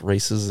mice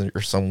races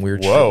or some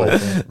weird Whoa. shit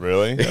like that.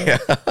 Really?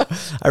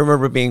 I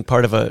remember being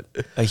part of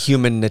a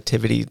human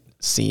nativity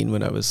scene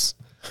when I was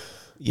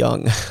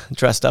young,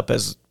 dressed up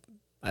as,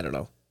 I don't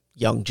know,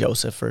 young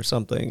Joseph or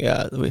something.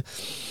 Yeah.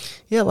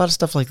 A lot of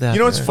stuff like that. You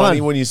know what's Fun.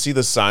 funny when you see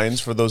the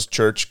signs for those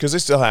church, because it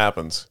still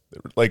happens.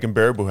 Like in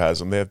Baraboo has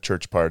them, they have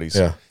church parties.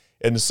 Yeah.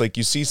 And it's like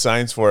you see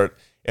signs for it,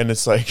 and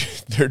it's like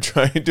they're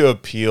trying to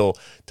appeal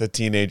to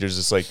teenagers.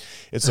 It's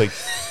like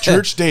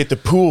church day at the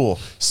pool,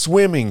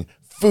 swimming,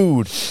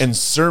 food, and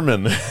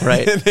sermon.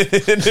 Right. and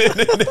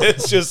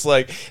it's just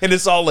like, and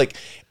it's all like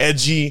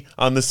edgy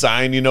on the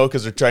sign,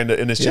 because they're trying to,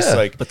 and it's just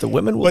like, but the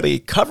women will be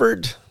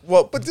covered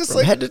but just from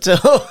like, head to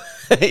toe.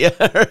 Yeah,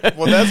 right.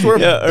 well, that's where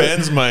Yeah, or-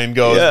 Ben's mind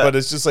goes. Yeah. But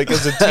it's just like,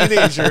 as a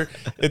teenager,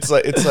 it's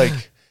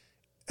like,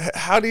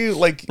 how do you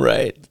like?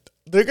 Right.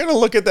 They're gonna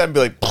look at that and be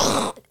like,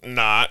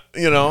 not.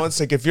 It's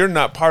like if you're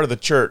not part of the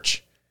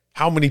church,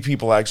 how many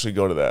people actually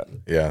go to that?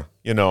 Yeah.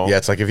 Yeah,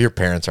 It's like if your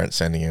parents aren't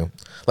sending you.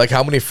 Like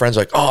how many friends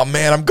are like, oh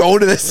man, I'm going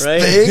to this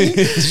Right. thing. Did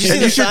you see And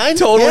the you should sign?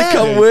 totally Yeah.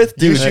 come with,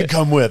 you dude. should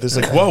come with. It's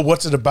like, whoa,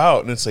 what's it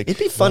about? And it's like, It'd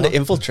be fun to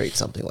infiltrate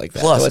something like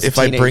that. Plus, though, as a if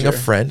I bring a teenager.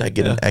 friend, I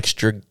get an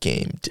extra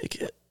game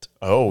ticket.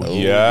 Oh,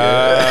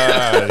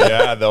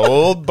 yeah. The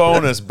old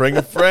bonus. Bring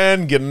a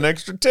friend, get an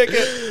extra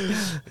ticket.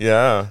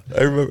 Yeah.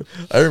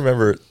 I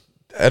remember.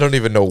 I don't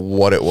even know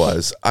what it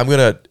was. I'm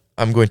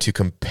going to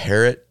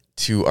compare it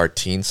to our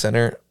teen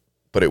center,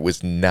 but it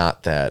was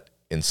not that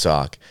in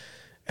Sauk.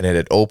 And it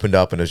had opened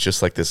up, and it was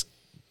just like this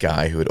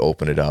guy who had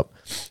opened it up.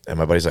 And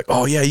my buddy's like,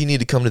 "Oh yeah, you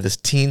need to come to this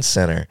teen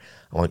center."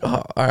 I'm like,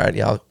 "Oh, all right,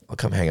 yeah, I'll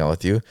come hang out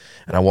with you."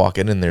 And I walk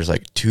in, and there's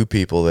like 2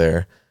 people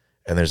there,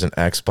 and there's an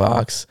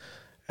Xbox,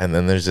 and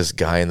then there's this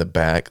guy in the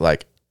back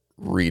like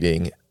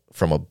reading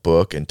from a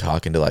book and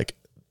talking to like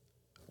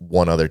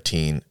one other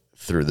teen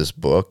through this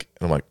book.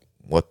 And I'm like,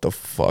 what the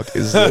fuck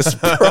is this,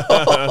 bro?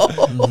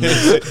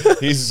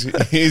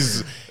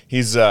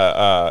 he's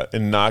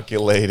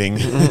inoculating.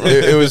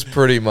 It was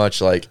pretty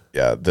much like,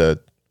 yeah, the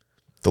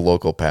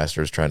local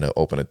pastor is trying to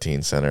open a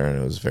teen center,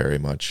 and it was very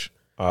much.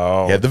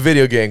 Oh, he had the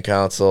video game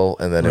console,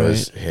 and then it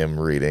was him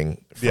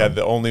reading. Yeah,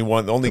 the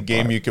only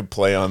game you could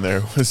play on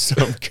there was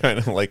some kind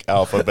of like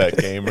alphabet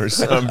game or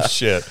some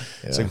shit.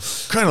 Yeah. It's like,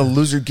 what kind of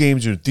loser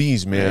games are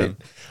these, man? Right.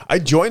 I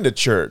joined a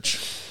church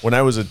when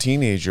I was a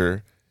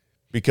teenager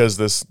because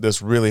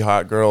this really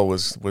hot girl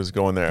was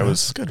going there.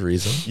 That's a good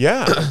reason.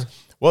 Yeah.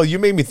 Well, you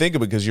made me think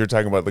of it because you were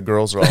talking about the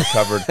girls are all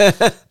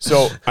covered.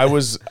 So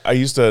I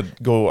used to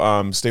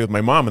go stay with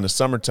my mom in the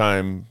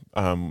summertime.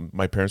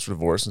 My parents were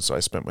divorced, and so I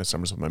spent my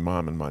summers with my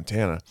mom in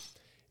Montana.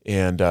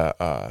 And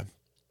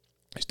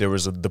there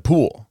was the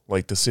pool,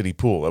 like the city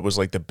pool. It was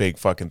like the big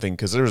fucking thing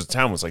because there was a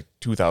town with like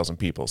 2,000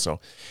 people. So,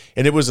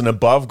 and it was an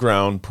above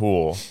ground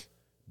pool,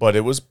 but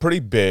it was pretty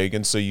big.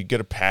 And so you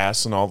get a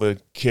pass, and all the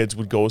kids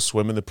would go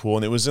swim in the pool,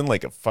 and it was in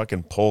like a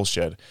fucking pole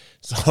shed.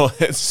 So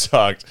it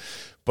sucked.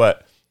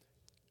 But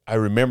I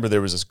remember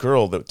there was this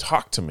girl that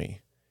talked to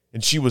me,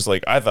 and she was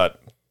like, I thought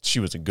she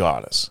was a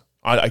goddess.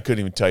 I couldn't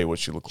even tell you what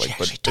she looked like,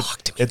 but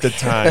at the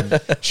time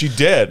she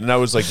did, and I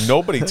was like,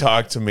 nobody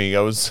talked to me.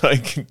 I was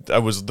like, I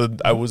was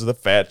the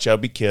fat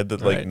chubby kid that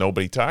like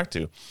nobody talked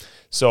to.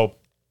 So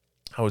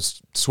I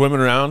was swimming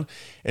around,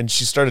 and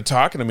she started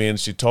talking to me, and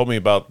she told me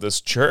about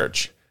this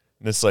church,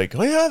 and it's like,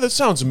 oh yeah, that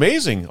sounds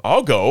amazing.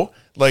 I'll go.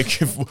 Like,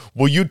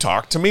 will you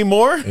talk to me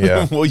more?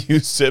 Yeah. Will you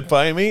sit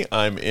by me?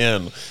 I'm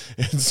in.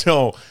 And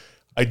so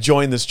I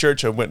joined this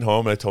church. I went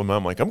home, and I told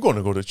Mom, like, I'm going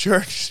to go to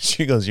church.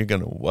 She goes, you're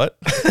going to what?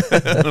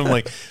 And I'm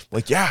like,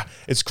 yeah,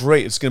 it's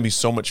great. It's going to be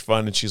so much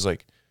fun. And she's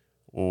like,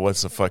 well,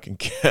 what's the fucking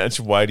catch?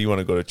 Why do you want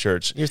to go to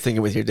church? You're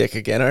thinking with your dick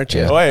again, aren't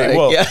you? Oh, hey,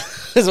 well, yeah,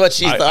 is what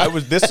she thought.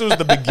 This was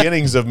the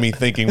beginnings of me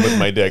thinking with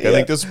my dick. I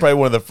think this is probably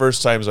one of the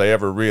first times I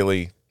ever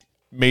really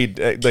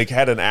made, like,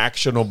 had an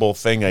actionable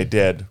thing I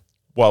did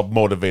while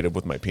motivated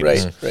with my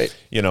penis. Right.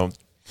 You know?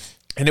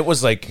 And it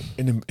was like,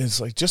 it's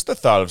like just the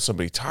thought of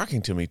somebody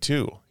talking to me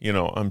too. You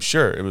know, I'm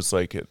sure it was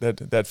like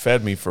that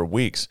fed me for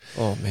weeks.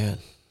 Oh man!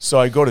 So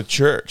I go to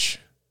church,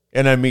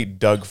 and I meet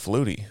Doug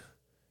Flutie.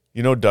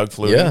 You know Doug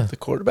Flutie? Yeah, the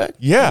quarterback.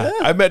 Yeah,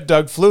 I met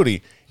Doug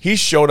Flutie. He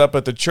showed up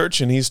at the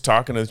church, and he's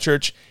talking to the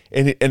church,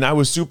 and I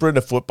was super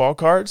into football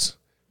cards.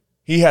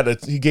 He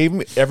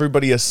gave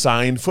everybody a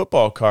signed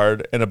football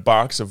card and a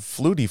box of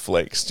Flutie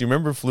Flakes. Do you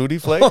remember Flutie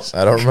Flakes?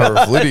 I don't remember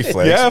Flutie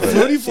Flakes. Yeah,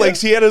 Flutie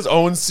Flakes. He had his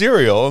own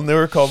cereal, and they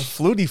were called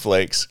Flutie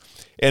Flakes.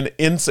 And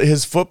in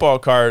his football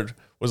card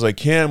was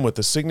like him with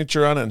the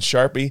signature on it and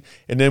Sharpie.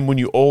 And then when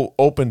you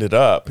opened it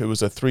up, it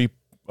was a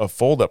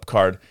fold-up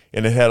card,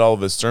 and it had all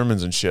of his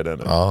sermons and shit in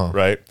it. Oh.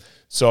 Right?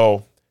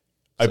 So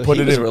I put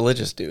it in. He was a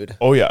religious dude.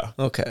 Oh, yeah.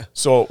 Okay.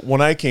 So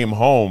when I came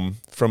home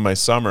from my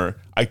summer,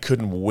 I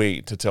couldn't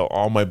wait to tell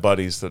all my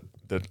buddies that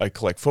I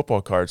collect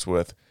football cards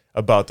with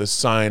about this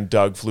signed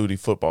Doug Flutie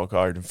football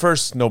card. And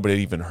first, nobody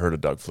had even heard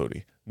of Doug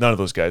Flutie. None of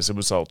those guys. It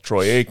was all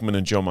Troy Aikman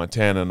and Joe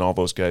Montana and all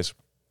those guys.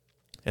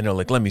 And they're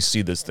like, let me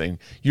see this thing.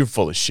 You're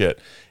full of shit.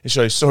 And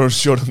so I sort of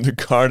showed them the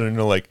card, and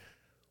they're like,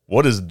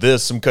 what is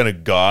this? Some kind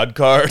of God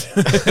card?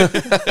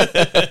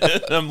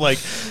 And I'm like,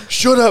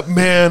 shut up,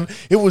 man.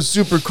 It was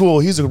super cool.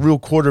 He's a real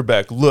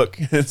quarterback. Look.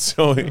 And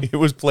so he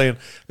was playing,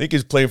 I think he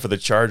was playing for the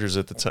Chargers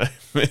at the time.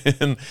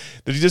 And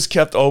he just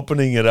kept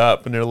opening it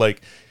up. And they're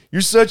like,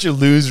 you're such a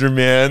loser,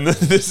 man.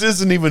 This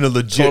isn't even a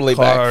legit totally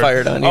card.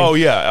 Backfired on you. Oh,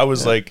 yeah. I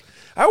was like,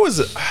 when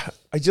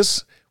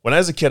I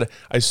was a kid,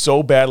 I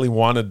so badly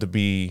wanted to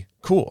be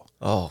cool.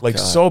 Oh, like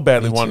God, so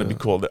badly me wanted to too.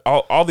 be cool.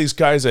 All these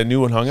guys I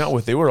knew and hung out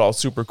with, they were all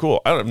super cool.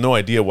 I have no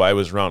idea why I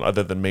was around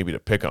other than maybe to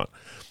pick on.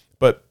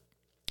 But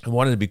I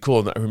wanted to be cool.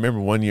 And I remember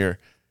one year,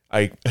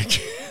 this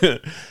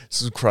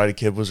Karate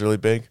Kid was really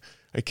big.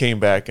 I came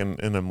back and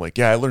I'm like,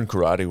 yeah, I learned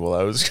karate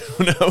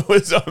when I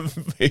was on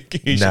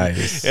vacation.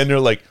 Nice. And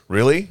they're like,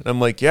 really? And I'm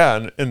like,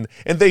 yeah. And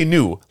they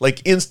knew,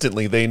 like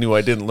instantly they knew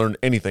I didn't learn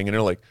anything. And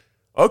they're like,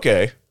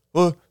 okay,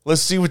 well,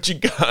 let's see what you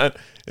got.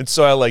 And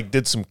so I like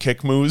did some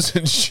kick moves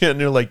and shit. And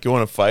they're like, you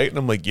want to fight? And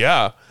I'm like,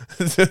 yeah.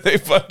 They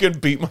fucking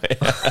beat my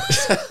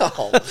ass.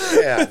 Oh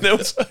man! And I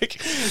was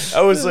like,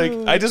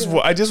 I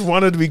just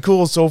wanted to be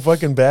cool so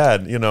fucking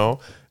bad, you know.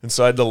 And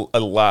so I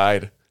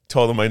lied,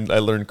 told them I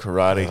learned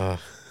karate.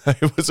 I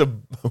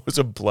was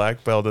a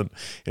black belt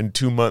in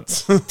 2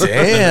 months.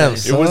 Damn,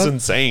 It was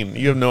insane.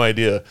 You have no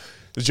idea.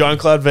 the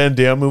Jean-Claude Van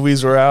Damme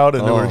movies were out,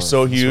 and they were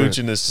so that's huge, right.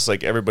 and it's just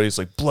like everybody's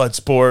like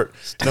Bloodsport.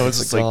 And I was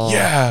just like, Seagal.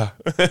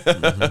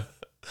 yeah.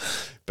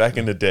 Back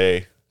in the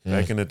day,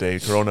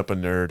 growing up a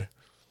nerd.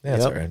 Yeah,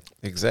 that's Yep, all right.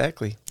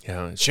 exactly.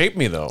 Yeah, it shaped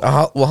me though.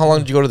 How long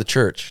did you go to the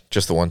church?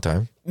 Just the one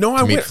time? No, I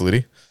To meet went.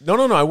 Flutie?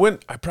 No.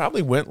 I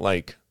probably went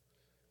like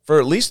for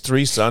at least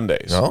 3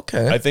 Sundays.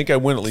 Okay. I think I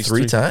went at least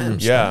 3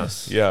 times. Yeah,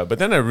 Nice. yeah. But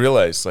then I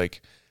realized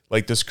like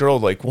this girl,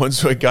 like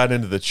once I got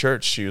into the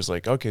church, she was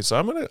like, okay, so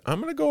I'm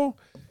gonna go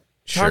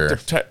Sure. talk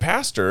to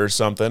pastor or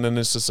something, and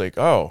it's just like,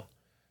 oh,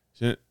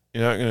 you're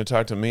not gonna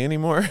talk to me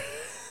anymore.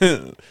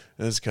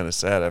 It's kind of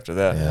sad after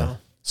that. Yeah.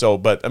 So,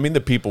 but I mean,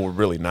 the people were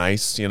really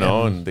nice,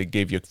 and they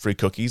gave you free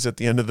cookies at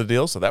the end of the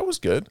deal, so that was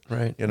good.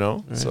 Right.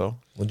 So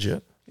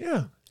Legit.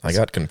 yeah. I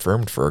got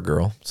confirmed for a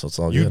girl, so it's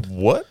all You good.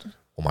 what?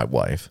 Well, my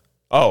wife.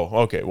 Oh,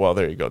 okay. Well,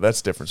 there you go. That's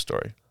a different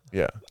story.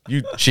 Yeah.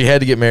 You She had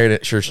to get married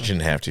at church. She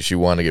didn't have to. She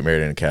wanted to get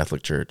married in a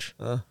Catholic church.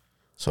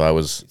 So I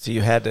was So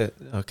you had to.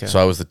 Okay.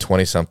 the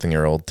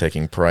 20-something-year-old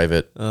taking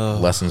private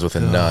lessons with a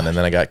nun, and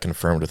then I got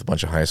confirmed with a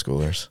bunch of high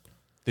schoolers.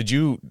 did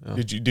you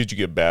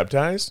get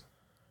baptized?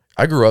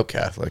 I grew up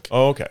Catholic.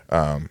 Oh, okay.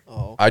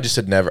 I just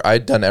had never.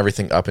 I'd done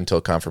everything up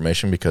until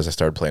confirmation because I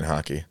started playing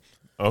hockey,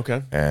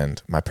 Okay.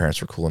 and my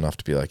parents were cool enough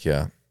to be like,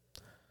 "Yeah,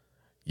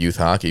 youth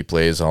hockey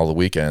plays all the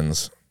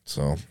weekends,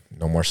 so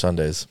no more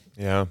Sundays."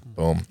 Yeah.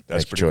 Boom.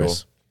 That's Make your pretty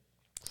choice.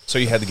 So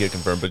you had to get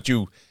confirmed, but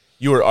you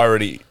were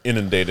already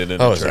inundated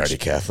in I the was church. already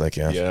Catholic.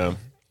 Yeah. Yeah.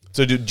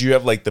 So did you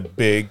have like the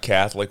big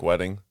Catholic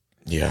wedding?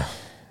 Yeah.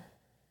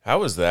 How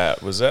was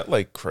that? Was that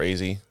like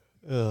crazy?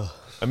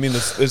 I mean,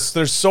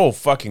 they're so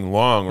fucking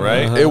long,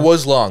 right? It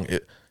was long.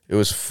 It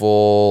was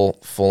full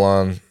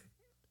on.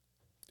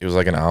 It was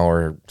like an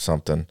hour or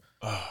something.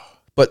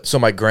 But so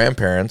my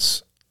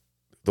grandparents,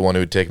 the one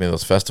who would take me to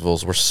those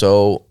festivals, were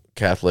so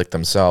Catholic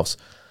themselves.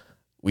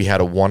 We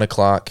had a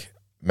 1:00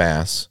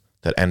 mass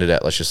that ended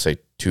at, let's just say,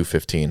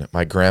 2:15.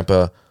 My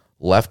grandpa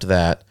left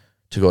that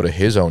to go to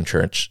his own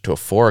church to a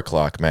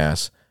 4:00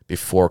 mass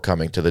before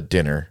coming to the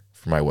dinner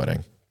for my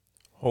wedding.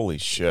 Holy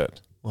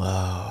shit.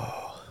 Wow.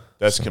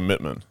 That's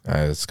commitment.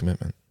 That's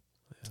commitment.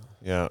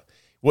 Yeah.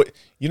 What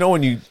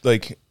when you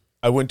like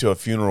I went to a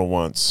funeral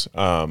once.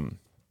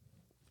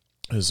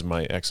 This is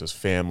my ex's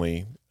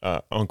family,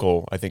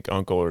 uncle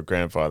or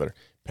grandfather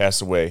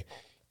passed away,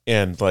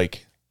 and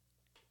like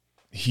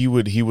he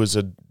was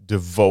a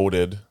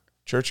devoted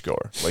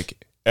churchgoer.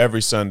 Like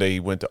every Sunday he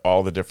went to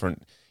all the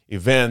different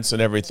events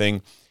and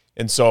everything.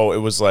 And so it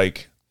was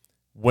like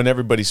when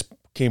everybody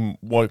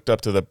walked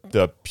up to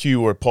the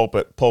pew or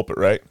pulpit,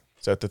 right?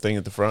 Is that the thing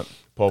at the front?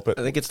 Pulpit?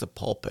 I think it's the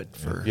pulpit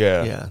for.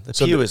 Yeah. Yeah. The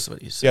So pew the- is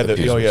what you said. Yeah,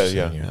 pews were yeah.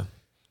 saying, yeah.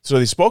 So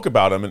they spoke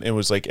about him, and it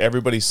was like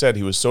everybody said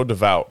he was so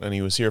devout, and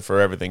he was here for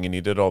everything, and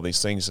he did all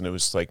these things, and it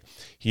was like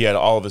he had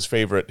all of his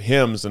favorite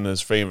hymns and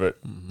his favorite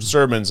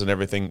sermons and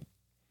everything,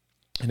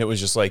 and it was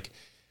just like,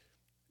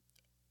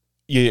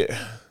 yeah,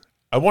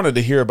 I wanted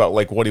to hear about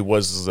like what he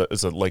was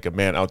as a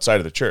man outside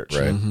of the church,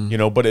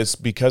 Right. But it's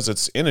because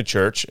it's in a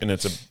church and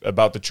it's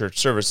about the church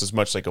service as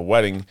much like a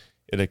wedding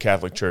in a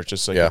Catholic church.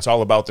 It's like Yeah. it's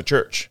all about the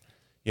church,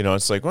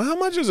 It's like, well, how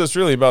much is this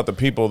really about the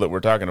people that we're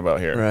talking about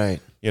here, Right.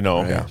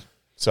 Yeah.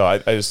 So I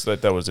just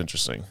thought that was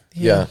interesting.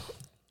 Yeah.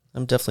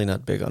 I'm definitely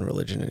not big on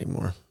religion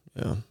anymore.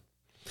 Yeah.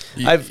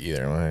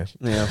 Either way.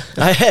 Yeah.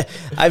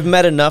 I've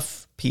met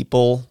enough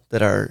people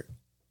that are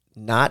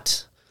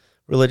not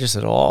religious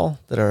at all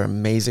that are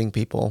amazing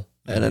people,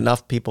 and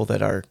enough people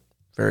that are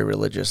very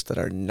religious that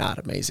are not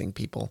amazing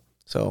people.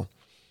 So,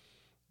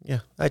 yeah,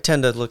 I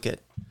tend to look at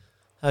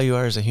how you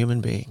are as a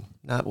human being,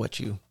 not what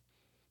you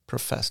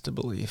profess to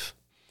believe.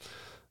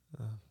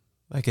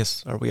 I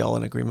guess, are we all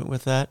in agreement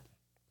with that?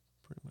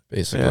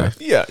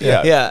 Basically. Yeah.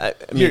 Yeah. Yeah.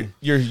 I mean,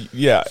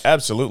 Yeah,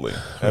 absolutely.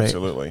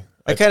 Absolutely.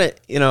 I kind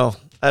of,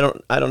 I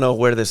don't know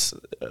where this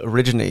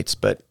originates,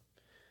 but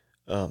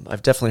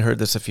I've definitely heard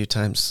this a few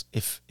times.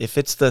 If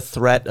it's the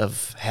threat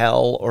of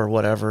hell or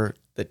whatever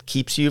that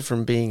keeps you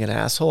from being an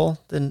asshole,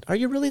 then are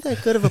you really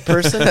that good of a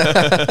person?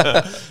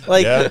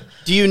 Like, Yeah.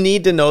 do you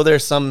need to know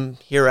there's some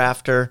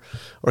hereafter,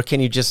 or can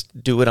you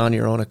just do it on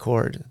your own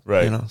accord?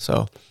 Right.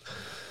 So,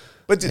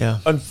 But Yeah.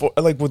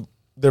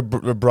 they're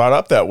brought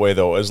up that way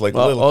though, as like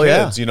Well, little oh,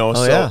 yeah. kids, Oh,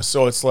 so yeah.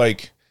 so it's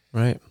like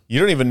right. you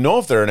don't even know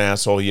if they're an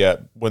asshole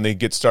yet when they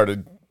get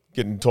started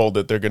getting told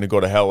that they're going to go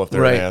to hell if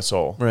they're Right. an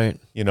asshole. Right.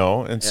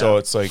 And so Yeah.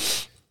 it's like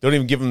don't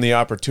even give them the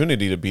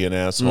opportunity to be an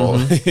asshole.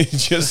 Mm-hmm. You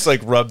just like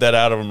rub that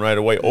out of them right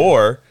away,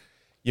 or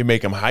you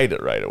make them hide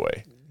it right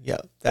away. Yeah.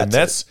 And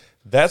that's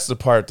the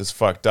part that's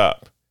fucked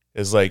up.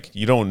 Is like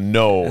you don't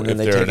know and if then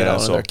they they're take an it out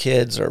on asshole. their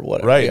kids or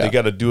whatever. Right, Yeah. they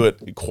got to do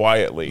it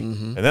quietly,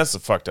 and that's the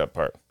fucked up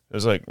part.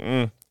 It's like,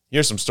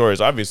 here's some stories.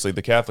 Obviously,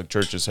 the Catholic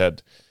Church has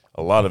had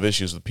a lot of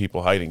issues with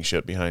people hiding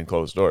shit behind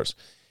closed doors,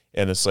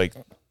 and it's like,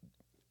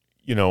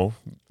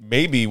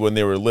 maybe when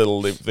they were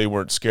little, they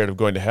weren't scared of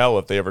going to hell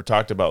if they ever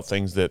talked about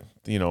things that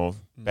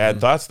bad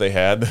thoughts they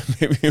had.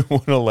 Maybe it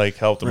would have like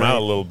helped them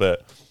out a little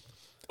bit.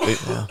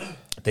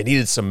 They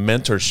needed some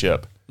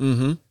mentorship.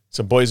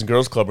 some Boys and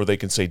Girls Club where they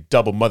can say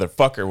double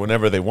motherfucker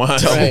whenever they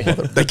want. Right.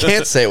 They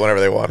can't say it whenever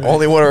they want.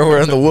 Only when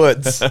we're in the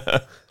woods.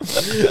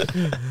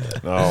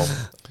 No.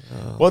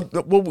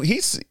 Well,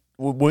 he's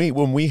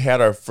when we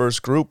had our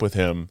first group with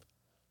him,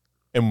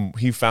 and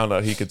he found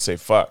out he could say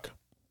fuck.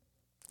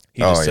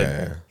 He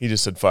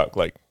just said fuck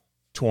like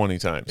 20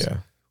 times. Yeah.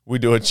 We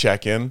do a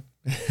check-in.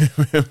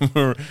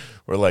 we're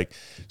like,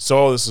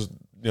 so this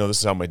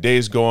is how my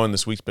day's going.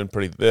 This week's been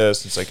pretty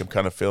this. It's like I'm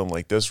kind of feeling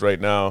like this right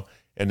now.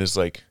 And it's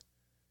like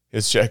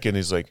his check-in,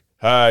 he's like,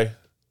 hi,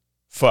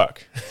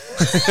 fuck.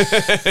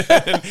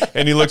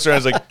 and he looks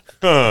around, he's like,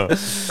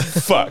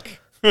 fuck.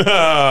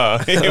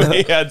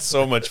 He had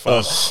so much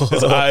fun.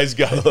 His eyes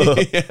got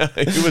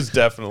he was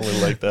definitely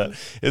like that.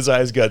 His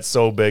eyes got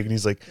so big, and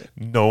he's like,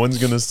 no one's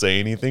gonna say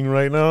anything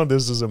right now.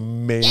 This is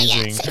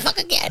amazing. Yeah, say fuck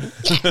again.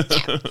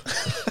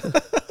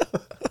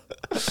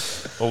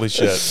 Holy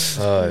shit.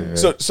 Yeah.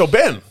 So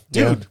Ben,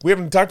 dude, we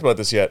haven't talked about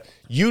this yet.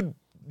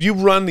 You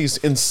run these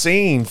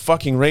insane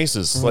fucking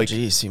races. Oh,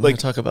 geez, you want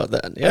to talk about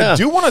that? Yeah. I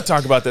do want to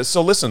talk about this.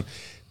 So listen,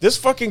 this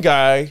fucking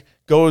guy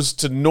goes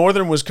to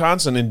northern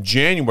Wisconsin in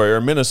January or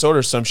Minnesota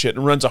or some shit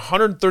and runs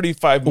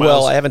 135 miles.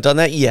 Well, I haven't done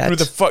that yet.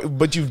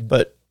 But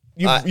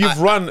you've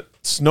run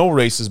snow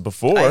races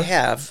before. I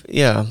have.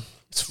 Yeah.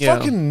 It's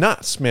fucking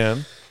nuts,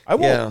 man. I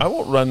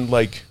won't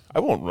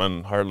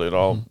run hardly at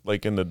all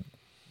like in the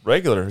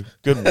regular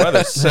good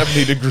weather,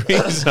 70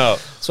 degrees out.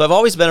 So I've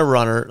always been a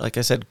runner. Like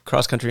I said,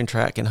 cross country and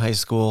track in high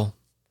school.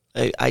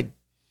 I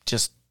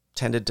just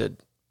tended to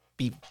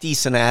be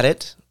decent at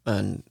it,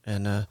 and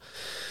then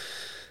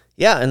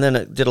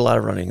I did a lot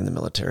of running in the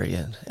military.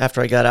 And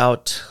after I got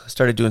out, I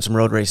started doing some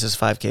road races,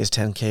 5Ks,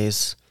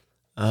 10Ks.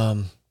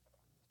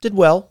 Did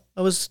well.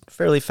 I was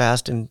fairly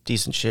fast and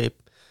decent shape.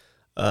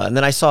 And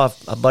then I saw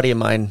a buddy of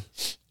mine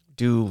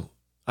do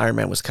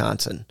Ironman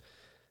Wisconsin,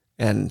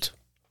 and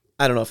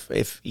I don't know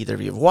if either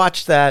of you have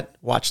watched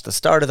the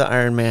start of the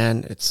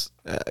Ironman. It's,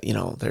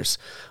 there's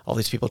all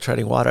these people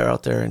treading water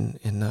out there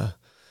in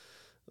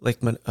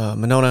Lake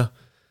Monona,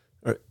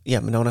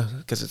 Monona,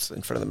 because it's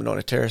in front of the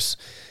Monona Terrace.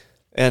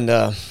 And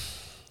a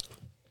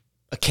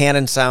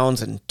cannon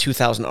sounds and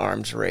 2,000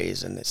 arms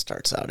raise, and it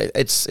starts out.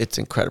 It's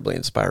incredibly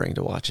inspiring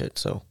to watch it.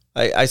 So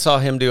I saw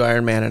him do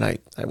Ironman, and I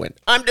went,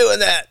 I'm doing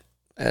that.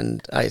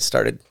 And I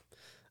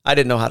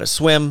didn't know how to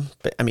swim,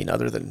 but I mean,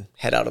 other than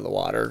head out of the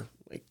water,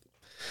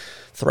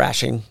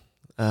 thrashing.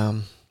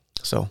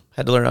 So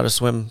had to learn how to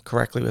swim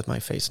correctly with my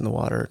face in the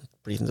water,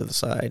 breathing to the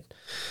side.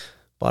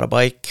 Bought a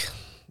bike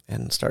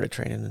and started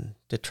training and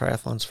did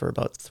triathlons for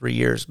about 3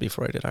 years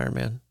before I did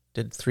Ironman.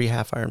 Did 3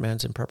 half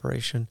Ironmans in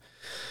preparation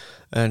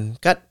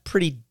and got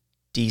pretty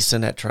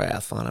decent at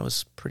triathlon. I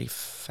was pretty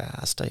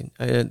fast.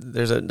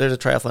 There's a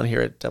triathlon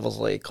here at Devil's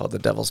Lake called the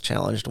Devil's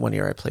Challenge. 1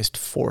 year I placed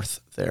 4th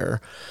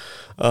there.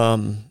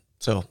 And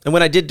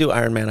when I did do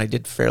Ironman, I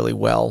did fairly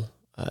well.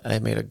 I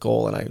made a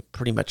goal and I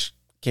pretty much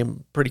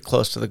came pretty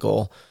close to the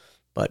goal,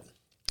 but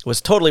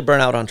was totally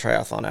burnt out on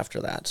triathlon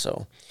after that.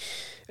 So,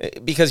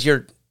 because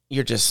you're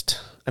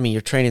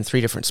training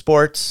 3 different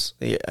sports.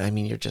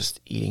 You're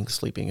just eating,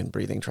 sleeping, and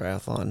breathing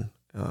triathlon.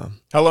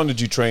 How long did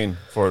you train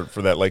for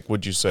that? Like,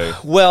 would you say?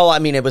 Well,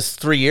 it was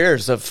 3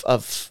 years of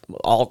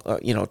all,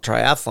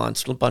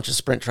 triathlons, a bunch of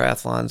sprint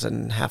triathlons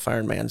and half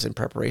Ironmans in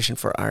preparation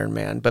for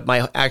Ironman. But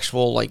my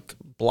actual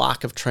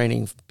block of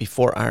training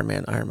before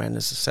Ironman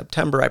is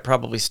September. I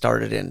probably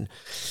started in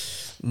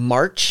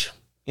March,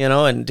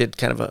 and did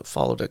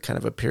followed a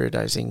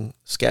periodizing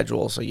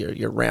schedule. So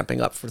you're ramping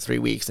up for 3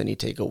 weeks, then you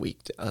take a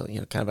week,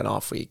 kind of an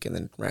off week, and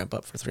then ramp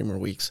up for 3 more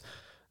weeks,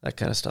 that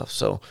kind of stuff.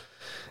 So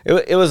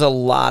it was a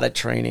lot of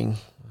training.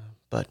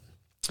 But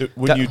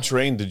when you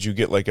trained, did you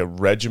get a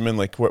regimen?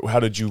 How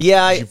did you?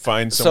 Did you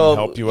find someone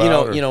to help you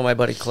out? My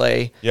buddy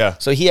Clay. Yeah.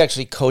 So he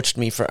actually coached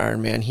me for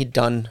Ironman. He'd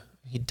done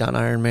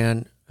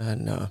Ironman,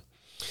 and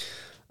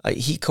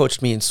he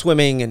coached me in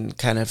swimming and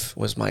kind of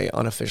was my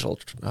unofficial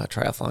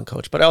triathlon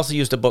coach. But I also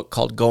used a book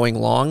called Going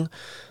Long,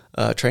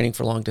 Training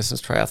for Long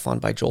Distance Triathlon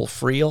by Joel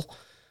Friel,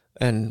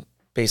 and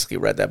basically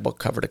read that book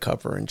cover to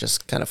cover and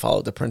just kind of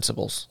followed the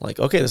principles.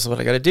 Okay, this is what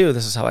I got to do.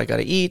 This is how I got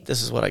to eat.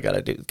 This is what I got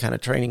to do, kind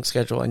of training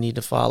schedule I need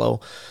to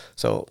follow.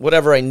 So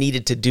whatever I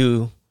needed to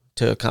do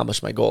to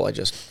accomplish my goal, I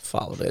just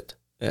followed it.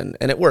 And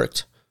it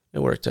worked. It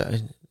worked.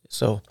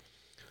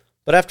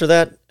 But after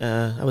that,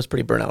 I was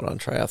pretty burnt out on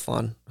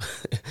triathlon.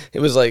 It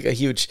was a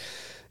huge,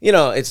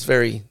 it's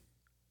very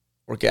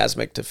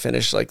orgasmic to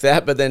finish like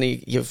that. But then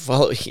you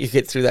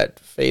get through that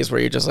phase where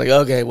you're just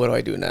okay, what do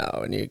I do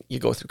now? And you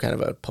go through kind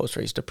of a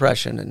post-race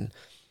depression, and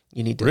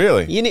you need to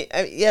really,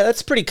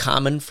 that's pretty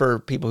common for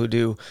people who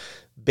do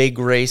big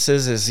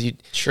races.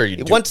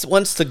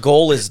 Once the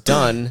goal is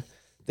done.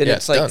 Then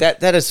it's done.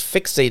 That has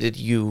fixated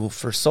you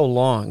for so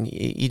long.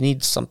 You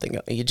need something.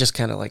 You just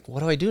kind of what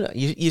do I do now?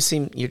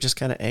 You're just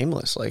kind of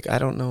aimless. I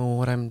don't know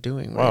what I'm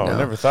doing right now. Wow, I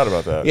never thought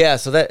about that. Yeah,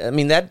 so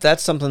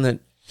that's something that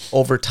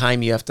over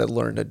time you have to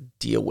learn to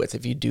deal with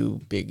if you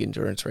do big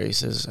endurance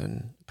races,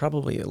 and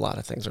probably a lot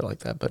of things are like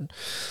that. But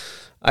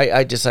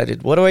I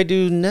decided, what do I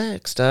do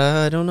next?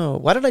 I don't know.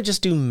 Why don't I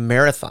just do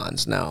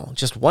marathons now?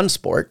 Just one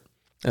sport.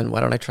 and why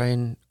don't I try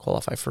and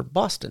qualify for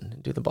Boston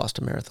and do the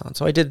Boston Marathon?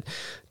 So I did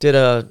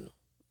a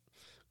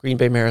Green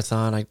Bay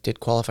Marathon. I did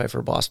qualify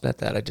for Boston at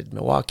that. I did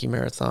Milwaukee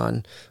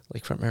Marathon,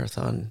 Lakefront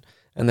Marathon,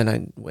 and then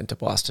I went to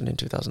Boston in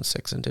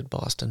 2006 and did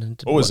Boston. And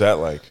did What was that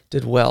like?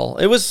 Did well.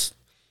 It was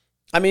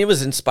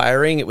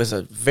inspiring. It was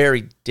a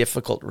very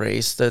difficult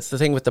race. The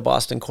thing with the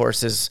Boston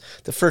course is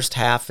the first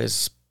half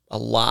is a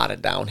lot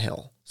of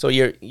downhill. So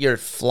you're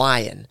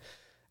flying,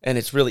 and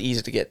it's really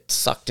easy to get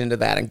sucked into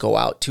that and go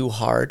out too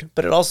hard.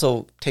 But it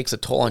also takes a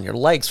toll on your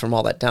legs from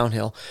all that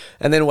downhill.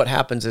 And then what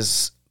happens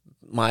is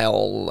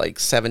mile like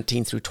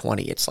 17 through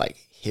 20, it's like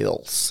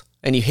hills.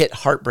 And you hit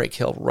Heartbreak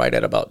Hill right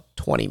at about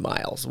 20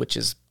 miles, which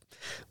is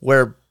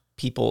where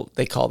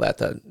they call that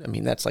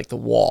that's like the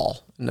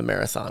wall in the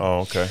marathon. Oh,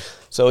 okay.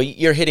 So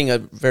you're hitting a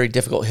very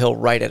difficult hill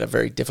right at a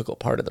very difficult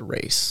part of the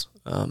race.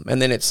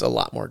 And then it's a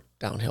lot more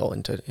downhill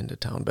into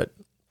town. But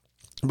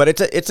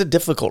it's a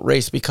difficult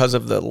race because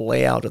of the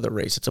layout of the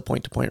race. It's a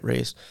point-to-point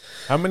race.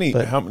 How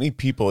many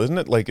people? Isn't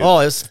it like... it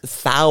was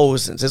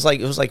thousands.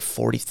 It was like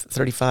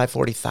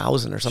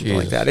 40,000 or something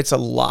like that. It's a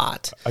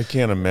lot. I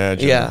can't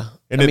imagine. Yeah.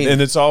 And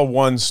it's all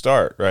one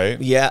start, right?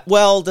 Yeah.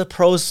 Well, the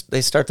pros,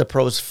 they start the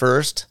pros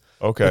first.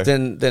 Okay. But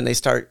then they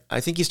start,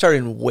 I think you start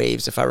in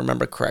waves, if I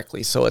remember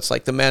correctly. So it's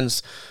like the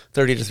men's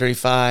 30 to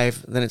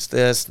 35, then it's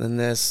this, then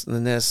this, and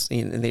then this,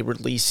 and they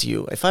release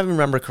you, if I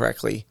remember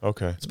correctly.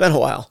 Okay. It's been a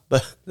while,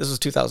 but this was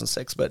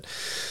 2006, but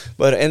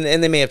and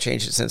they may have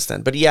changed it since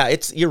then. But yeah,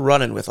 you're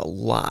running with a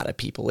lot of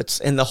people.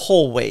 And the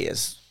whole way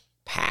is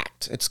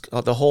packed. It's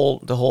the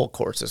whole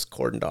course is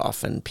cordoned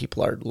off, and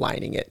people are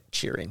lining it,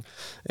 cheering.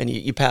 And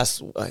you pass,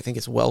 I think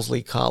it's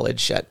Wellesley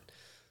College at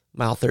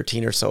mile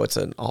 13 or so. It's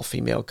an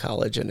all-female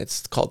college, and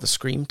it's called the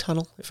Scream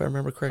Tunnel, if I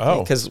remember correctly,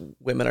 because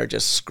women are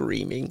just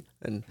screaming.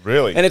 And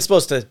really? And it's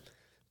supposed to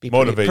be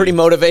pretty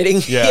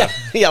motivating. Yeah.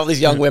 Yeah, all these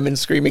young women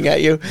screaming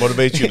at you.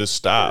 Motivate you to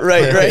stop.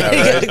 Right.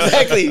 Yeah,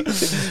 exactly.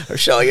 Or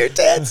show your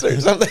tits or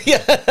something.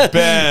 Yeah.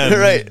 Ben.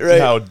 Right.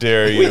 How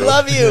dare you? We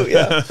love you.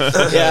 Yeah.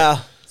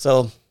 Yeah.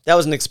 So that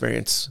was an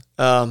experience.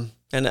 And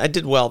I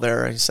did well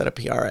there. I set a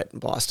PR at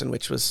Boston,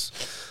 which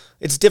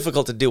it's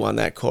difficult to do on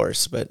that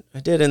course, but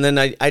I did. And then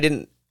I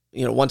didn't,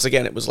 once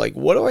again, it was like,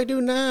 what do I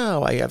do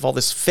now? I have all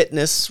this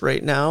fitness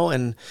right now.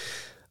 And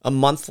a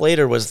month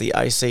later was the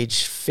Ice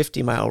Age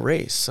 50-mile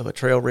race, so a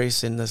trail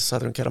race in the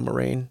Southern Kettle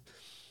Moraine.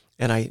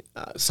 And I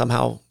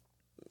somehow,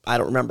 I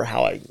don't remember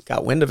how I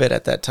got wind of it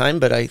at that time,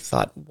 but I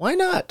thought, why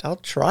not? I'll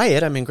try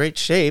it. I'm in great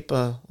shape.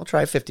 I'll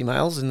try 50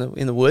 miles in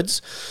the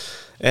woods.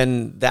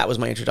 And that was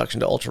my introduction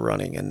to ultra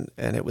running. And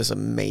it was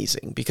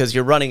amazing because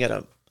you're running at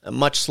a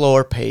much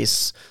slower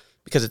pace,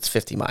 because it's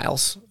 50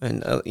 miles,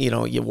 and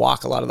you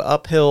walk a lot of the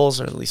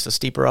uphills, or at least the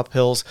steeper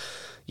uphills.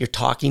 You're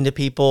talking to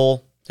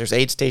people. There's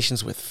aid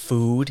stations with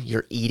food.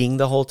 You're eating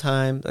the whole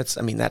time. That's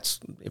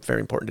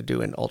very important to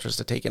do in ultras,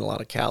 to take in a lot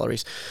of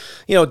calories.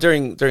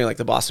 During like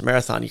the Boston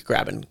Marathon, you're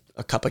grabbing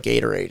a cup of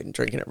Gatorade and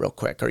drinking it real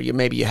quick, or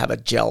maybe you have a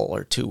gel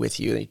or two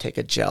with you, and you take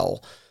a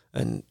gel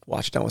and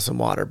wash it down with some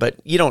water. But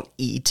you don't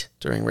eat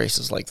during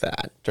races like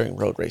that, during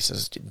road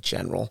races in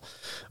general,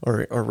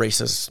 or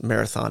races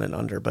marathon and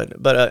under.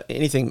 But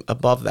anything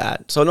above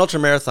that. So an ultra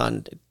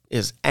marathon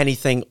is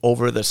anything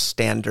over the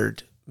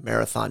standard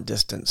marathon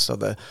distance. So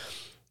the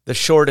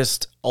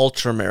shortest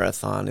ultra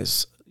marathon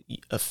is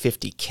a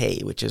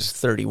 50K, which is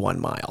 31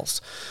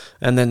 miles,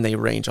 and then they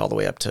range all the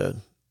way up to.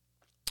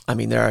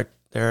 There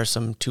are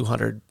some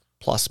 200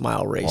 plus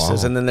mile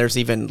races. Wow. And then there's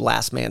even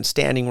last man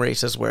standing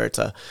races where it's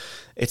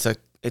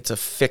a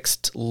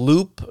fixed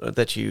loop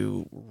that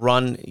you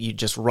run. You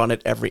just run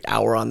it every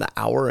hour on the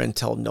hour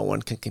until no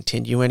one can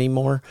continue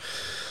anymore.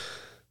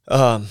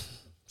 So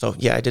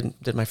yeah, I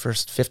did my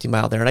first 50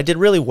 mile there, and I did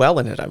really well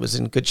in it. I was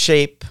in good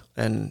shape,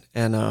 and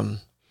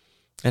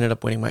ended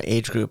up winning my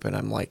age group, and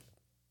I'm like,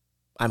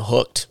 I'm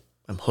hooked.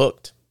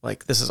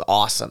 Like, this is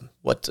awesome.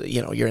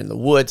 You're in the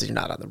woods, you're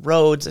not on the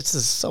roads. It's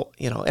just so,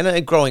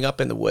 and growing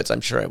up in the woods, I'm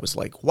sure I was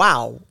like,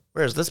 wow,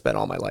 where's this been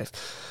all my life?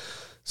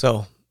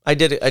 So I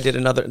did it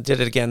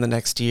again the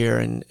next year,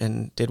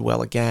 and did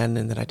well again.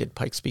 And then I did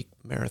Pikes Peak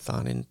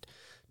Marathon in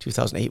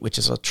 2008, which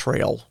is a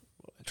trail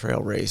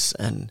race,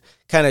 and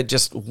kind of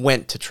just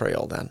went to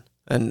trail then.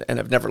 And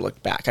I've never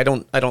looked back. I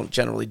don't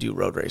generally do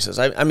road races.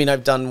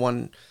 I've done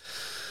one.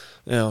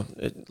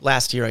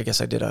 Last year, I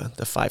guess I did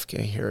the 5K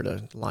here,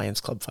 the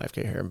Lions Club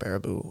 5K here in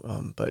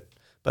Baraboo.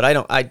 But I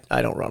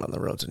don't run on the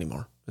roads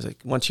anymore. It's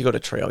like, once you go to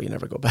trail, you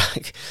never go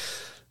back.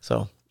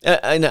 So,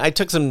 and I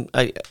took some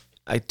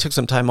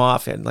time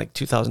off in like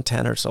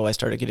 2010 or so. I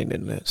started getting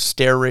into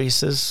stair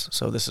races.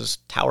 So this is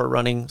tower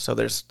running. So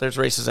there's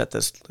races at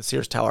the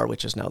Sears Tower,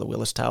 which is now the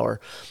Willis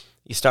Tower.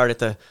 You start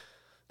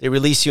they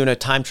release you in a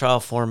time trial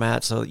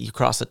format. So you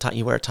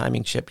you wear a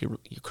timing chip. You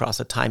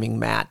cross a timing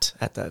mat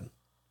at the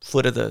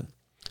foot of the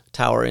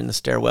tower in the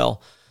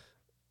stairwell,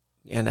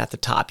 and at the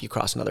top you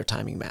cross another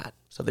timing mat.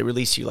 So they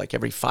release you like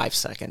every 5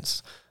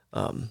 seconds.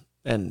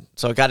 And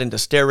so I got into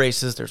stair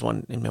races. There's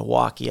one in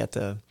Milwaukee at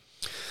the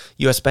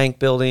U.S. Bank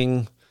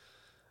building.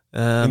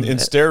 In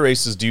stair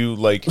races, do you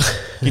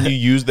can you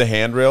use the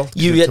handrail?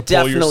 You to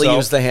definitely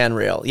use the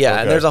handrail. Yeah.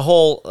 Okay. And there's a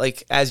whole,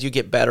 as you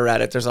get better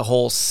at it, there's a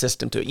whole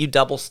system to it. You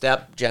double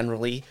step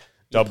generally.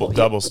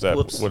 Double step.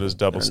 Whoops. What is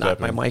double Knock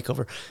stepping? my mic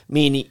over.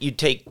 Meaning you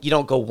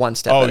don't go one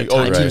step at a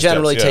time. right. You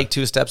generally Steps, yeah. take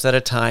 2 steps at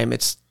a time.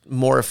 It's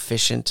more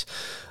efficient.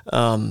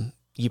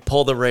 You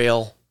pull the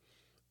rail.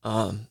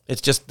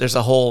 It's just, there's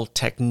a whole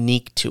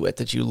technique to it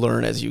that you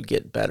learn as you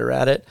get better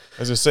at it.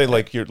 As I say,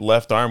 your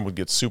left arm would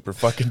get super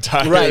fucking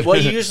tired. Right. Well,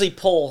 you usually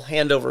pull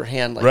hand over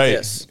hand like Right.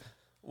 this.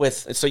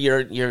 So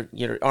your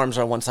arms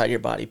are on one side of your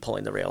body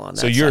pulling the rail on that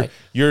So side.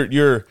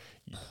 you're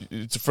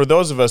for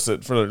those of us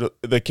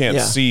that can't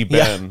Yeah. see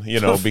Ben,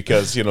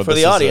 because For this the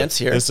is audience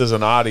here. this is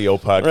an audio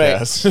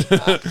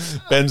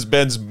podcast.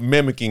 Ben's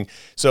mimicking.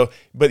 So,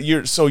 but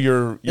you're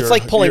It's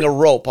like pulling a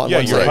rope on one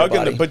side you're of your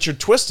hugging body. but you're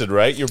twisted,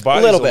 right? Your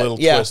body's little a bit, little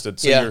yeah. twisted.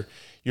 So Yeah.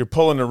 you're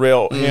pulling the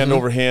rail hand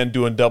over hand,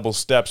 doing double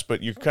steps,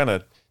 but you're kind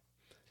of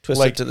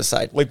Twisted to the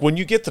side. like when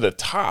you get to the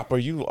top, are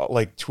you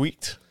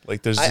tweaked?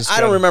 There's this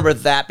I don't remember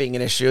that being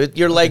an issue.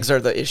 Your legs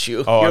are the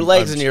issue. Oh, Your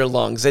legs I'm and your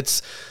lungs.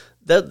 It's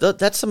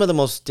that's some of the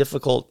most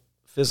difficult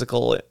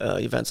physical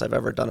events I've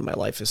ever done in my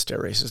life is stair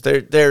races.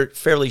 They're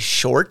fairly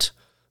short,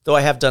 though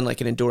I have done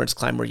an endurance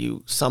climb where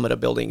you summit a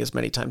building as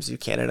many times as you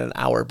can in an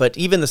hour. But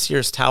even the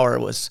Sears Tower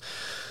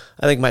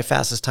I think my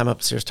fastest time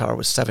up Sears Tower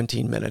was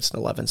 17 minutes and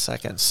 11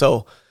 seconds.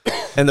 So,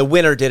 and the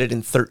winner did it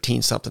in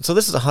 13 something. So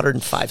this is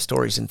 105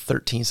 stories in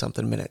 13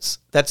 something minutes.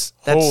 That's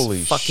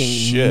Holy fucking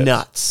shit.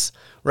 nuts.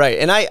 Right.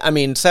 And I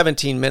mean,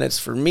 17 minutes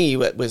for me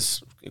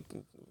was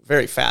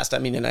very fast. I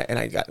mean, and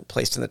I got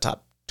placed in the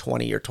top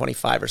 20 or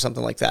 25 or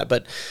something like that.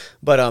 But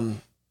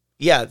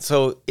yeah,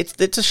 so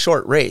it's a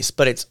short race,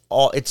 but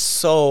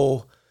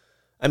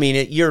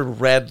you're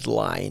red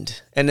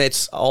lined, and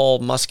it's all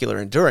muscular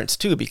endurance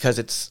too,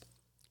 because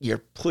you're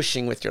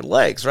pushing with your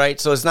legs, right?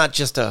 So it's not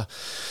just a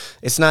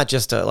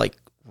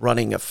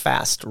running a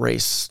fast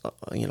race,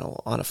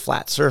 on a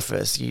flat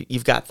surface.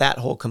 You've got that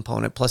whole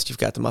component, plus you've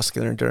got the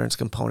muscular endurance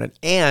component,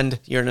 and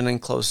you're in an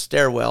enclosed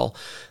stairwell,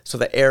 so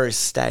the air is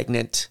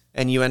stagnant,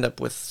 and you end up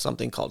with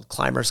something called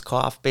climber's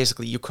cough.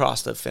 Basically, you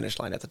cross the finish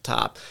line at the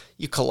top,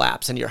 you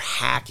collapse, and you're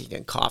hacking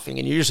and coughing,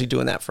 and you're usually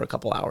doing that for a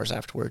couple hours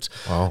afterwards.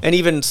 Wow. And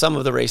even some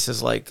of the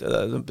races, like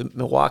the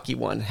Milwaukee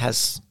one,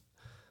 has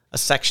a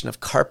section of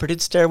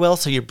carpeted stairwell,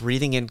 so you're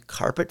breathing in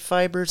carpet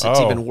fibers. It's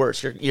even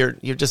worse.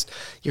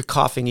 You're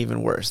coughing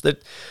even worse.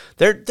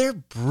 They're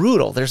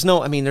brutal. There's no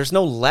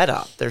let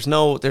up. There's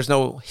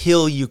no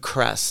hill you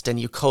crest and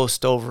you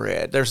coast over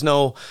it. There's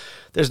no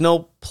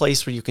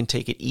place where you can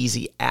take it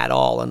easy at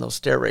all on those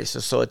stair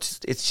races. So it's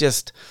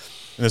just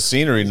the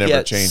scenery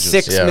never changes.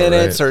 6 Yeah,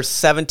 minutes right. or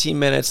 17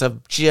 minutes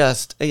of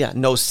just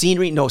no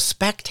scenery, no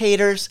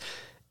spectators.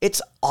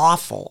 It's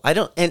awful.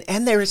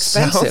 And they're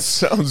expensive.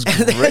 Sounds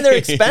and great. they're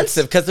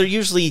expensive because they're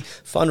usually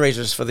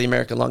fundraisers for the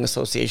American Lung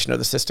Association or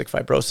the Cystic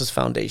Fibrosis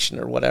Foundation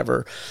or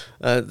whatever.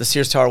 The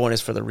Sears Tower one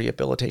is for the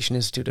Rehabilitation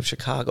Institute of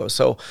Chicago.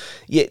 So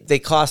they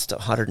cost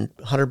 $100,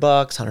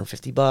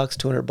 $150,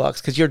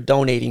 $200 because you're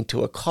donating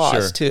to a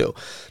cause too,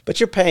 but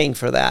you're paying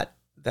for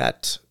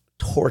that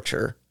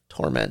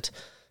torment.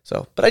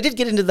 So, but I did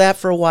get into that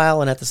for a while,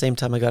 and at the same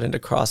time, I got into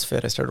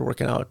CrossFit. I started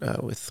working out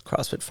with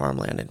CrossFit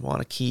Farmland in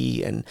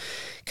Wanakee, and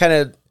kind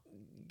of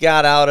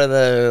got out of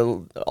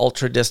the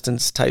ultra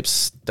distance type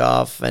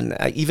stuff, and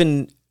I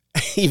even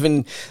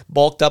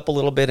bulked up a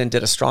little bit and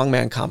did a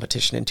strongman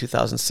competition in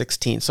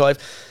 2016. So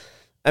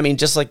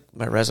just like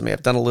my resume,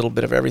 I've done a little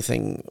bit of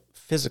everything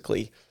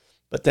physically,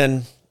 but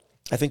then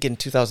I think in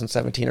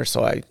 2017 or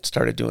so, I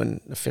started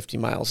doing 50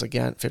 mile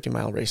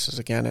races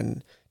again,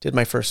 and did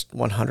my first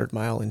 100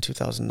 mile in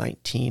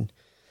 2019.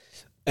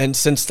 And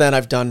since then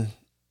I've done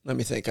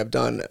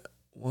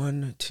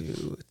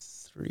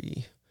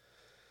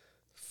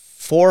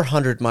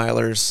 400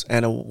 milers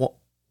and a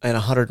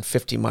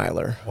 150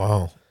 miler.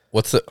 Wow.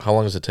 How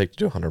long does it take to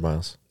do 100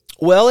 miles?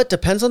 Well, it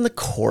depends on the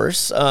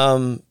course.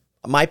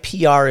 My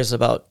PR is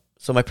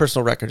my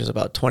personal record is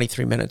about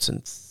 23 minutes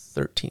and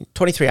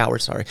 23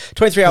 hours, sorry.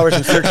 23 hours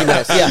and 13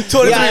 minutes. Yeah.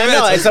 23 minutes.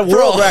 No, it's a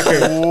world record.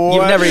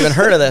 You've never even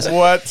heard of this.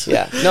 What?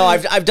 Yeah. No,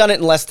 I've done it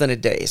in less than a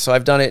day. So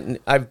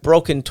I've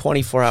broken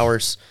 24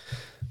 hours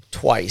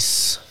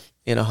twice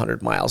in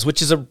 100 miles,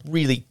 which is a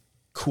really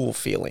cool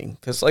feeling.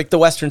 Because the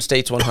Western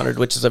States 100,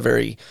 which is a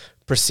very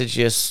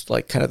prestigious,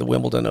 kind of the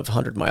Wimbledon of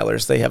 100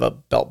 milers, they have a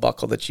belt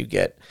buckle that you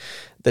get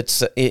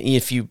that's,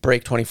 if you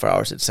break 24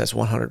 hours, it says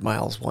 100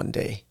 miles one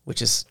day,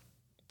 which is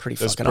pretty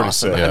fucking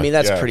awesome. sick. I mean,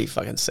 that's Yeah. pretty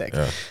fucking sick.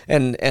 Yeah.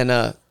 And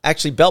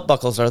actually belt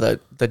buckles are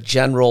the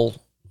general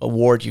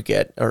award you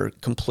get, or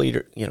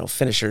completer,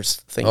 finishers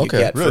thing you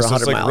get Really? for So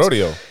it's 100 like miles.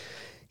 rodeo.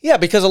 Yeah,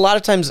 because a lot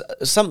of times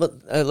some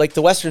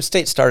the Western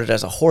States started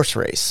as a horse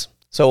race.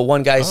 So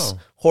one guy's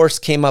horse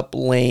came up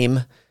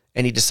lame,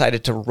 and he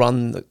decided to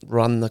run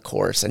the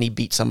course, and he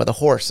beat some of the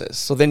horses.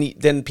 So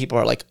then people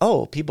are like,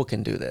 oh, people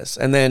can do this.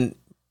 And then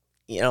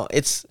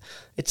it's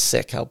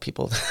sick how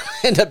people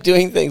end up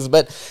doing things.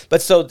 But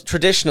so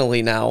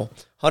traditionally now,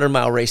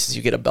 100-mile races,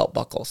 you get a belt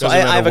buckle. So Doesn't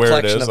I have matter a where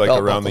it collection is, of like belt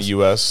around buckles. the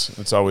U.S.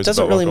 It's always It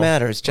doesn't a belt really buckle.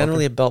 matter. It's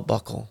generally a belt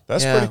buckle.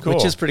 That's pretty cool.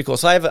 Which is pretty cool.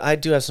 So I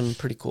do have some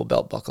pretty cool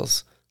belt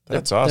buckles.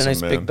 That's They're awesome,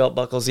 nice man. big belt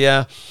buckles.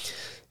 Yeah.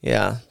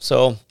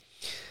 So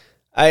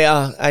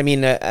I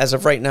mean, as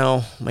of right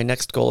now, my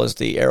next goal is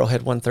the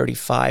Arrowhead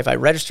 135. I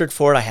registered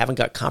for it. I haven't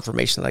got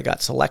confirmation that I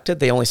got selected.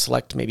 They only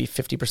select maybe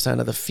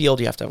 50% of the field.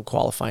 You have to have a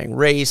qualifying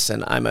race,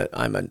 and I'm a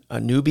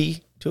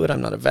newbie to it.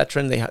 I'm not a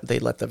veteran. They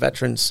let the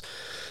veterans,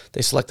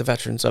 they select the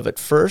veterans of it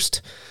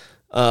first.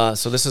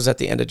 So this is at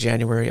the end of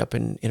January up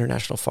in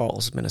International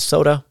Falls,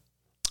 Minnesota,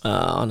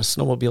 on a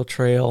snowmobile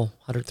trail,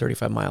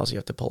 135 miles. You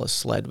have to pull a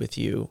sled with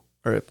you,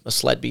 or a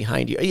sled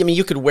behind you. I mean,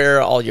 you could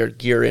wear all your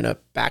gear in a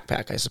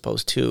backpack, I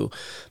suppose, too,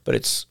 but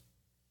it's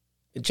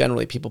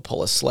generally people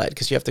pull a sled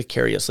because you have to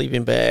carry a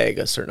sleeping bag,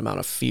 a certain amount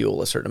of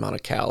fuel, a certain amount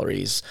of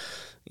calories,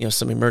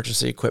 some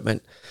emergency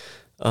equipment.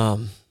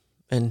 And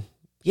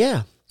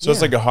yeah. So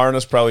it's like a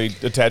harness probably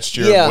attached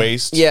to your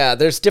waist. Yeah,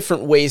 there's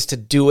different ways to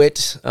do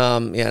it.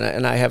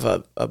 And I have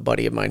a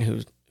buddy of mine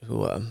who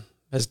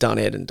has done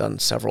it and done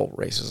several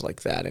races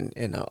like that,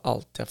 and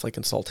I'll definitely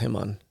consult him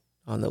on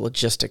the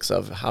logistics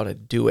of how to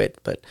do it.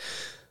 But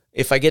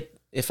if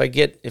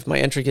my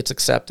entry gets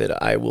accepted,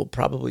 I will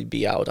probably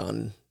be out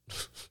on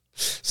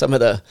some of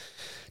the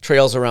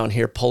trails around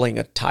here pulling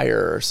a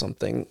tire or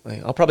something.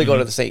 I'll probably go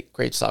to the St.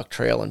 Great Sauk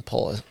Trail and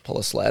pull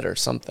a sled or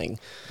something.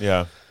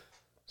 Yeah.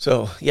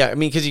 So yeah, I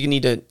mean, because you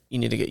need to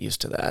get used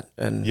to that,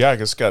 and Yeah, I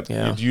guess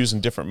you're using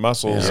different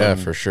muscles. Yeah,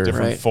 and for sure.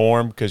 Different Right.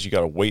 form because you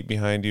got a weight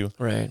behind you.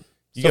 right.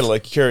 You got to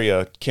carry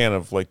a can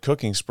of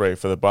cooking spray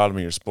for the bottom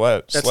of your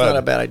sled. That's not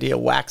a bad idea.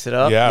 Wax it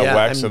up. Yeah,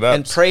 wax it up.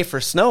 And pray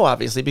for snow,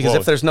 obviously, because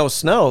Well, if there's no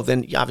snow,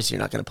 then obviously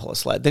you're not going to pull a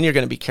sled. Then you're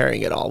going to be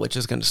carrying it all, which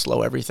is going to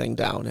slow everything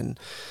down, and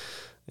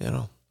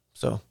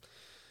so.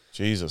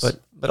 Jesus.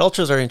 But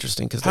ultras are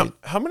interesting because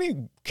How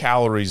many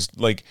calories,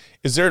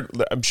 is there,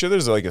 I'm sure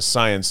there's a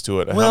science to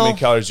it. How Well, many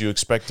calories do you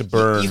expect to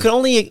burn? you can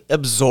only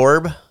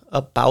absorb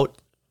about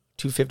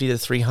 250 to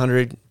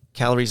 300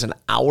 calories an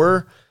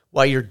hour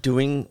while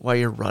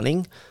you're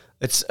running.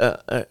 It's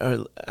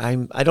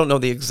I don't know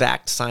the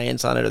exact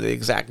science on it or the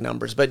exact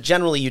numbers, but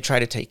generally you try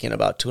to take in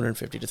about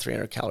 250 to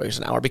 300 calories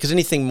an hour, because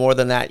anything more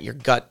than that, your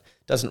gut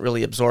doesn't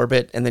really absorb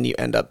it, and then you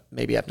end up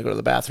maybe having to go to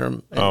the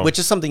bathroom, which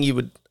is something you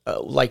would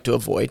like to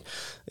avoid.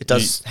 It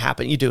does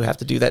happen. You do have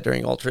to do that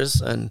during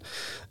ultras, and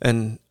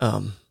getting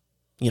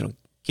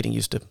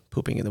used to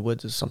pooping in the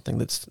woods is something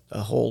that's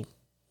a whole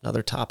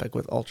another topic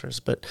with ultras.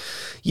 But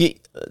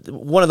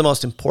one of the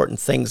most important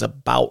things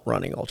about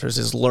running ultras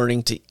is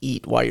learning to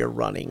eat while you're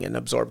running and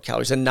absorb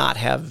calories and not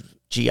have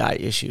GI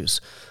issues.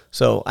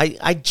 So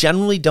I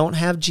generally don't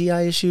have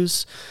GI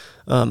issues.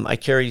 I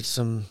carry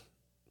some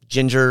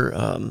ginger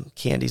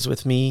candies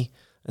with me,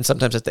 and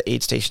sometimes at the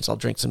aid stations I'll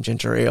drink some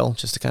ginger ale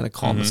just to kind of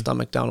calm the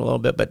stomach down a little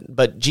bit.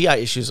 But GI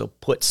issues will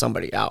put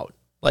somebody out.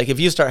 Like if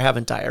you start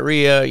having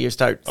diarrhea, you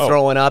start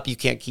throwing up, you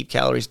can't keep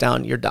calories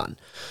down, you're done.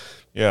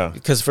 Yeah.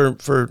 Because for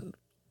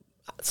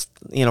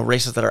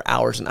races that are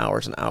hours and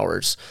hours and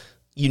hours,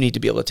 you need to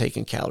be able to take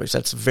in calories.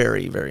 That's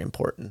very, very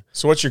important.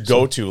 So what's your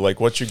go-to?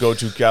 What's your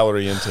go-to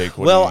calorie intake?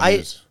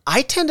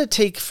 I tend to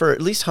take, for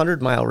at least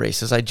 100-mile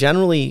races, I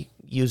generally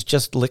use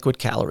just liquid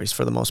calories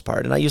for the most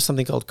part. And I use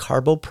something called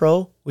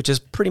CarboPro, which is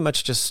pretty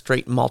much just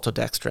straight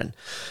maltodextrin.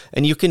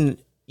 And you can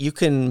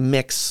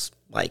mix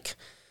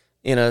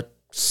in a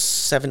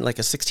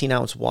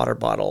 16-ounce water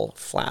bottle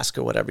flask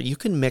or whatever. You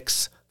can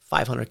mix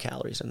 500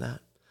 calories in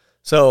that.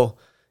 So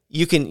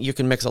you can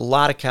mix a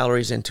lot of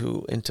calories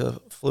into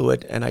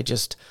fluid, and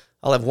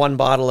I'll have one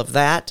bottle of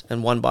that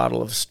and one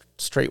bottle of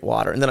straight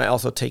water, and then I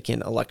also take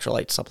in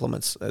electrolyte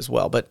supplements as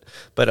well. But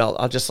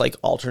I'll just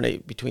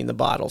alternate between the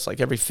bottles. I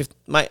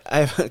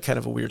have kind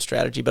of a weird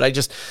strategy,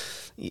 but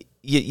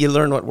you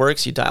learn what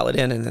works, you dial it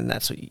in, and then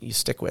that's what you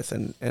stick with.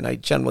 And I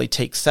generally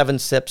take 7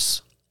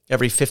 sips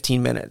every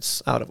 15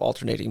 minutes out of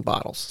alternating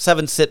bottles.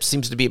 7 sips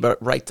seems to be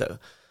about right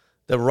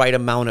the right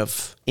amount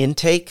of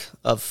intake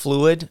of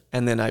fluid,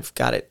 and then I've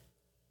got it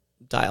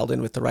dialed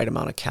in with the right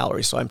amount of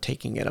calories. So I'm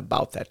taking in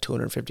about that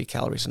 250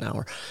 calories an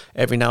hour.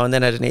 Every now and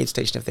then at an aid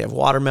station, if they have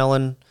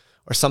watermelon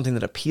or something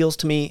that appeals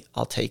to me,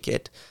 I'll take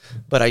it.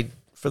 But I,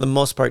 for the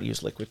most part,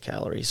 use liquid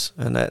calories,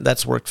 and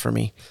that's worked for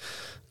me.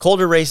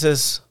 Colder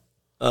races,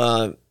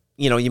 you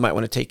might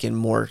want to take in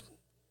more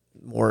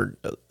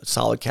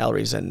solid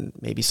calories and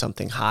maybe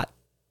something hot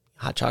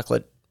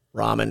chocolate,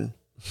 ramen,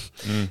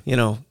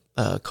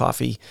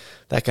 coffee,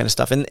 that kind of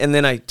stuff. And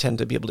then I tend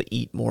to be able to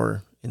eat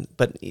more.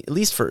 But at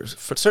least for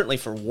certainly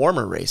for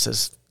warmer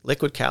races,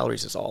 liquid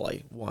calories is all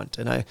I want.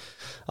 And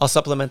I'll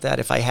supplement that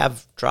if I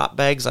have drop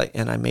bags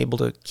and I'm able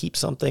to keep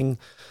something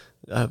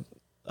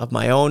of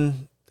my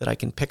own that I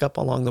can pick up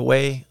along the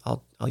way.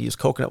 I'll use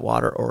coconut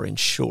water or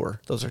Ensure.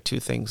 Those are two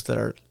things that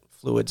are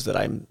fluids that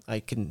I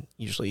can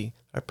usually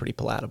are pretty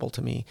palatable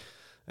to me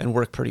and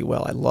work pretty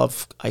well. I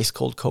love ice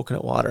cold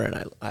coconut water,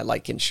 and I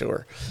like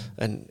Ensure,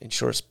 and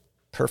Ensure's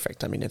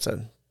perfect. I mean, it's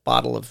a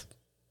bottle of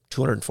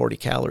 240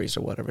 calories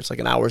or whatever. It's like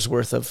an hour's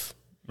worth of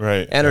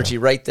Right. energy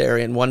right there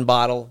in one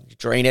bottle. You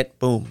drain it,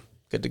 boom,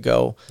 good to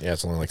go. Yeah,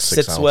 it's only like 6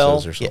 Sits ounces well.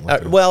 or something. Yeah,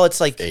 like that. well, it's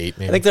like 8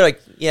 maybe. I think they're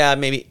like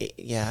maybe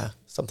 8,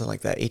 something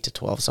like that, 8 to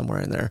 12 somewhere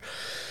in there.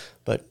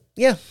 But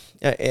yeah,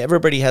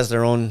 everybody has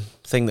their own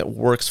thing that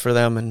works for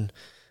them, and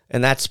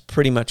that's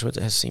pretty much what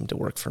has seemed to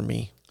work for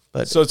me.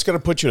 But So it's going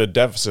to put you at a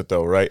deficit,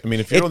 though, right? I mean,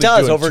 if you're It only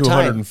does doing over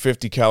time.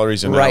 250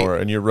 calories an Right. hour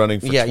and you're running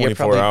for Yeah, you're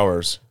 24 probably-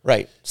 hours,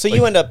 right, so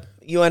you end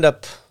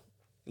up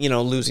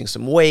losing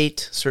some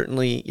weight.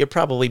 Certainly, you're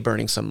probably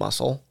burning some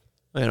muscle.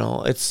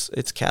 It's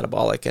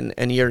catabolic,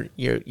 and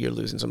you're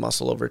losing some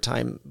muscle over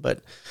time.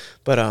 But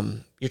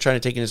you're trying to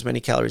take in as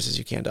many calories as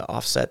you can to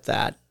offset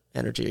that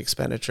energy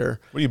expenditure.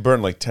 what do you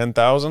burn, like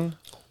 10,000?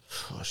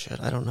 Oh shit,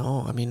 I don't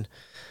know. I mean,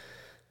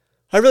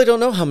 I really don't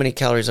know how many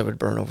calories I would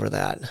burn over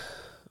that.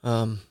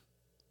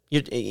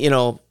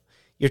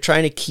 You're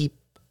trying to keep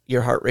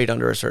your heart rate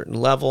under a certain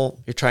level.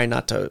 You're trying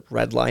not to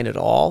redline at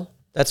all.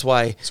 That's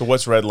why. So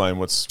what's red line?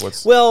 What's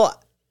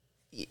Well,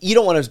 you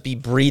don't want to be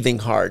breathing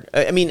hard.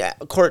 I mean,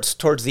 of course,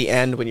 towards the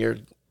end when you're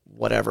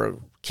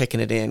kicking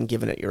it in,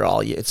 giving it your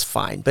all, it's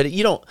fine. But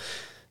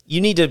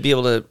you need to be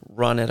able to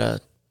run at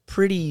a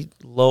pretty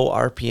low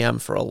RPM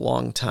for a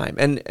long time.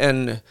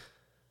 And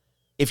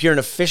if you're an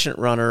efficient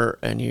runner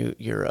and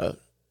you're a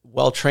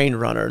well-trained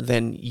runner,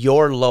 then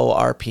your low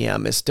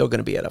RPM is still going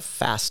to be at a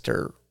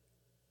faster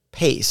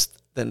pace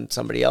than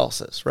somebody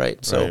else's,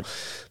 right? So, Right.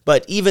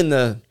 but even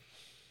the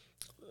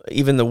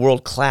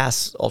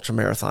world-class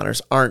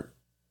ultramarathoners aren't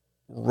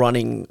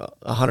running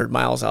 100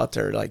 miles out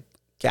there like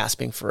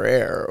gasping for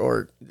air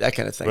or that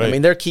kind of thing. Right. I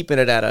mean, they're keeping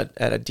it at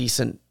a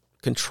decent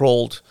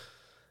controlled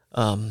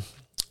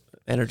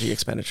energy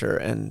expenditure,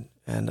 and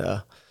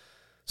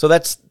so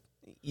that's,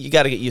 you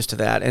got to get used to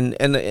that, and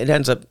it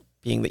ends up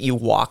being that you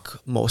walk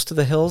most of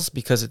the hills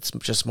because it's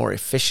just more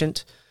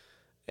efficient,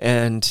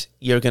 and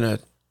your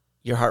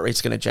heart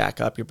rate's gonna jack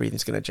up, your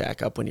breathing's gonna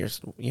jack up when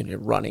you're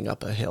running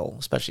up a hill,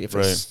 especially if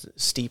it's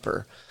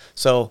steeper.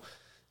 So,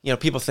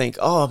 people think,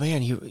 oh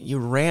man, you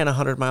ran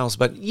 100 miles,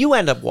 but you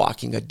end up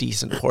walking a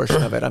decent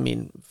portion of it. I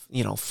mean,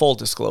 full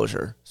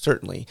disclosure,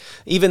 certainly,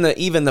 even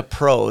the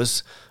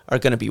pros are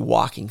going to be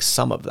walking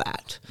some of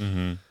that.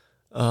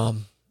 Mm-hmm.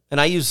 And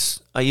I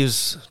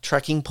use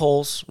trekking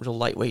poles, real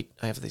lightweight.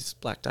 I have these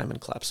Black Diamond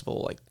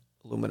collapsible like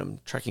aluminum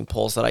trekking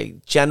poles that I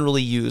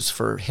generally use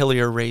for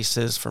hillier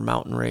races, for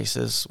mountain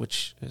races,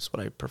 which is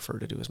what I prefer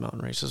to do is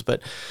mountain races.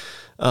 But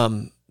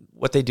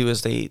what they do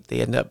is they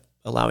end up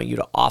allowing you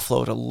to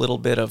offload a little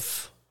bit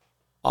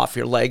off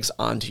your legs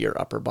onto your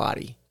upper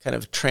body, kind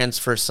of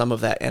transfer some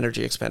of that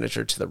energy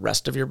expenditure to the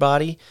rest of your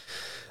body.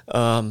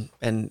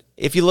 And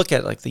if you look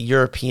at like the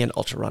European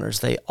ultra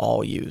runners, they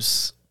all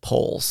use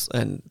poles,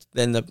 and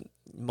then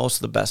most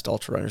of the best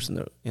ultra runners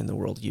in the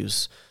world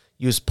use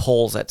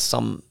poles at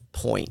some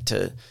point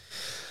to.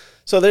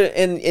 So there,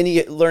 and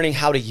learning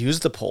how to use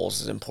the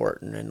poles is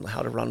important, and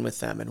how to run with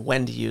them, and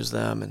when to use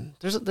them, and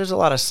there's a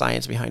lot of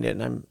science behind it,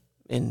 and I'm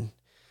in.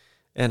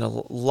 And a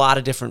lot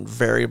of different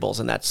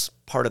variables, and that's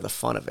part of the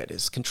fun of it,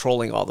 is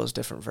controlling all those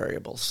different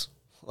variables.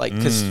 Like,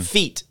 because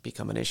feet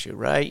become an issue,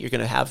 right? You're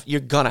gonna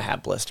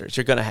have blisters.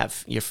 You're gonna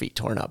have your feet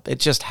torn up. It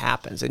just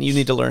happens, and you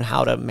need to learn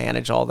how to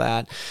manage all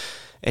that.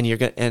 And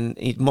and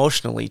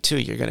emotionally too.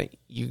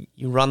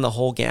 You run the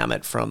whole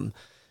gamut from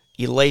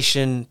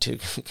elation to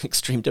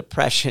extreme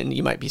depression.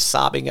 You might be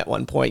sobbing at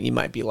one point. You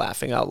might be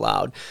laughing out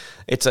loud.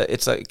 It's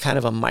a kind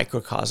of a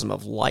microcosm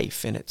of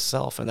life in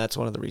itself, and that's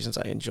one of the reasons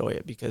I enjoy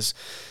it, because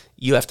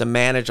you have to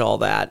manage all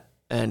that,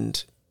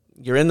 and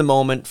you're in the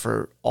moment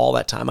for all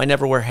that time. I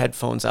never wear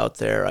headphones out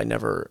there.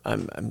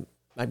 I'm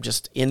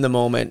just in the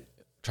moment,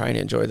 trying to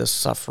enjoy the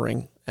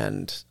suffering,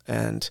 and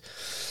I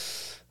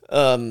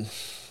don't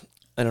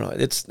know.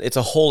 It's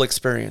a whole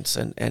experience,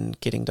 and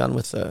getting done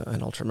with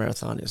an ultra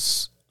marathon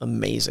is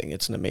amazing.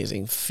 It's an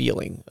amazing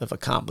feeling of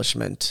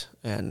accomplishment,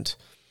 and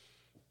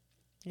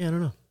I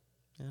don't know.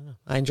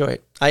 I enjoy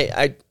it.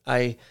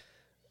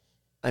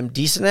 I'm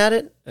decent at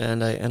it,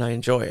 and I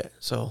enjoy it.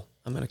 So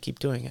I'm gonna keep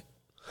doing it.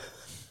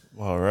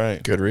 All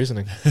right. Good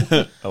reasoning.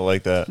 I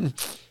like that.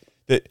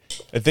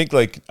 I think,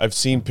 like, I've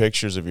seen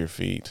pictures of your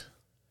feet,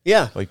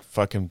 Yeah. like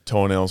fucking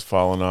toenails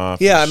falling off.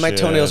 Yeah, and my shit.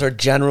 toenails are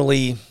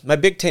generally, my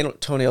big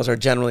toenails are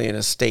generally in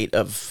a state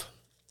of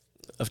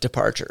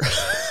departure.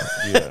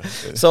 Yeah.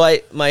 So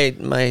my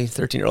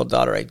 13-year-old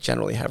daughter, I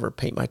generally have her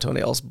paint my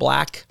toenails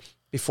black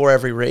before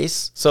every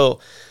race. So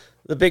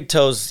the big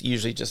toes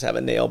usually just have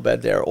a nail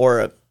bed there, or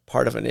a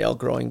part of a nail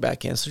growing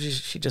back in. So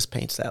she just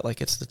paints that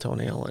like it's the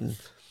toenail,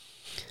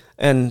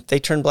 and they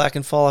turn black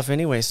and fall off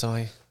anyway. So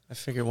I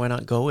figured, why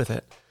not go with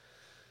it?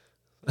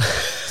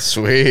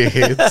 Sweet.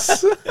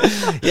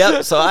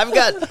 Yep. So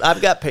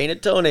I've got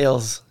painted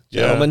toenails.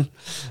 gentlemen.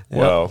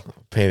 Well,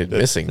 Painted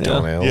missing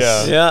toenails.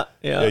 yeah.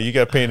 Yeah. You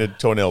got painted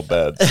toenail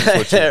beds. That's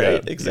what you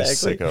Right, got.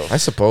 exactly. You sicko. I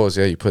suppose,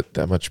 yeah, you put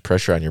that much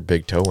pressure on your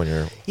big toe when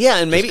you're Yeah,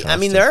 and maybe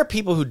constant. there are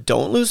people who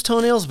don't lose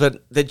toenails,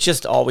 but that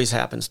just always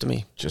happens to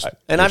me. just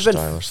And your I've been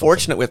style or something.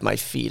 fortunate with my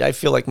feet. I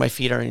feel like my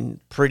feet are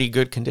in pretty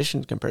good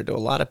condition compared to a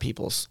lot of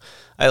people's.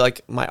 I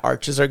like my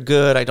arches are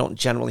good. I don't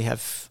generally have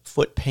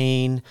foot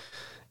pain.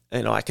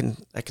 You know, I can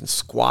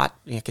squat.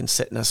 I can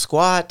sit in a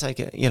squat.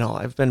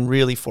 I've been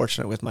really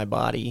fortunate with my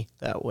body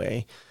that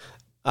way.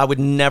 I would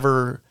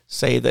never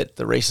say that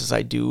the races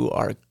I do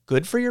are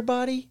good for your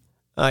body.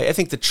 I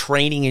think the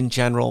training in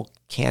general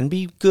can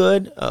be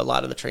good. A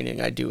lot of the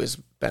training I do is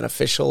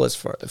beneficial as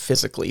far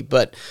physically,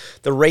 but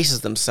the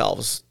races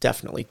themselves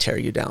definitely tear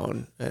you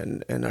down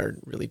and are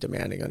really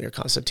demanding on your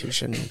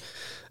constitution.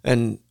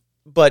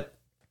 But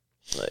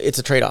it's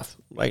a trade-off,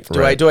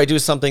 right? Do I do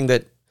something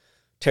that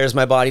tears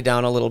my body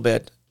down a little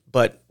bit,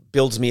 but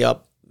builds me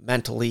up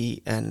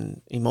mentally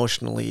and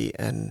emotionally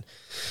and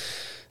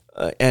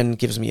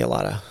gives me a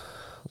lot of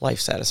life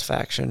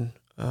satisfaction?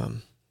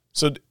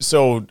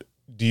 So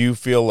do you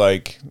feel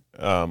like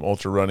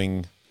ultra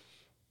running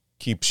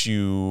keeps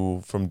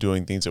you from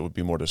doing things that would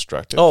be more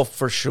destructive? Oh,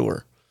 for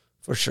sure.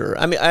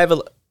 I mean, I have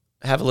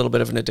a little bit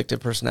of an addictive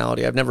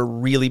personality. I've never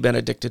really been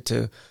addicted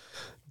to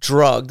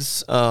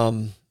drugs.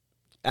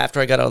 After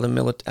I got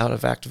out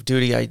of active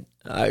duty,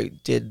 I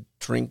did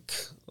drink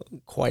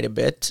quite a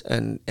bit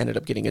and ended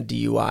up getting a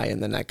DUI,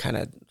 and then I kind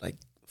of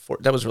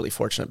that was really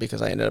fortunate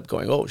because I ended up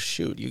going, oh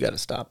shoot, you got to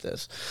stop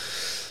this.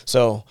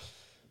 So,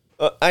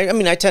 I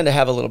tend to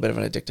have a little bit of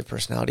an addictive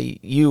personality.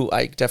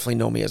 I definitely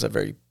know me as a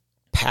very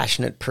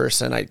passionate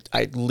person.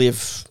 I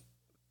live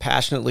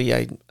passionately.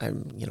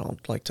 I'm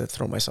like to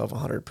throw myself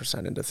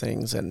 100% into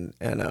things and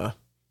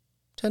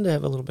tend to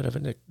have a little bit of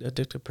an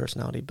addictive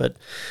personality. But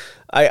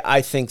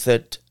I think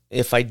that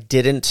if I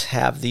didn't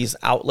have these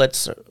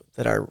outlets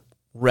that are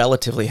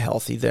relatively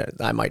healthy, that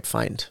I might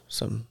find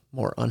some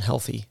more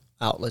unhealthy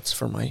outlets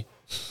for my.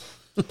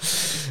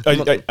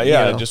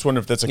 I just wonder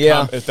if that's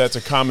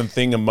a common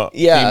thing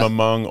theme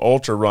among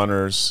ultra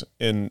runners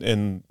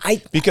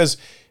because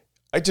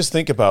I just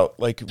think about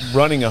like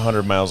running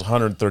 100 miles,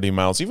 130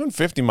 miles, even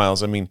 50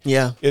 miles. I mean,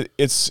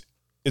 it's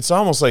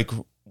almost like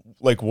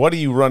what are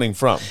you running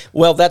from?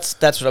 Well,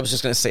 that's what I was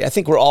just going to say. I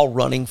think we're all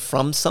running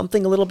from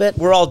something a little bit.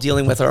 We're all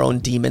dealing with our own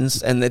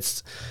demons, and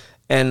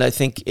I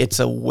think it's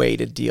a way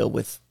to deal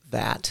with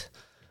that.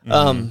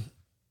 Mm-hmm.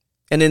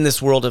 And in this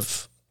world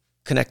of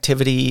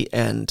connectivity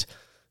and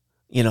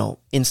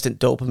instant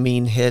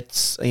dopamine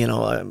hits,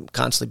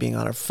 constantly being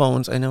on our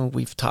phones. I know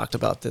we've talked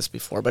about this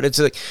before, but it's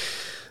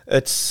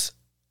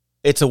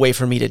a way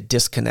for me to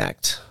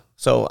disconnect.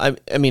 So I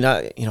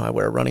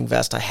wear a running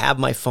vest. I have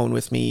my phone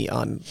with me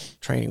on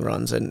training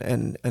runs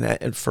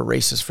and for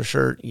races for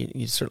sure.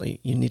 You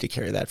certainly need to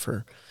carry that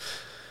for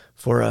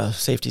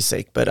safety's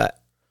sake. But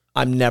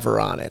I'm never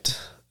on it,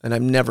 and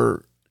I'm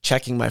never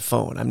checking my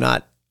phone.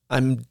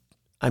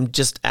 I'm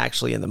just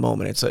actually in the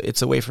moment.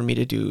 It's a way for me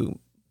to do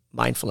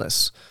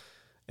mindfulness,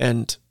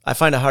 and I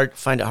find it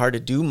hard to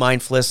do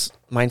mindfulness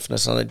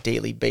on a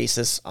daily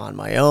basis on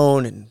my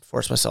own and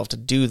force myself to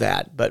do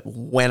that. But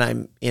when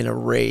I'm in a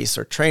race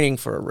or training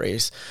for a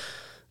race,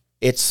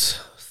 it's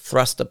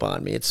thrust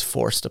upon me, it's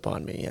forced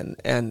upon me,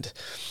 and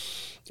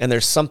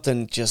there's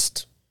something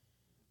just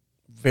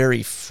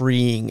very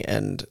freeing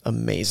and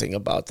amazing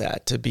about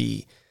that, to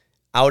be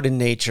out in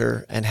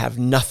nature and have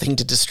nothing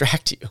to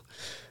distract you.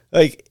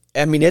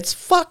 It's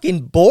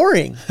fucking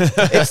boring.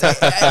 It's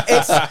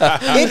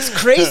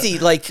crazy.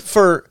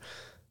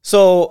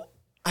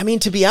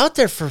 To be out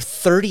there for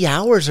 30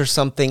 hours or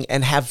something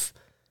and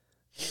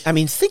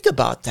think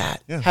about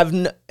that. Yeah.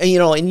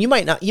 And you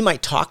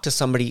might talk to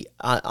somebody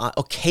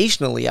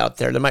occasionally out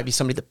there. There might be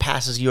somebody that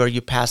passes you or you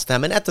pass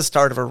them. And at the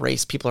start of a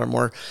race, people are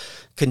more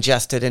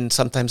congested and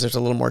sometimes there's a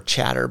little more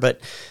chatter.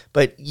 But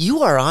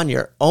you are on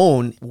your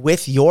own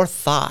with your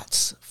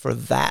thoughts for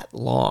that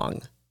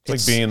long.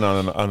 It's like being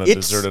on a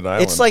deserted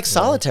island. It's like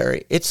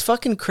solitary. It's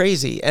fucking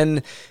crazy.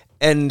 And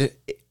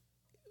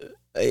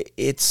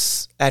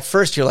it's, at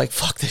first you're like,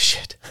 fuck this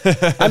shit.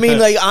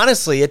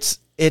 Honestly,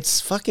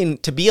 it's fucking,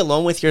 to be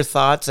alone with your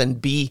thoughts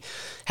and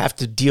have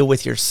to deal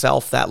with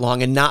yourself that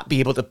long and not be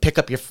able to pick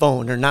up your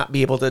phone or not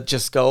be able to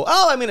just go,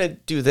 oh, I'm going to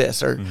do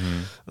this, or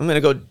I'm going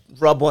to go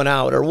rub one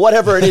out, or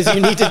whatever it is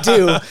you need to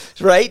do,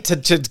 right?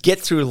 To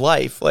get through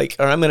life. Or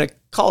I'm going to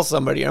call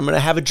somebody, or I'm going to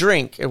have a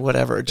drink or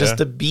whatever, just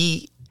to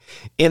be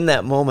in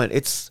that moment.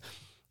 It's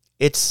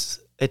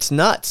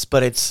nuts,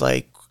 but it's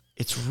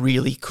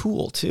really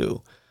cool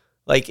too.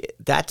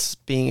 That's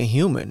being a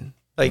human.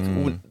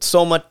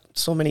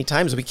 So many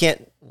times we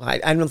can't.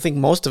 I don't think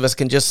most of us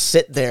can just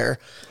sit there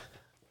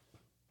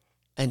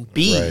and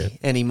be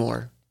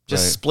anymore.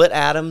 Just split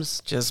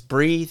atoms, just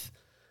breathe.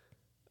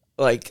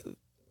 How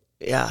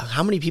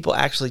many people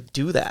actually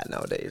do that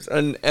nowadays?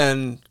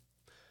 And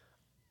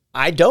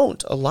I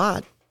don't a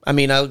lot.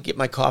 I'll get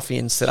my coffee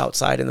and sit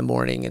outside in the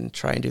morning and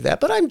try and do that,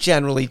 but I'm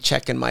generally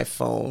checking my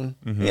phone,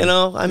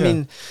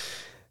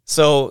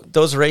 so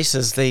those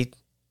races,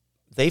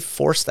 they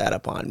force that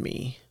upon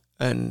me,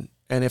 and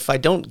if I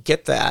don't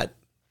get that,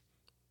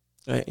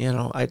 I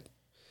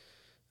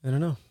don't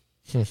know.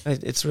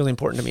 It's really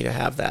important to me to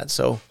have that.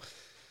 So,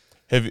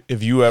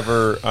 have you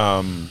ever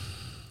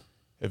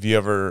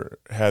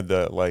had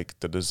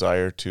the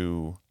desire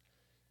to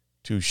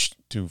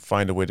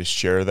find a way to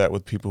share that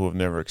with people who have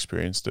never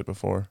experienced it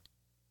before?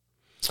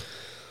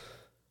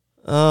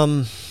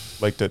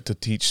 Like to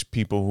teach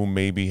people who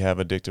maybe have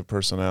addictive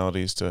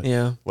personalities to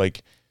and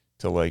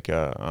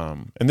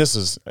this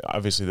is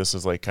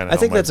like kind of, I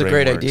think that's a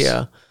great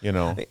idea.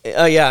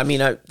 I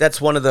mean,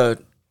 that's one of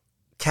the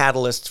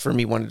catalysts for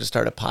me wanting to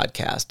start a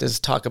podcast, is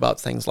talk about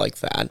things like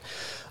that.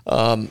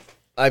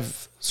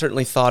 I've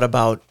certainly thought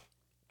about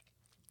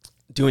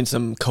doing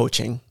some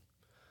coaching,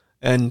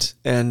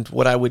 and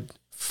what I would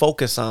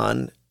focus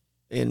on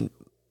in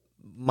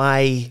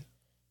my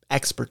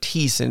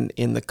expertise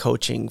in the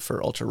coaching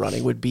for ultra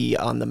running would be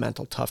on the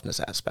mental toughness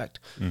aspect,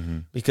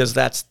 because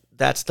that's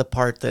the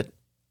part that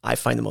I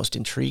find the most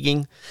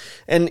intriguing.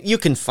 And you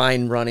can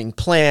find running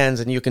plans,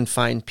 and you can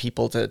find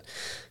people to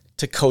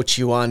coach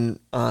you on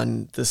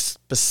the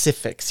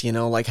specifics,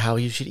 like how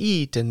you should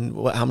eat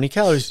and how many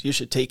calories you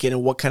should take in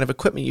and what kind of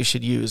equipment you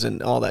should use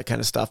and all that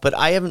kind of stuff. But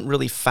I haven't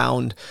really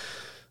found.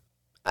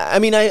 I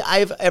mean,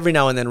 I've every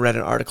now and then read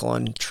an article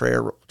on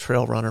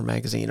Trail Runner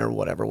magazine or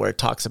whatever, where it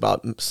talks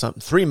about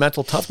 3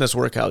 mental toughness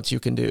workouts you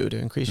can do to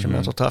increase your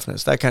mental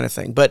toughness, that kind of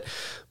thing. But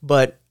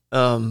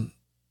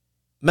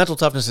mental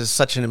toughness is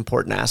such an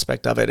important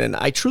aspect of it. And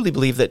I truly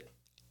believe that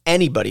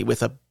anybody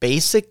with a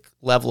basic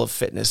level of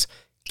fitness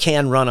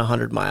can run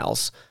 100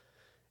 miles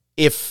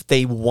if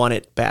they want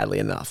it badly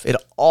enough. It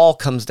all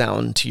comes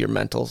down to your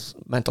mental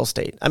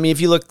state. I mean, if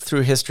you look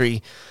throughout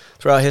history,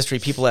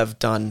 people have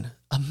done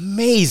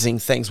amazing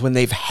things when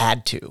they've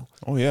had to.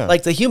 Oh yeah.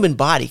 Like the human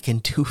body can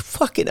do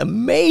fucking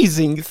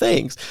amazing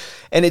things.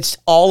 And it's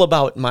all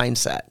about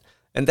mindset.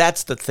 And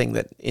that's the thing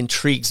that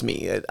intrigues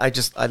me. I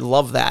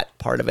love that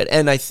part of it.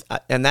 And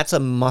and that's a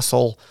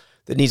muscle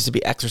that needs to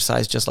be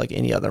exercised just like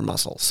any other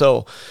muscle.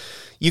 So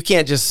you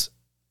can't just,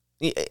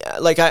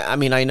 like, I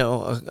mean, I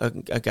know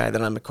a guy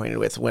that I'm acquainted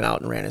with went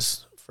out and ran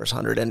his first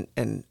 100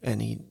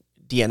 and he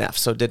DNF,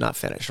 so did not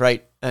finish,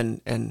 right?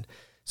 And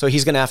so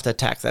he's going to have to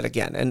attack that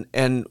again.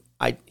 And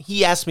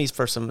he asked me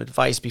for some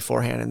advice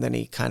beforehand, and then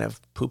he kind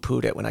of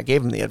poo-pooed it when I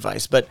gave him the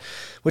advice,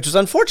 which was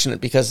unfortunate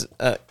because,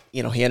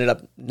 he ended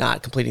up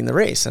not completing the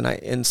race.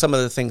 And some of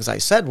the things I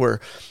said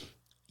were,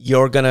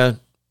 your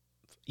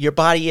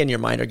body and your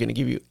mind are going to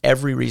give you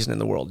every reason in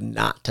the world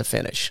not to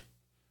finish.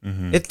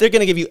 Mm-hmm. They're going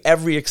to give you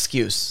every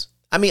excuse.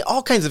 I mean,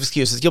 all kinds of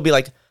excuses. You'll be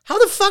like, how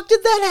the fuck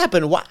did that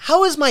happen?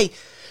 How is my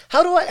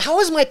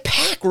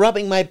pack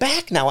rubbing my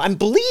back now? I'm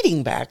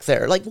bleeding back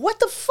there. Like, what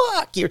the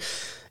fuck?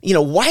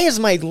 Why is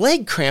my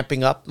leg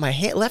cramping up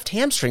my left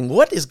hamstring?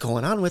 What is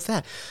going on with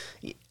that?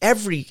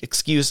 Every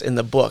excuse in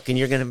the book, and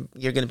you're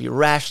gonna be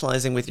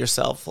rationalizing with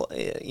yourself,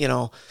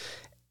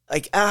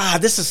 like,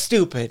 this is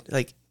stupid.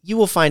 Like, you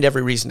will find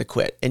every reason to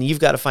quit, and you've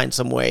got to find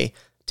some way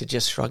to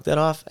just shrug that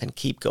off and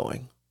keep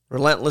going.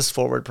 Relentless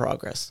forward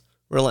progress.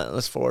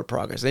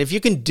 And if you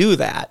can do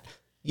that,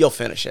 you'll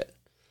finish it.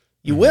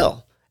 You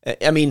will.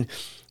 I mean,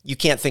 you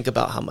can't think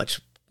about how much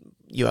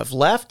you have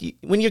left.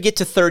 When you get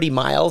to 30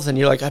 miles and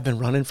you're like, I've been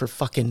running for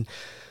fucking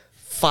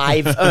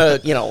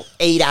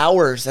 8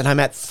 hours and I'm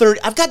at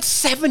 30, I've got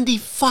 70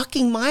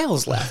 fucking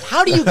miles left.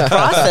 How do you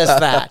process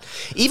that?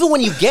 Even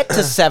when you get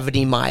to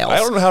 70 miles. I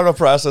don't know how to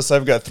process.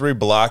 I've got 3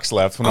 blocks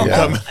left when I'm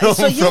coming home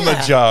from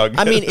a jog.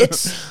 I mean,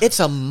 it's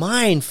a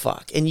mind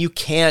fuck, and you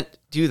can't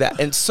do that.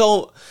 And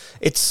so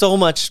it's so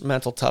much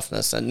mental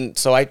toughness. And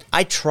so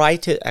I try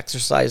to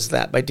exercise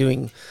that by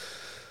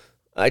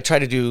I try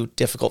to do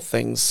difficult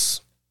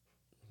things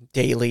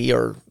daily,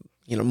 or,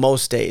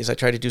 most days I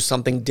try to do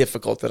something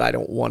difficult that I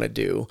don't want to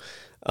do.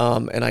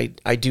 And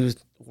I do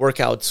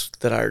workouts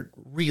that are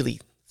really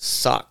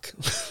suck.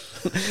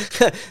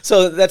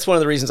 So that's one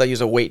of the reasons I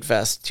use a weight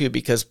vest too,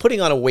 because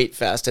putting on a weight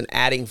vest and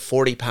adding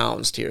 40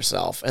 pounds to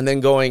yourself and then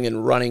going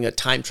and running a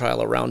time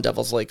trial around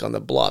Devil's Lake on the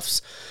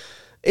Bluffs,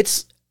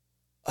 it's,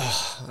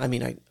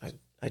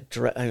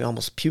 I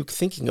almost puke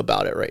thinking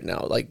about it right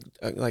now. Like,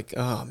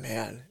 oh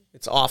man,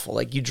 it's awful.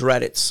 Like, you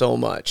dread it so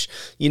much.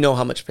 You know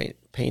how much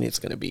pain it's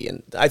going to be.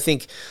 And I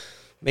think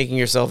making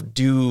yourself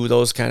do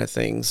those kind of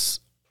things,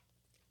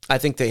 I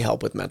think they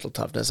help with mental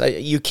toughness.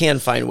 You can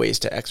find ways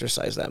to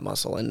exercise that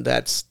muscle. And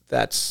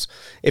that's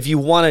if you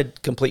want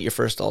to complete your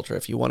first ultra,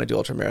 if you want to do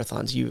ultra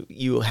marathons,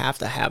 you have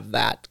to have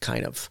that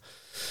kind of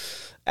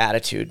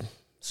attitude.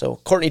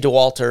 So Courtney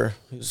Dauwalter,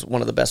 who's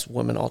one of the best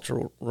women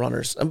ultra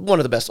runners, one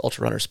of the best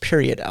ultra runners,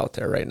 period, out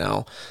there right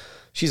now.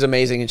 She's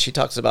amazing. And she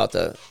talks about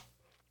the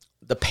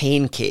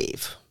pain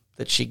cave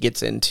that she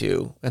gets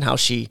into and how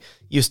she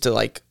used to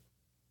like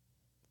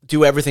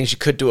do everything she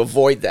could to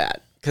avoid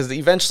that. Because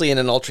eventually in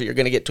an ultra, you're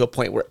going to get to a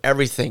point where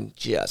everything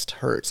just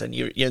hurts and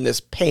you're in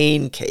this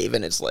pain cave,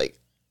 and it's like,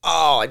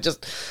 I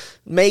just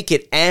make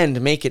it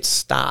end, make it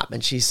stop.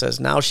 And she says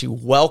now she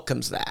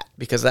welcomes that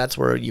because that's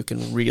where you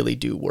can really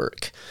do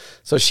work.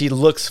 So she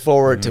looks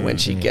forward to when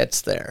she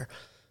gets there.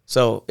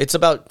 So it's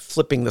about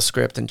flipping the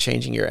script and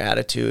changing your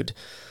attitude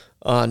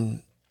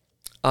on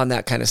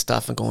that kind of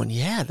stuff and going,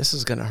 yeah, this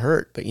is going to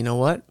hurt. But you know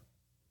what?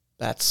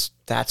 That's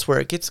where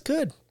it gets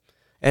good.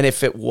 And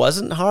if it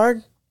wasn't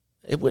hard,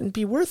 it wouldn't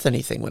be worth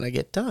anything when I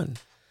get done.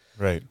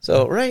 Right.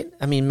 So, right.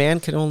 I mean,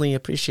 man can only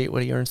appreciate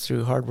what he earns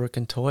through hard work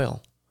and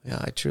toil. Yeah,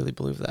 I truly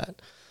believe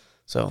that.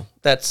 So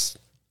that's,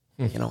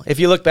 if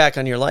you look back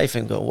on your life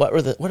and go, what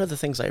are the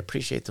things I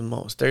appreciate the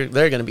most? They're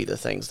going to be the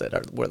things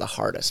that were the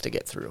hardest to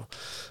get through.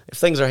 If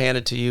things are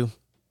handed to you,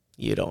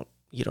 you don't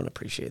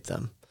appreciate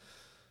them.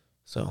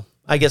 So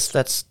I guess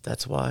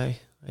that's why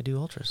I do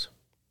ultras.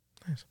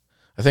 Nice.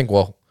 I think,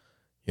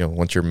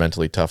 once you're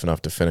mentally tough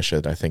enough to finish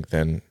it, I think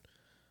then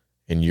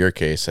in your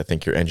case, I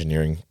think your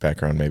engineering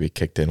background maybe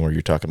kicked in where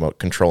you're talking about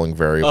controlling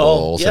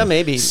variables. Oh, yeah,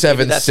 maybe.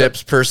 7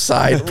 sips per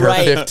side per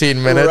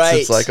 15 minutes. Right.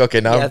 It's like, okay,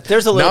 now,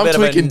 there's a little now bit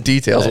I'm tweaking of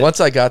details. Once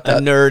I got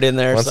that nerd in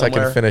there once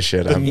somewhere. I can finish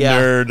it, I'm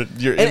Nerd,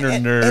 your inner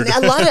nerd.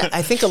 And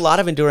I think a lot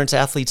of endurance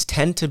athletes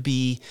tend to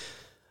be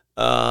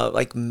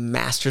like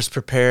masters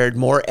prepared,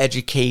 more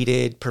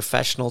educated,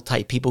 professional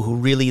type people who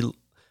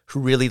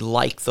really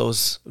like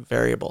those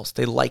variables.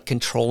 They like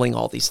controlling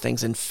all these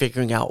things and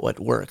figuring out what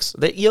works.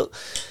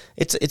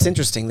 It's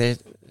interesting.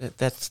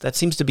 That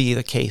seems to be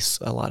the case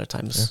a lot of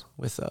times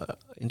with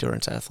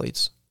endurance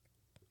athletes.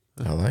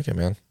 I like it,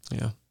 man.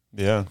 Yeah.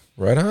 Yeah.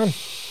 Right on.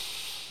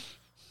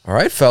 All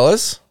right,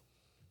 fellas.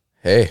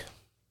 Hey.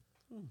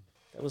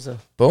 That was a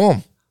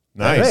Boom.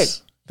 Nice.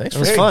 Right. Thanks It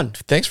was fun.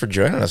 Thanks for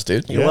joining us,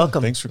 dude. You're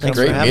welcome. Thanks for Thanks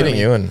coming. Great having meeting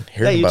me. you and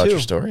hearing you about too. your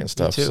story and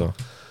stuff. too. So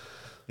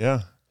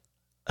Yeah.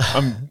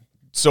 I'm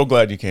so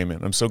glad you came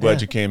in. I'm so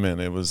glad you came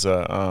in. It was,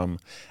 I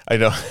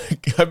know,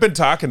 I've been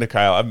talking to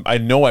Kyle. I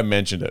know I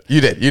mentioned it.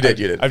 you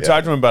did. I've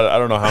talked to him about it. I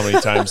don't know how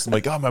many times. I'm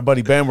like, oh, my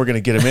buddy Ben, we're going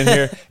to get him in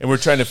here. And we're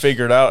trying to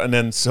figure it out. And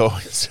then so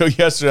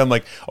yesterday I'm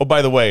like, oh,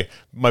 by the way,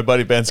 my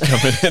buddy Ben's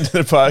coming into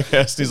the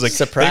podcast. He's like,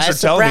 Surprise, thanks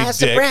for telling me, Dick.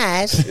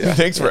 surprise.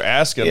 Thanks for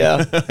asking.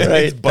 Yeah,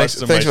 right. He's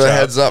busting Thanks my for the chops.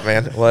 heads up,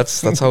 man. Well,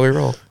 that's how we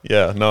roll.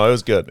 Yeah, no, it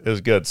was good. It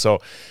was good. So,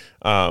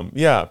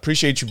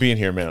 appreciate you being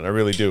here, man. I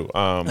really do.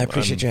 I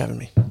appreciate you having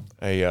me.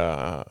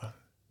 I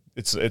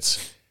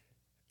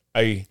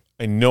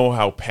know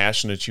how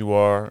passionate you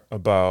are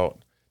about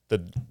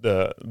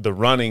the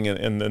running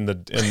and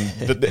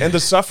the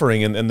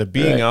suffering and the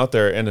being Right. out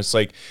there, and it's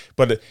like,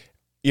 but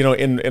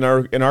in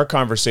our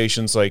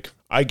conversations, like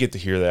I get to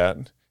hear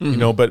that,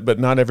 but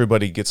not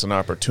everybody gets an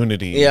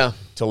opportunity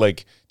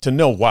to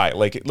know why,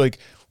 like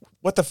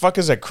what the fuck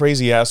is that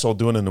crazy asshole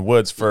doing in the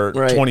woods for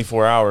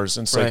 24 hours?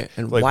 And it's like,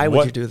 And why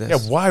would you do this? Yeah,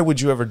 why would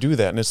you ever do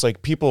that? And it's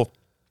like people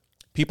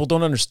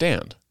don't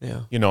understand.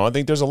 Yeah. I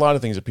think there's a lot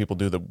of things that people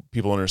do that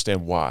people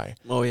understand why.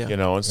 Oh, yeah.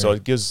 And so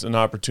it gives an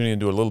opportunity to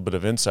do a little bit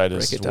of insight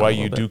as Break it to down why a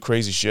you little do bit.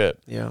 crazy shit.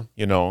 Yeah.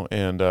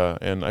 And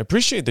I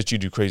appreciate that you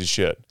do crazy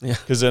shit. Yeah.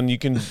 Because then you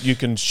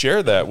can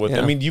share that with.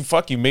 Yeah. I mean, you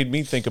made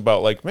me think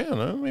about like,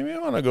 man, maybe I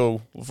want to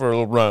go for a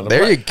little run.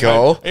 There you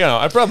go.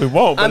 I probably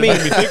won't. But I mean, it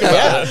made me think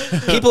about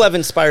it. people have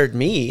inspired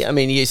me. I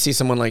mean, you see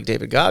someone like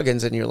David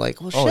Goggins and you're like,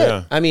 well, shit.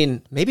 yeah. I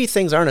mean, maybe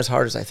things aren't as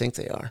hard as I think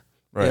they are.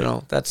 Right.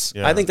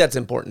 I think that's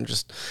important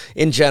just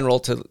in general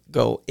to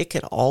go, it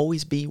could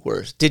always be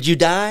worse. Did you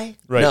die?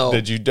 Right. No.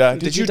 Did you die?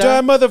 Did you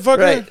die, motherfucker?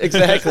 Right,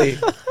 exactly.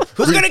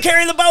 Who's going to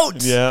carry the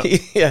boats? Yeah.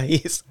 yeah,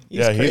 he's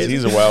crazy.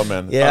 he's a wild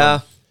man.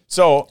 Yeah.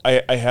 So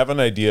I have an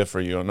idea for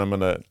you, and I'm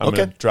gonna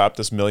drop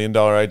this $1 million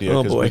idea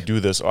Oh, because boy. we do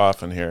this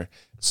often here.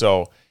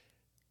 So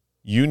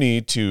you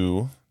need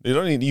to. You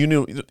don't need.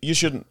 You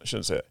shouldn't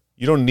say it.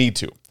 You don't need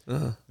to.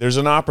 Uh-huh. There's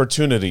an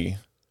opportunity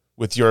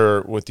with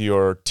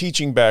your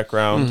teaching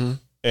background Mm-hmm.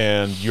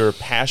 and your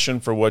passion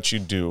for what you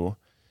do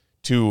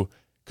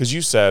because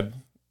you said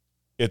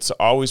it's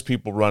always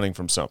people running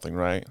from something,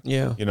 right?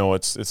 Yeah.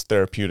 It's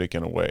therapeutic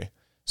in a way.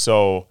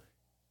 So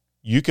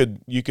you could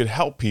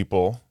help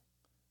people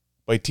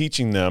by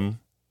teaching them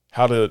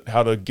how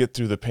to get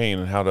through the pain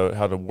and how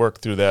to work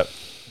through that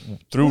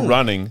through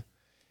running.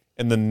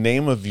 And the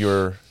name of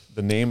your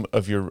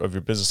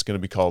business is going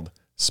to be called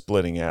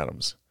Splitting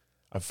Atoms.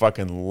 I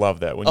fucking love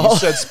that. When you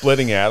said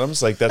Splitting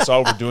Atoms, like that's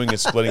all we're doing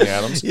is splitting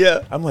atoms. Yeah.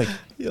 I'm like,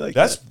 like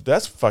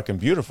that's fucking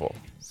beautiful.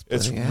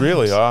 It's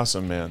really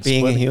awesome, man.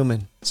 Being a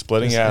human.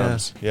 Splitting Yeah.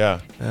 atoms. Yeah.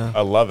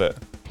 I love it.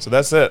 So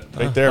that's it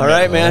right there, All man.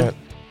 right, man.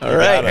 All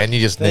right. And you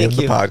just Thank named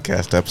the you.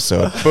 podcast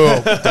episode.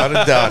 Boom. Done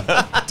and done.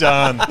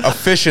 Done.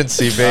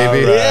 Efficiency, All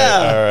baby. right.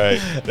 Yeah. All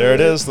right. There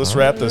it is. Let's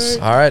wrap this.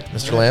 All right,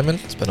 Mr. Landman,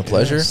 it's been a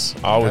pleasure. Yes.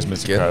 Always, Yeah,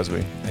 Mr. good.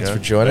 Crosby. Thanks for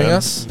joining Ben.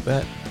 us.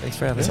 Bet. Thanks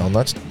for having me.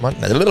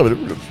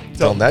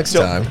 Until next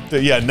time.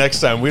 Yeah, next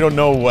time. We don't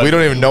know what. We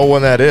don't even know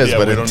when that is, Yeah,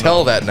 but we don't until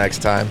know. that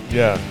next time,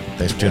 Yeah.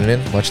 thanks for tuning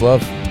in. Much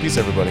love. Peace,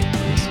 everybody.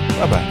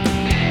 Bye bye.